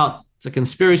come about. It's a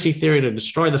conspiracy theory to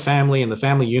destroy the family and the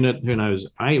family unit. Who knows,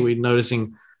 right? We're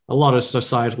noticing a lot of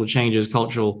societal changes,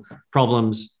 cultural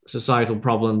problems, societal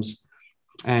problems.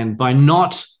 And by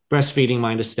not breastfeeding,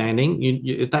 my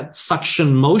understanding, that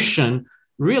suction motion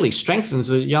really strengthens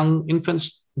the young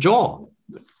infant's jaw.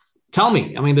 Tell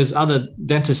me, there's other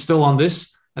dentists still on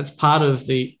this. That's part of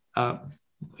the,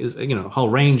 whole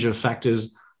range of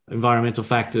factors, environmental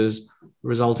factors,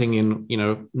 resulting in,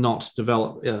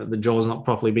 the jaw's not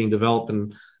properly being developed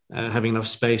and having enough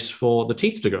space for the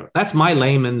teeth to grow. That's my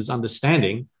layman's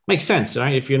understanding. Makes sense,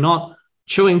 right? If you're not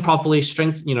chewing properly,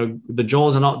 the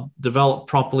jaws are not developed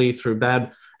properly through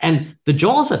bad, and the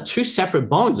jaws are two separate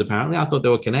bones, apparently. I thought they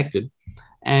were connected.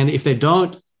 And if they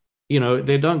don't,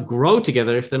 they don't grow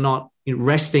together if they're not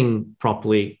resting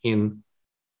properly in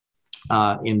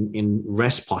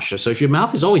rest posture. So if your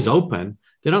mouth is always open,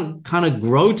 they don't kind of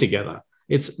grow together.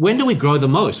 It's when do we grow the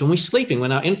most? When we're sleeping,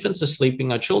 when our infants are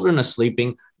sleeping, our children are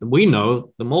sleeping, we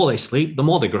know the more they sleep, the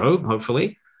more they grow,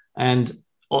 hopefully. And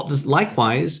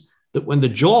likewise, that when the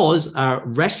jaws are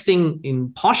resting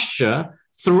in posture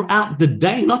throughout the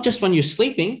day, not just when you're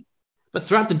sleeping, but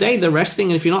throughout the day, they're resting.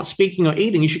 And if you're not speaking or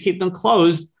eating, you should keep them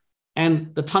closed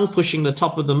and the tongue pushing the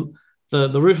top of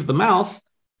the roof of the mouth.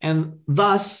 And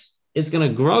thus, it's going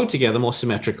to grow together more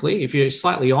symmetrically. If you're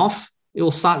slightly off, it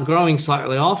will start growing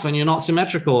slightly off, and you're not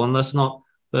symmetrical unless not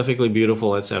perfectly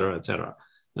beautiful, et cetera, et cetera.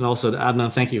 And also,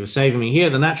 Adnan, thank you for saving me here.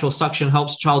 The natural suction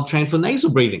helps child train for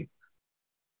nasal breathing,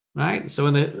 right?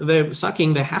 So when they're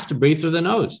sucking, they have to breathe through their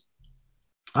nose.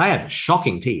 I had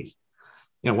shocking teeth.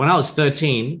 When I was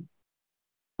 13,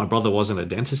 my brother wasn't a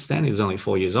dentist then. He was only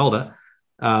 4 years older.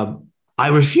 I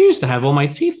refused to have all my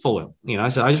teeth pulled. I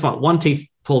said, I just want one tooth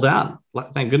pulled out.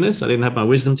 Thank goodness I didn't have my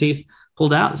wisdom teeth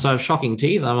pulled out. So I have shocking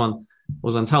teeth.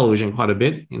 Was on television quite a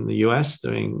bit in the US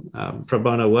doing pro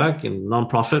bono work in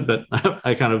nonprofit, but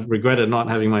I kind of regretted not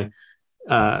having my,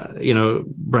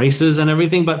 braces and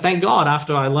everything. But thank God,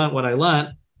 after I learned what I learned,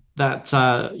 that,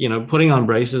 putting on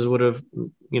braces would have,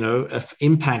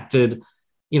 impacted,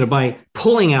 by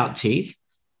pulling out teeth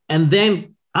and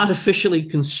then artificially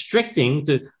constricting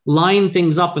to line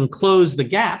things up and close the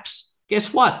gaps.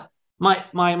 Guess what?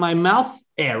 My mouth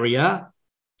area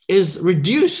is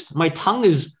reduced. My tongue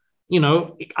is,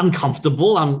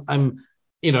 uncomfortable. I'm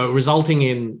resulting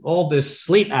in all this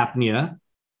sleep apnea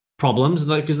problems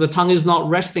because the tongue is not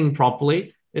resting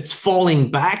properly. It's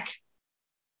falling back.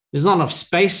 There's not enough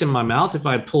space in my mouth if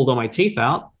I pulled all my teeth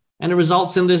out, and it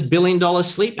results in this $1 billion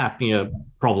sleep apnea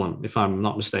problem, if I'm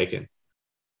not mistaken,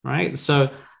 right? So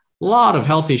a lot of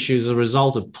health issues as a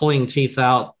result of pulling teeth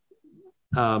out,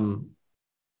 to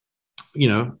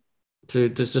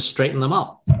just straighten them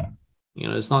up.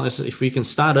 It's not necessarily, if we can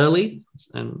start early,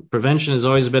 and prevention is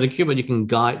always a better cure, but you can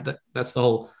guide that. That's the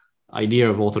whole idea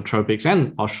of orthotropics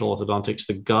and postural orthodontics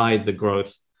to guide the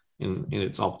growth in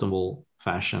its optimal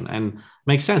fashion. And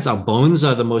makes sense. Our bones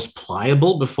are the most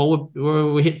pliable before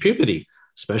we hit puberty,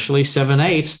 especially 7,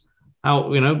 8.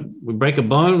 How, you know, we break a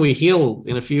bone, we heal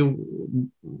in a few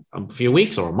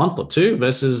weeks or a month or 2,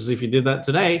 versus if you did that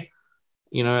today,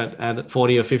 you know, at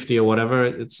 40 or 50 or whatever,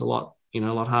 it's a lot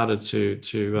harder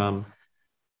to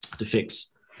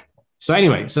fix. So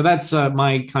anyway, so that's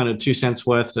my kind of 2 cents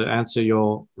worth to answer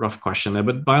your rough question there.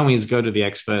 But by all means, go to the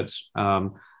experts.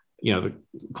 You know, the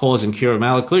cause and cure of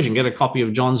malocclusion. Get a copy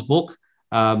of John's book.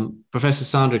 Professor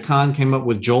Sandra Khan came up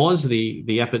with Jaws.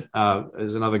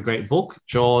 Is another great book.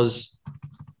 Jaws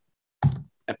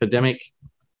Epidemic.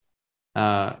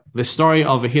 The Story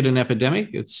of a Hidden Epidemic.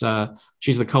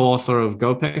 She's the co-author of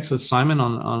GoPex with Simon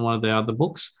on one of the other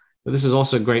books. But this is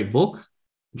also a great book.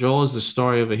 Jaws, The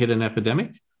Story of a Hidden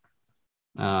Epidemic.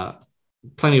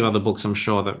 Plenty of other books, I'm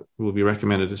sure, that will be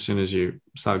recommended as soon as you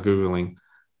start Googling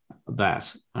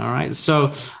that. All right.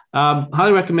 So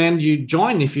highly recommend you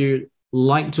join if you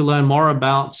like to learn more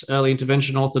about early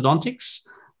intervention orthodontics.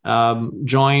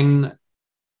 Join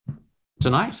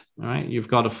tonight. All right. You've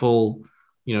got a full,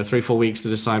 3-4 weeks to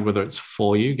decide whether it's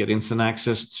for you. Get instant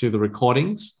access to the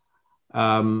recordings.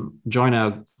 Join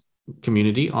our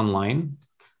community online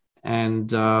and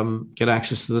get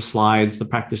access to the slides, the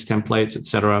practice templates,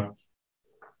 etc.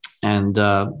 And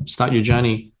start your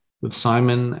journey with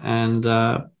Simon and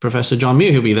Professor John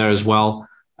Mew, who'll be there as well,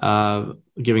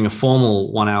 giving a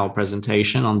formal 1-hour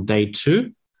presentation on day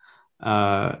 2.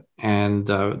 And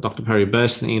Dr. Perry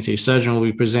Burst, an ENT surgeon, will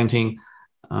be presenting,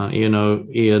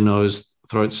 ear, nose,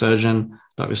 throat surgeon,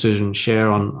 Dr. Susan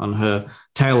Hsieh on her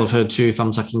tale of her 2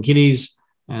 thumb-sucking kitties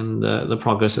and the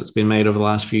progress that's been made over the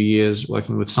last few years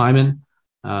working with Simon,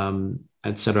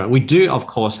 etc. We do, of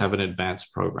course, have an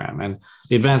advanced program, and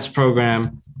the advanced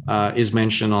program is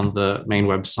mentioned on the main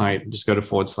website. Just go to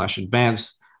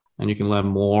 /advanced, and you can learn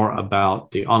more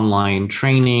about the online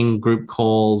training, group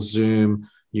calls, Zoom.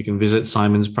 You can visit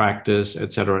Simon's practice,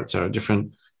 etc.,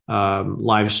 different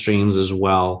live streams as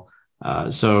well.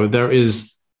 So there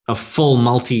is a full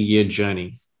multi-year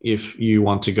journey if you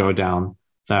want to go down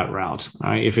that route.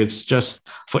 Right? If it's just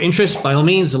for interest, by all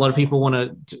means, a lot of people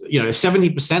want to,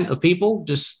 70% of people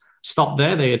just stop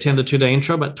there. They attend the 2-day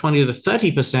intro, but 20 to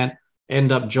 30%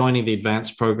 end up joining the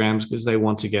advanced programs because they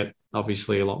want to get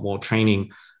obviously a lot more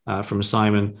training from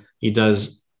Simon. He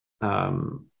doesn't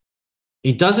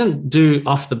do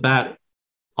off the bat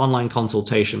online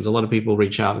consultations. A lot of people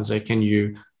reach out and say, can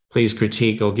you please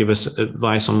critique or give us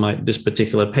advice on this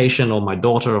particular patient or my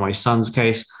daughter or my son's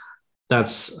case?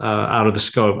 That's out of the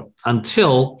scope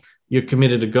until you're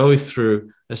committed to go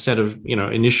through a set of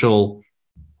initial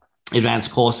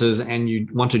advanced courses and you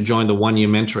want to join the 1-year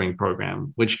mentoring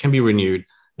program, which can be renewed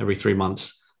every 3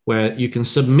 months, where you can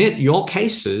submit your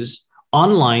cases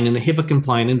online in a HIPAA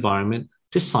compliant environment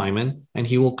to Simon, and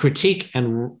he will critique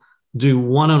and do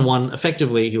one-on-one.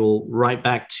 Effectively, he will write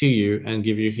back to you and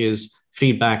give you his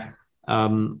feedback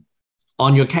on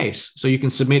your case. So you can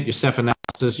submit your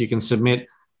self-analysis, you can submit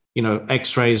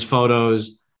x-rays,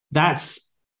 photos. That's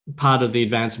part of the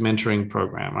advanced mentoring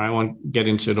program. I won't get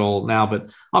into it all now, but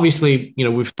obviously,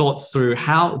 we've thought through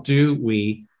how do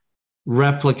we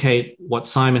replicate what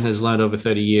Simon has learned over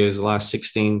 30 years, the last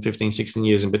 15, 16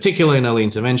 years in particular in early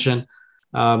intervention.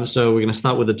 So we're going to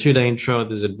start with a 2-day intro.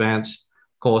 There's advanced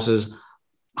courses,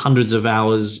 hundreds of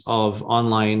hours of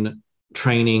online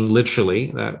training,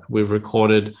 literally, that we've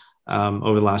recorded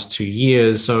over the last 2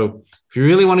 years. So if you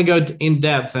really want to go in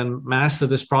depth and master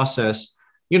this process,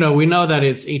 we know that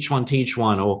it's each one teach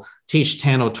one, or teach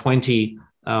 10 or 20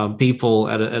 people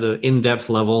at an in-depth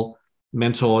level,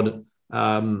 mentored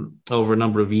over a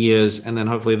number of years, and then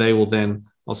hopefully they will then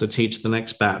also teach the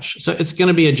next batch. So it's going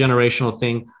to be a generational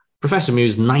thing. Professor Mew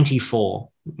is 94.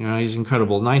 He's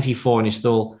incredible, 94, and he's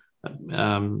still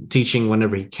teaching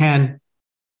whenever he can.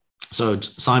 So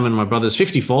Simon, my brother, is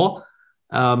 54.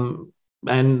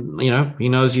 And, he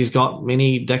knows he's got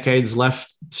many decades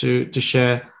left to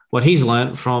share what he's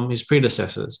learned from his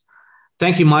predecessors.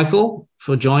 Thank you, Michael,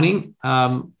 for joining.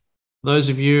 Those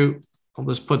of you, I'll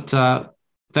just put,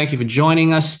 thank you for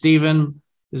joining us, Stephen.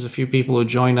 There's a few people who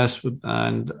joined us,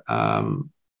 and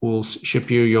we'll ship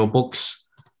you your books,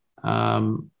 et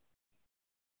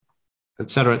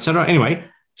cetera, et cetera. Anyway,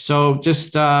 so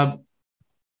just, let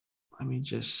me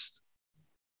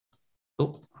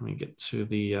get to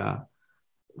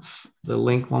the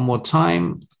link one more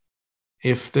time.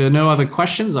 If there are no other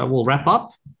questions, I will wrap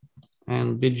up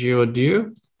and bid you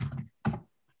adieu.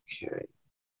 Okay.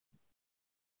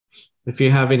 If you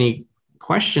have any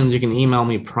questions, you can email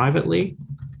me privately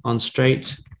on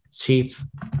straight teeth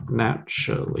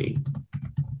naturally.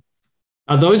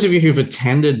 Those of you who've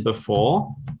attended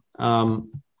before,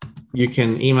 you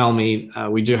can email me.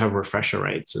 We do have refresher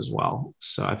rates as well.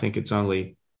 So I think it's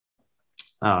only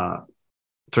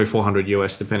 $300-400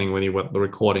 US, depending whether you want the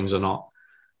recordings or not.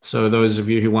 So those of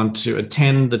you who want to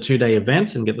attend the 2-day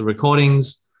event and get the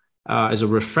recordings as a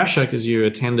refresher, because you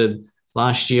attended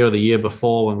last year or the year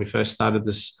before when we first started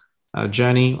this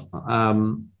journey,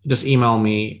 just email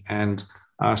me and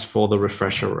ask for the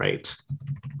refresher rate.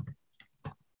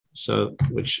 So,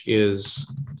 which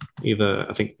is either,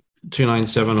 I think,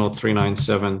 $297 or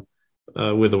 $397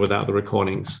 with or without the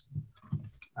recordings.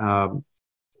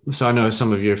 So I know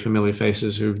some of you are familiar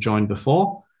faces who've joined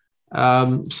before.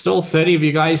 Still 30 of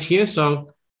you guys here.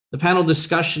 So the panel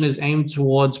discussion is aimed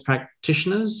towards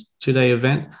practitioners, 2-day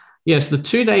event. Yes, the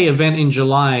 2-day event in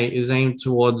July is aimed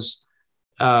towards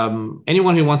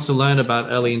anyone who wants to learn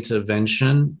about early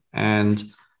intervention. And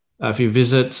if you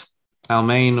visit our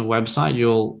main website,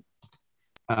 you'll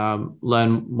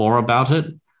learn more about it.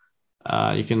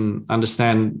 You can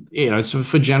understand, it's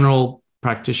for general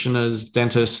practitioners,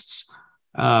 dentists,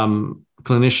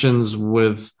 clinicians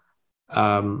with,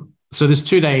 so this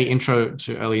 2-day intro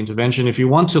to early intervention. If you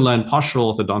want to learn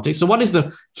postural orthodontics, so what is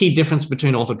the key difference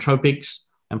between orthotropics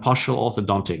and postural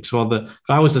orthodontics? Well, if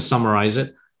I was to summarize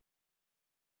it,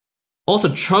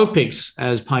 orthotropics,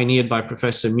 as pioneered by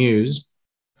Professor Mewing,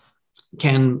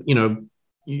 can,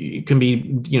 you can be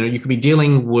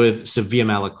dealing with severe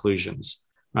malocclusions,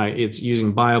 right? It's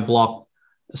using bioblock,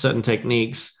 certain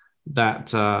techniques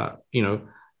that,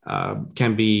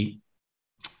 can be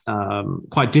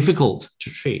quite difficult to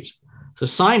treat. So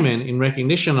Simon, in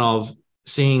recognition of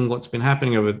seeing what's been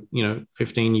happening over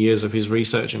 15 years of his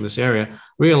research in this area,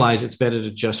 realized it's better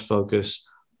to just focus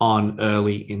on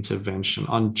early intervention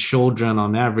on children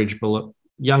on average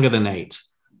younger than 8,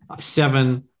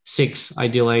 7, 6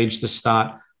 ideal age to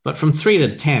start, but from 3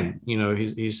 to 10,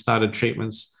 he's started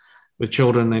treatments with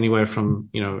children anywhere from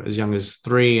as young as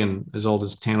 3 and as old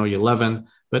as 10 or 11,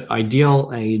 but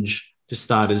ideal age to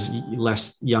start is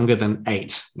younger than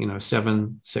 8,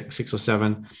 7, 6 or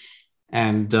 7.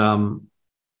 And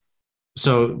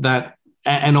so that,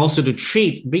 and also to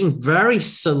treat, being very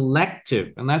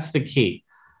selective. And that's the key.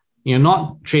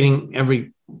 Not treating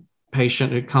every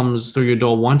patient who comes through your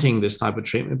door wanting this type of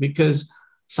treatment, because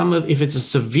if it's a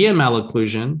severe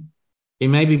malocclusion, it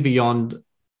may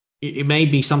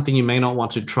be something you may not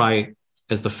want to try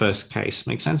as the first case.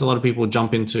 Makes sense? A lot of people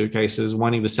jump into cases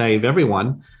wanting to save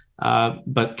everyone.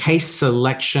 But case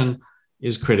selection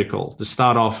is critical. To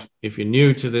start off, if you're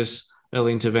new to this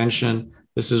early intervention,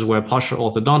 this is where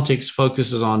postural orthodontics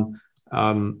focuses on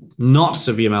not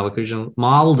severe malocclusion,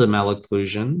 milder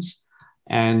malocclusions,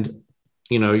 and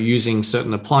using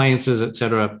certain appliances,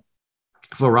 etc.,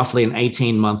 for roughly an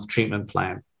 18-month treatment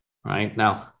plan. Right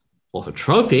now,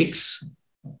 orthotropics,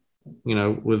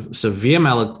 with severe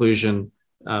malocclusion,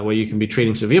 where you can be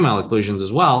treating severe malocclusions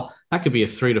as well, that could be a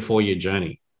 3 to 4 year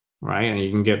journey. Right. And you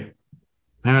can get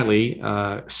apparently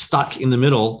stuck in the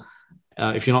middle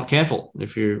if you're not careful.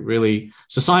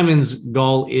 So Simon's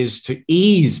goal is to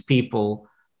ease people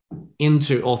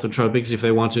into orthotropics if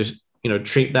they want to,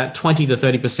 treat that 20 to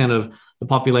 30% of the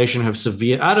population who have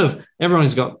severe, out of everyone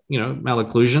who's got,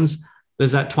 malocclusions,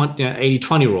 there's that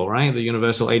 80-20 rule, right? The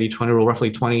universal 80-20 rule,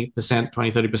 roughly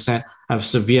 20-30% have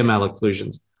severe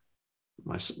malocclusions.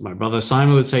 My brother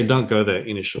Simon would say, don't go there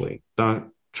initially.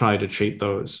 Don't try to treat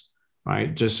those.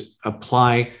 Right? Just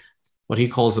apply what he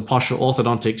calls the postural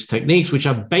orthodontics techniques, which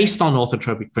are based on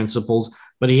orthotropic principles,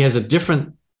 but he has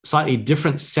a slightly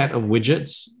different set of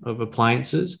widgets, of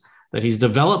appliances that he's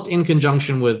developed in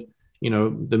conjunction with,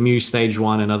 the Mew stage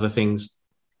 1 and other things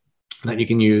that you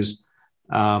can use.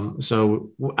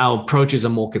 So our approach is a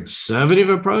more conservative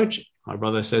approach. My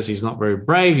brother says he's not very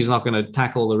brave. He's not going to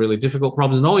tackle the really difficult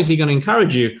problems, nor is he going to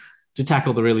encourage you to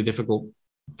tackle the really difficult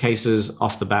cases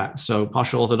off the bat. So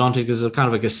postural orthodontics is kind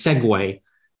of like a segue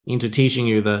into teaching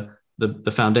you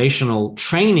the foundational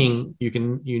training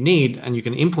you need, and you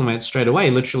can implement straight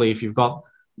away. Literally, if you've got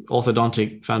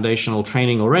orthodontic foundational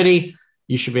training already,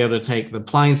 you should be able to take the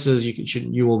appliances.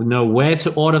 You will know where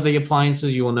to order the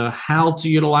appliances. You will know how to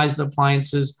utilize the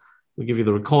appliances. We'll give you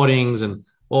the recordings and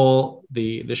all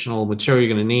the additional material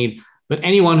you're going to need. But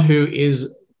anyone who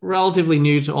is relatively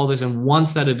new to all this and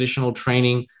wants that additional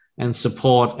training and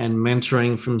support and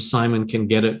mentoring from Simon can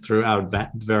get it through our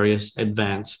various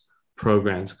advanced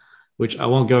programs, which I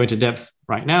won't go into depth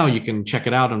right now. You can check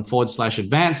it out on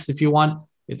 /advanced if you want.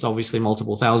 It's obviously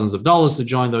multiple thousands of dollars to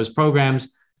join those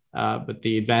programs. But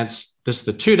the advanced, this is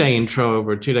the 2-day intro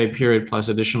over a 2-day period plus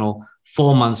additional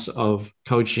 4 months of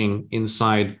coaching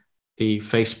inside the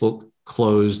Facebook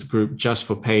closed group just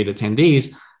for paid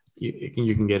attendees,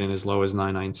 you can get in as low as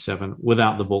 $997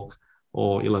 without the book,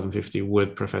 or $1150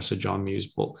 with Professor John Mew's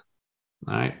book.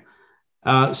 All right.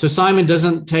 So Simon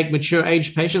doesn't take mature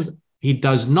age patients. He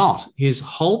does not. His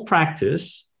whole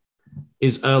practice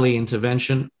is early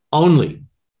intervention only.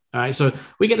 All right. So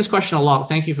we get this question a lot.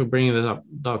 Thank you for bringing it up,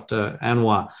 Dr.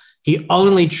 Anwar. He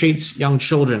only treats young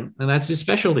children, and that's his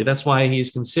specialty. That's why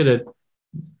he's considered,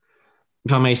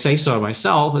 if I may say so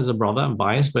myself, as a brother, I'm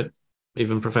biased, but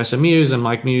even Professor Mews and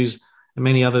Mike Mews and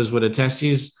many others would attest,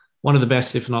 he's one of the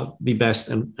best, if not the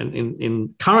best,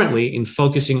 in currently in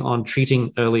focusing on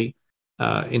treating early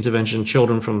intervention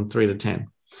children from 3 to 10.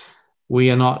 We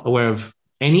are not aware of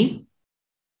any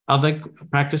other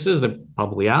practices, there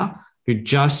probably are, who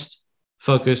just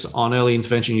focus on early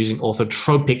intervention using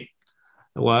orthotropic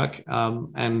work.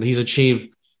 And he's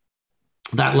achieved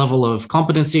that level of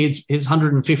competency. His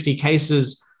 150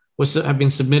 cases have been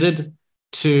submitted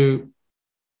to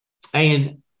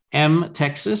A&M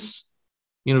Texas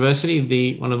University.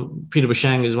 Peter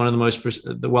Bushang is one of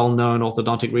the well-known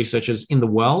orthodontic researchers in the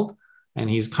world, and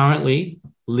he's currently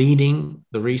leading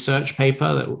the research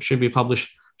paper that should be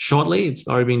published shortly. It's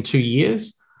already been 2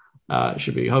 years. It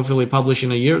should be hopefully published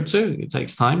in a year or two. It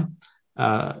takes time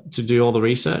to do all the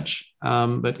research,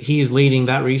 but he is leading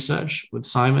that research with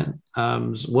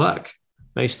Simon's work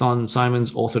based on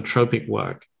Simon's orthotropic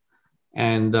work.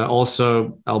 And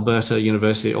also Alberta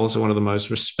University, also one of the most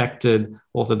respected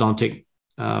orthodontic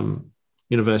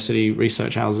university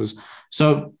research houses.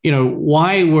 So,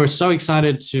 why we're so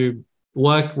excited to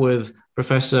work with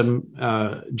Professor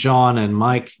John and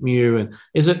Mike Mew, and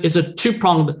it's a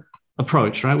two-pronged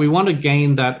approach, right? We want to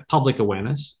gain that public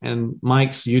awareness, and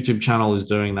Mike's YouTube channel is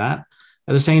doing that.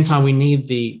 At the same time, we need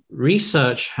the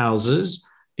research houses,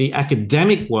 the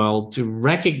academic world, to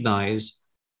recognize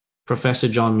Professor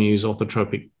John Mew's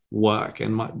orthotropic work.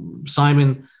 And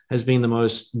Simon has been the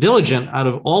most diligent out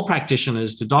of all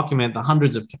practitioners to document the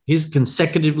hundreds of his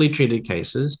consecutively treated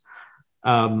cases,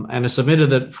 and has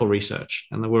submitted it for research.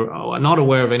 And we're not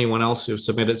aware of anyone else who have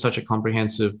submitted such a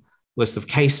comprehensive list of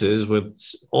cases with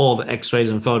all the x-rays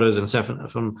and photos and stuff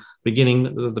from beginning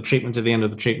of the treatment to the end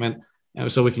of the treatment.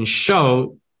 So we can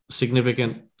show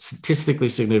statistically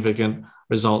significant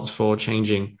results for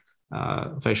changing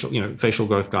facial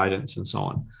growth guidance and so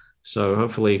on. So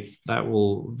hopefully that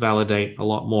will validate a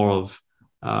lot more of,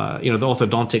 the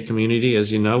orthodontic community,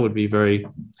 as you know, would be very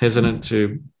hesitant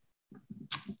to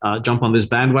jump on this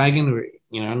bandwagon,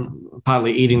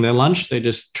 partly eating their lunch. They're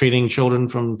just treating children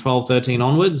from 12, 13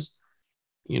 onwards,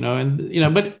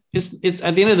 but it's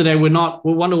at the end of the day, we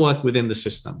want to work within the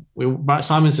system.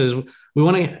 Simon says we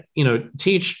want to,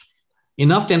 teach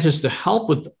enough dentists to help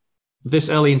with this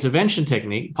early intervention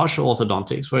technique, postural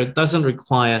orthodontics, where it doesn't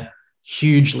require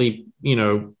hugely,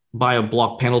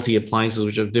 bio-block penalty appliances,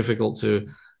 which are difficult to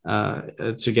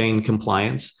gain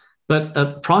compliance, but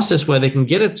a process where they can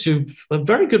get it to a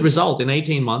very good result in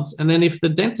 18 months. And then if the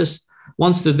dentist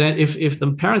wants to, if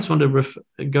the parents want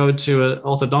to go to an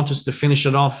orthodontist to finish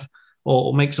it off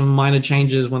or make some minor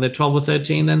changes when they're 12 or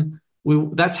 13, then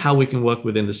that's how we can work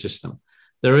within the system.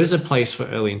 There is a place for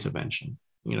early intervention,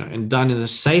 and done in a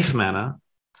safe manner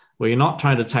where you're not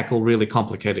trying to tackle really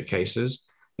complicated cases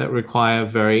that require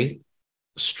very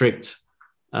strict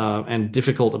and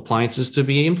difficult appliances to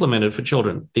be implemented for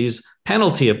children. These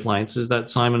penalty appliances that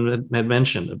Simon had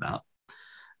mentioned about.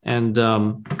 And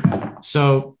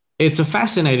so it's a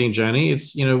fascinating journey.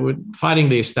 It's, we're fighting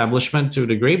the establishment to a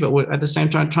degree, but we're at the same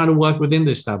time trying to work within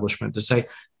the establishment to say,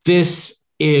 this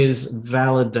is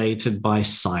validated by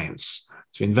science.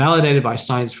 It's been validated by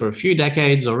science for a few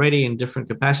decades already in different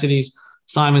capacities.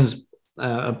 Simon's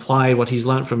applied what he's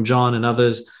learned from John and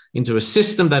others into a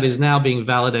system that is now being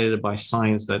validated by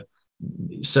science that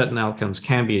certain outcomes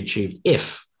can be achieved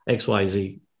if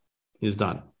XYZ is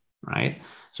done, right?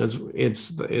 So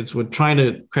we're trying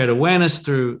to create awareness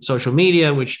through social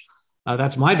media, which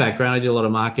that's my background. I do a lot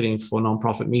of marketing for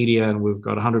nonprofit media, and we've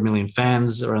got 100 million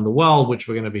fans around the world, which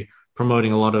we're going to be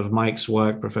promoting a lot of Mike's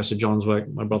work, Professor John's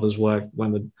work, my brother's work,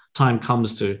 when the time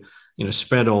comes to,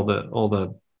 spread all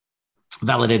the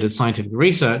validated scientific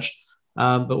research.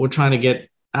 But we're trying to get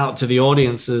out to the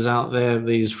audiences out there,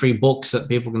 these free books that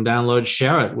people can download,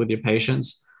 share it with your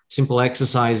patients, simple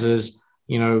exercises,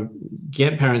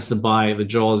 get parents to buy the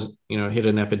Jaws, hit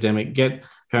an epidemic, get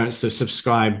parents to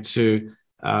subscribe to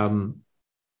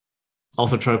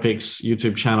Orthotropics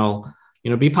YouTube channel,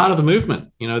 be part of the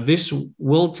movement. This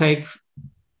will take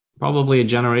probably a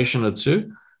generation or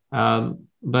two,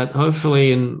 but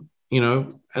hopefully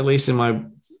at least in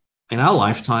our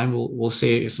lifetime, we'll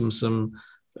see some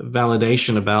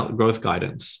validation about growth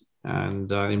guidance. and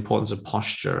the importance of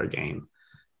posture again.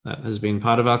 That has been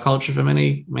part of our culture for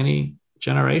many, many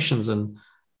generations, and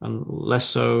less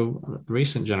so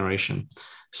recent generation.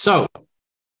 So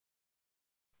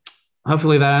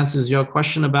hopefully that answers your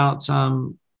question about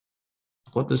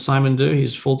what does Simon do?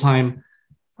 He's full-time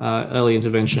early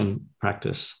intervention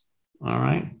practice. All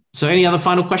right. So any other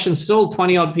final questions? Still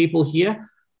 20 odd people here.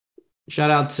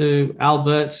 Shout out to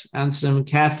Albert, Ansem,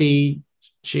 Kathy,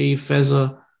 Chi,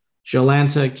 Feza,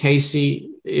 Jolanta,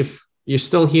 Casey. If you're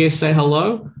still here, say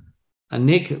hello.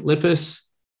 Nick, Lippis,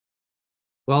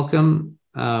 welcome.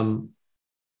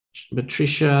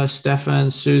 Patricia,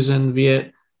 Stefan, Susan,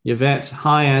 Viet, Yvette,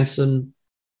 hi, Anson,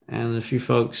 and a few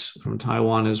folks from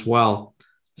Taiwan as well.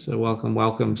 So welcome,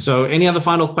 welcome. So any other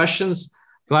final questions?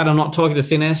 Glad I'm not talking to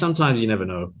thin air. Sometimes you never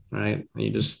know, right?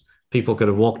 People could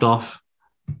have walked off,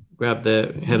 grabbed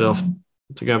their head off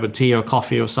to grab a tea or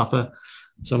coffee or supper.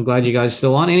 So I'm glad you guys are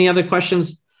still on. Any other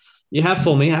questions you have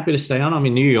for me? Happy to stay on. I'm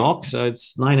in New York, so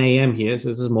it's 9 a.m. here. So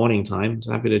this is morning time.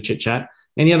 So happy to chit chat.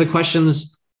 Any other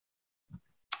questions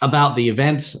about the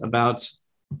event, about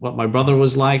what my brother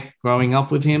was like growing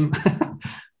up with him?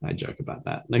 I joke about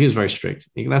that. No, he was very strict.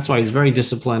 That's why he's very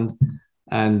disciplined,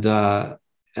 and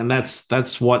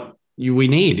that's what we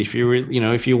need if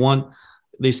if you want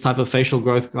this type of facial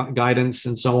growth guidance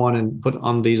and so on, and put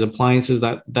on these appliances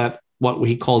that what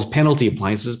he calls penalty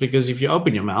appliances, because if you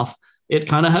open your mouth, it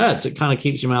kind of hurts. It kind of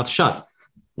keeps your mouth shut,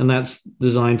 and that's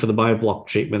designed for the bioblock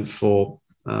treatment for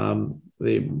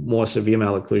the more severe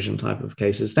malocclusion type of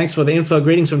cases. Thanks for the info.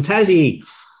 Greetings from Tassie.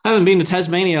 I haven't been to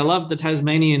Tasmania. I love the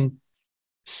Tasmanian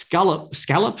scallop,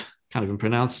 can't even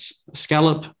pronounce,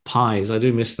 scallop pies. I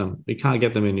do miss them. We can't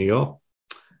get them in New York.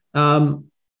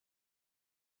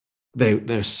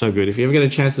 They're so good. If you ever get a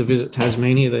chance to visit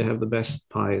Tasmania, they have the best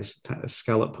pies,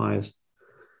 scallop pies.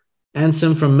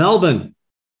 Ansem from Melbourne.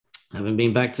 I haven't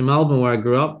been back to Melbourne, where I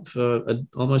grew up, for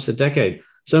almost a decade.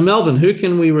 So Melbourne, who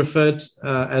can we refer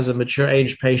to as a mature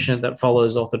age patient that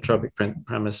follows orthotropic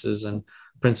premises and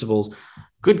principles?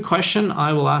 Good question.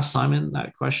 I will ask Simon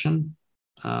that question.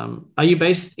 Are you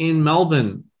based in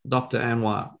Melbourne, Dr.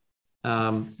 Anwar?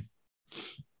 I'll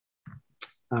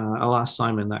ask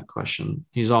Simon that question.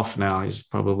 He's off now. He's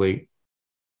probably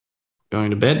going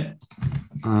to bed.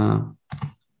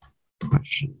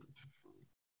 Question.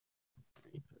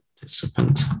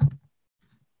 Participant.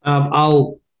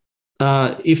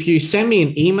 If you send me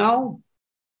an email,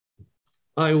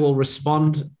 I will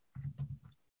respond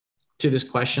to this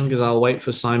question, because I'll wait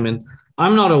for Simon.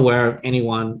 I'm not aware of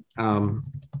anyone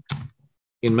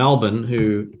in Melbourne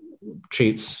who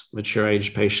treats mature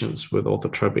age patients with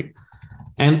orthotropic.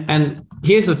 And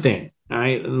here's the thing, all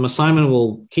right? Simon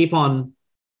will keep on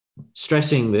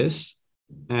stressing this,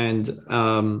 and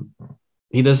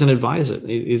he doesn't advise it.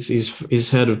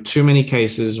 He's heard of too many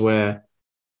cases where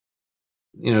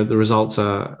the results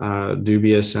are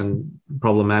dubious and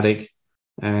problematic,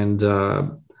 and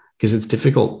because it's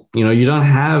difficult. You don't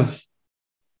have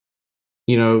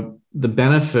the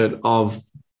benefit of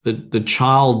the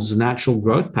child's natural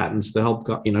growth patterns to help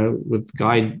with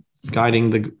guiding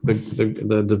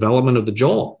the development of the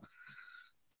jaw.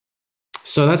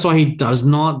 So that's why he does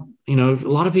not. A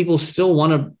lot of people still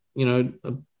want to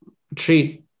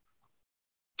treat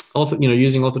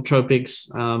using orthotropics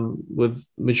with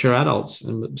mature adults,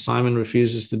 and Simon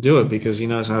refuses to do it because he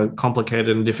knows how complicated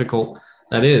and difficult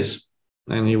that is,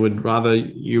 and he would rather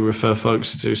you refer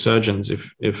folks to surgeons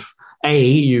if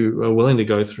you are willing to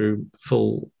go through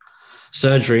full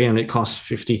surgery, and it costs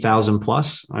 $50,000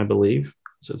 plus, I believe,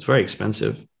 so it's very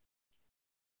expensive.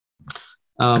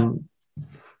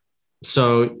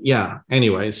 So yeah,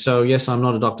 anyway, so yes, I'm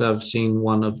not a doctor. I've seen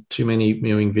one of too many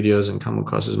Mewing videos and come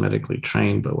across as medically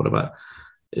trained. But what about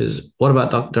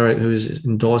Dr. Derek, who is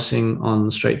endorsing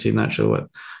on straight teeth natural work?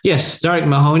 Yes, Derek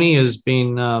Mahoney has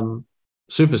been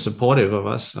super supportive of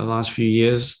us the last few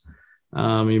years.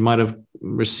 You might have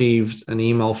received an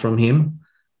email from him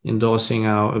endorsing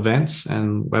our events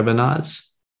and webinars.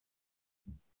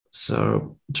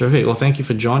 So terrific. Well, thank you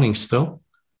for joining still.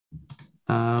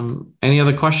 Any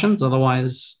other questions?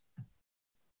 Otherwise,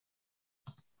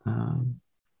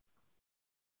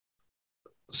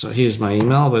 so here's my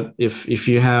email. But if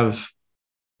you have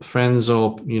friends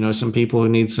or some people who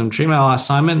need some treatment, I'll ask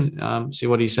Simon, see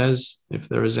what he says. If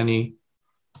there is anyone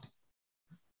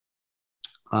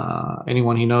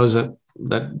he knows that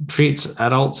treats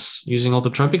adults using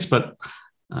orthotropics, but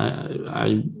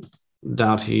I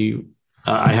doubt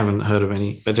I haven't heard of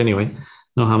any. But anyway,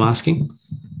 no harm asking.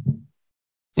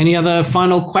 Any other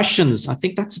final questions? I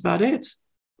think that's about it.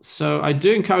 So I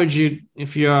do encourage you,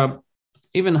 if you're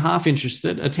even half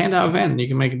interested, attend our event. You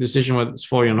can make a decision whether it's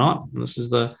for you or not. And this is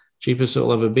the cheapest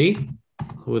it'll ever be,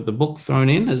 with the book thrown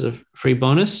in as a free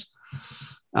bonus.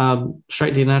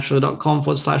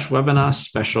 straighttonaturally.com/webinar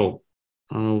special.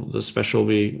 The special will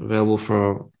be available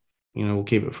for, we'll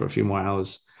keep it for a few more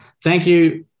hours. Thank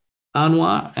you,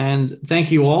 Anwar, and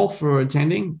thank you all for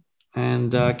attending.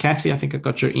 And Kathy, I think I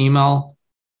got your email.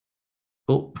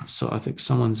 Oh, so I think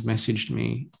someone's messaged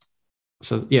me.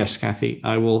 So yes, Kathy,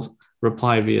 I will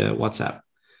reply via WhatsApp.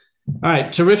 All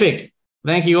right, terrific.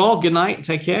 Thank you all. Good night.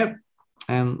 Take care.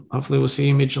 And hopefully we'll see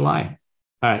you mid-July.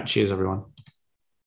 All right, cheers, everyone.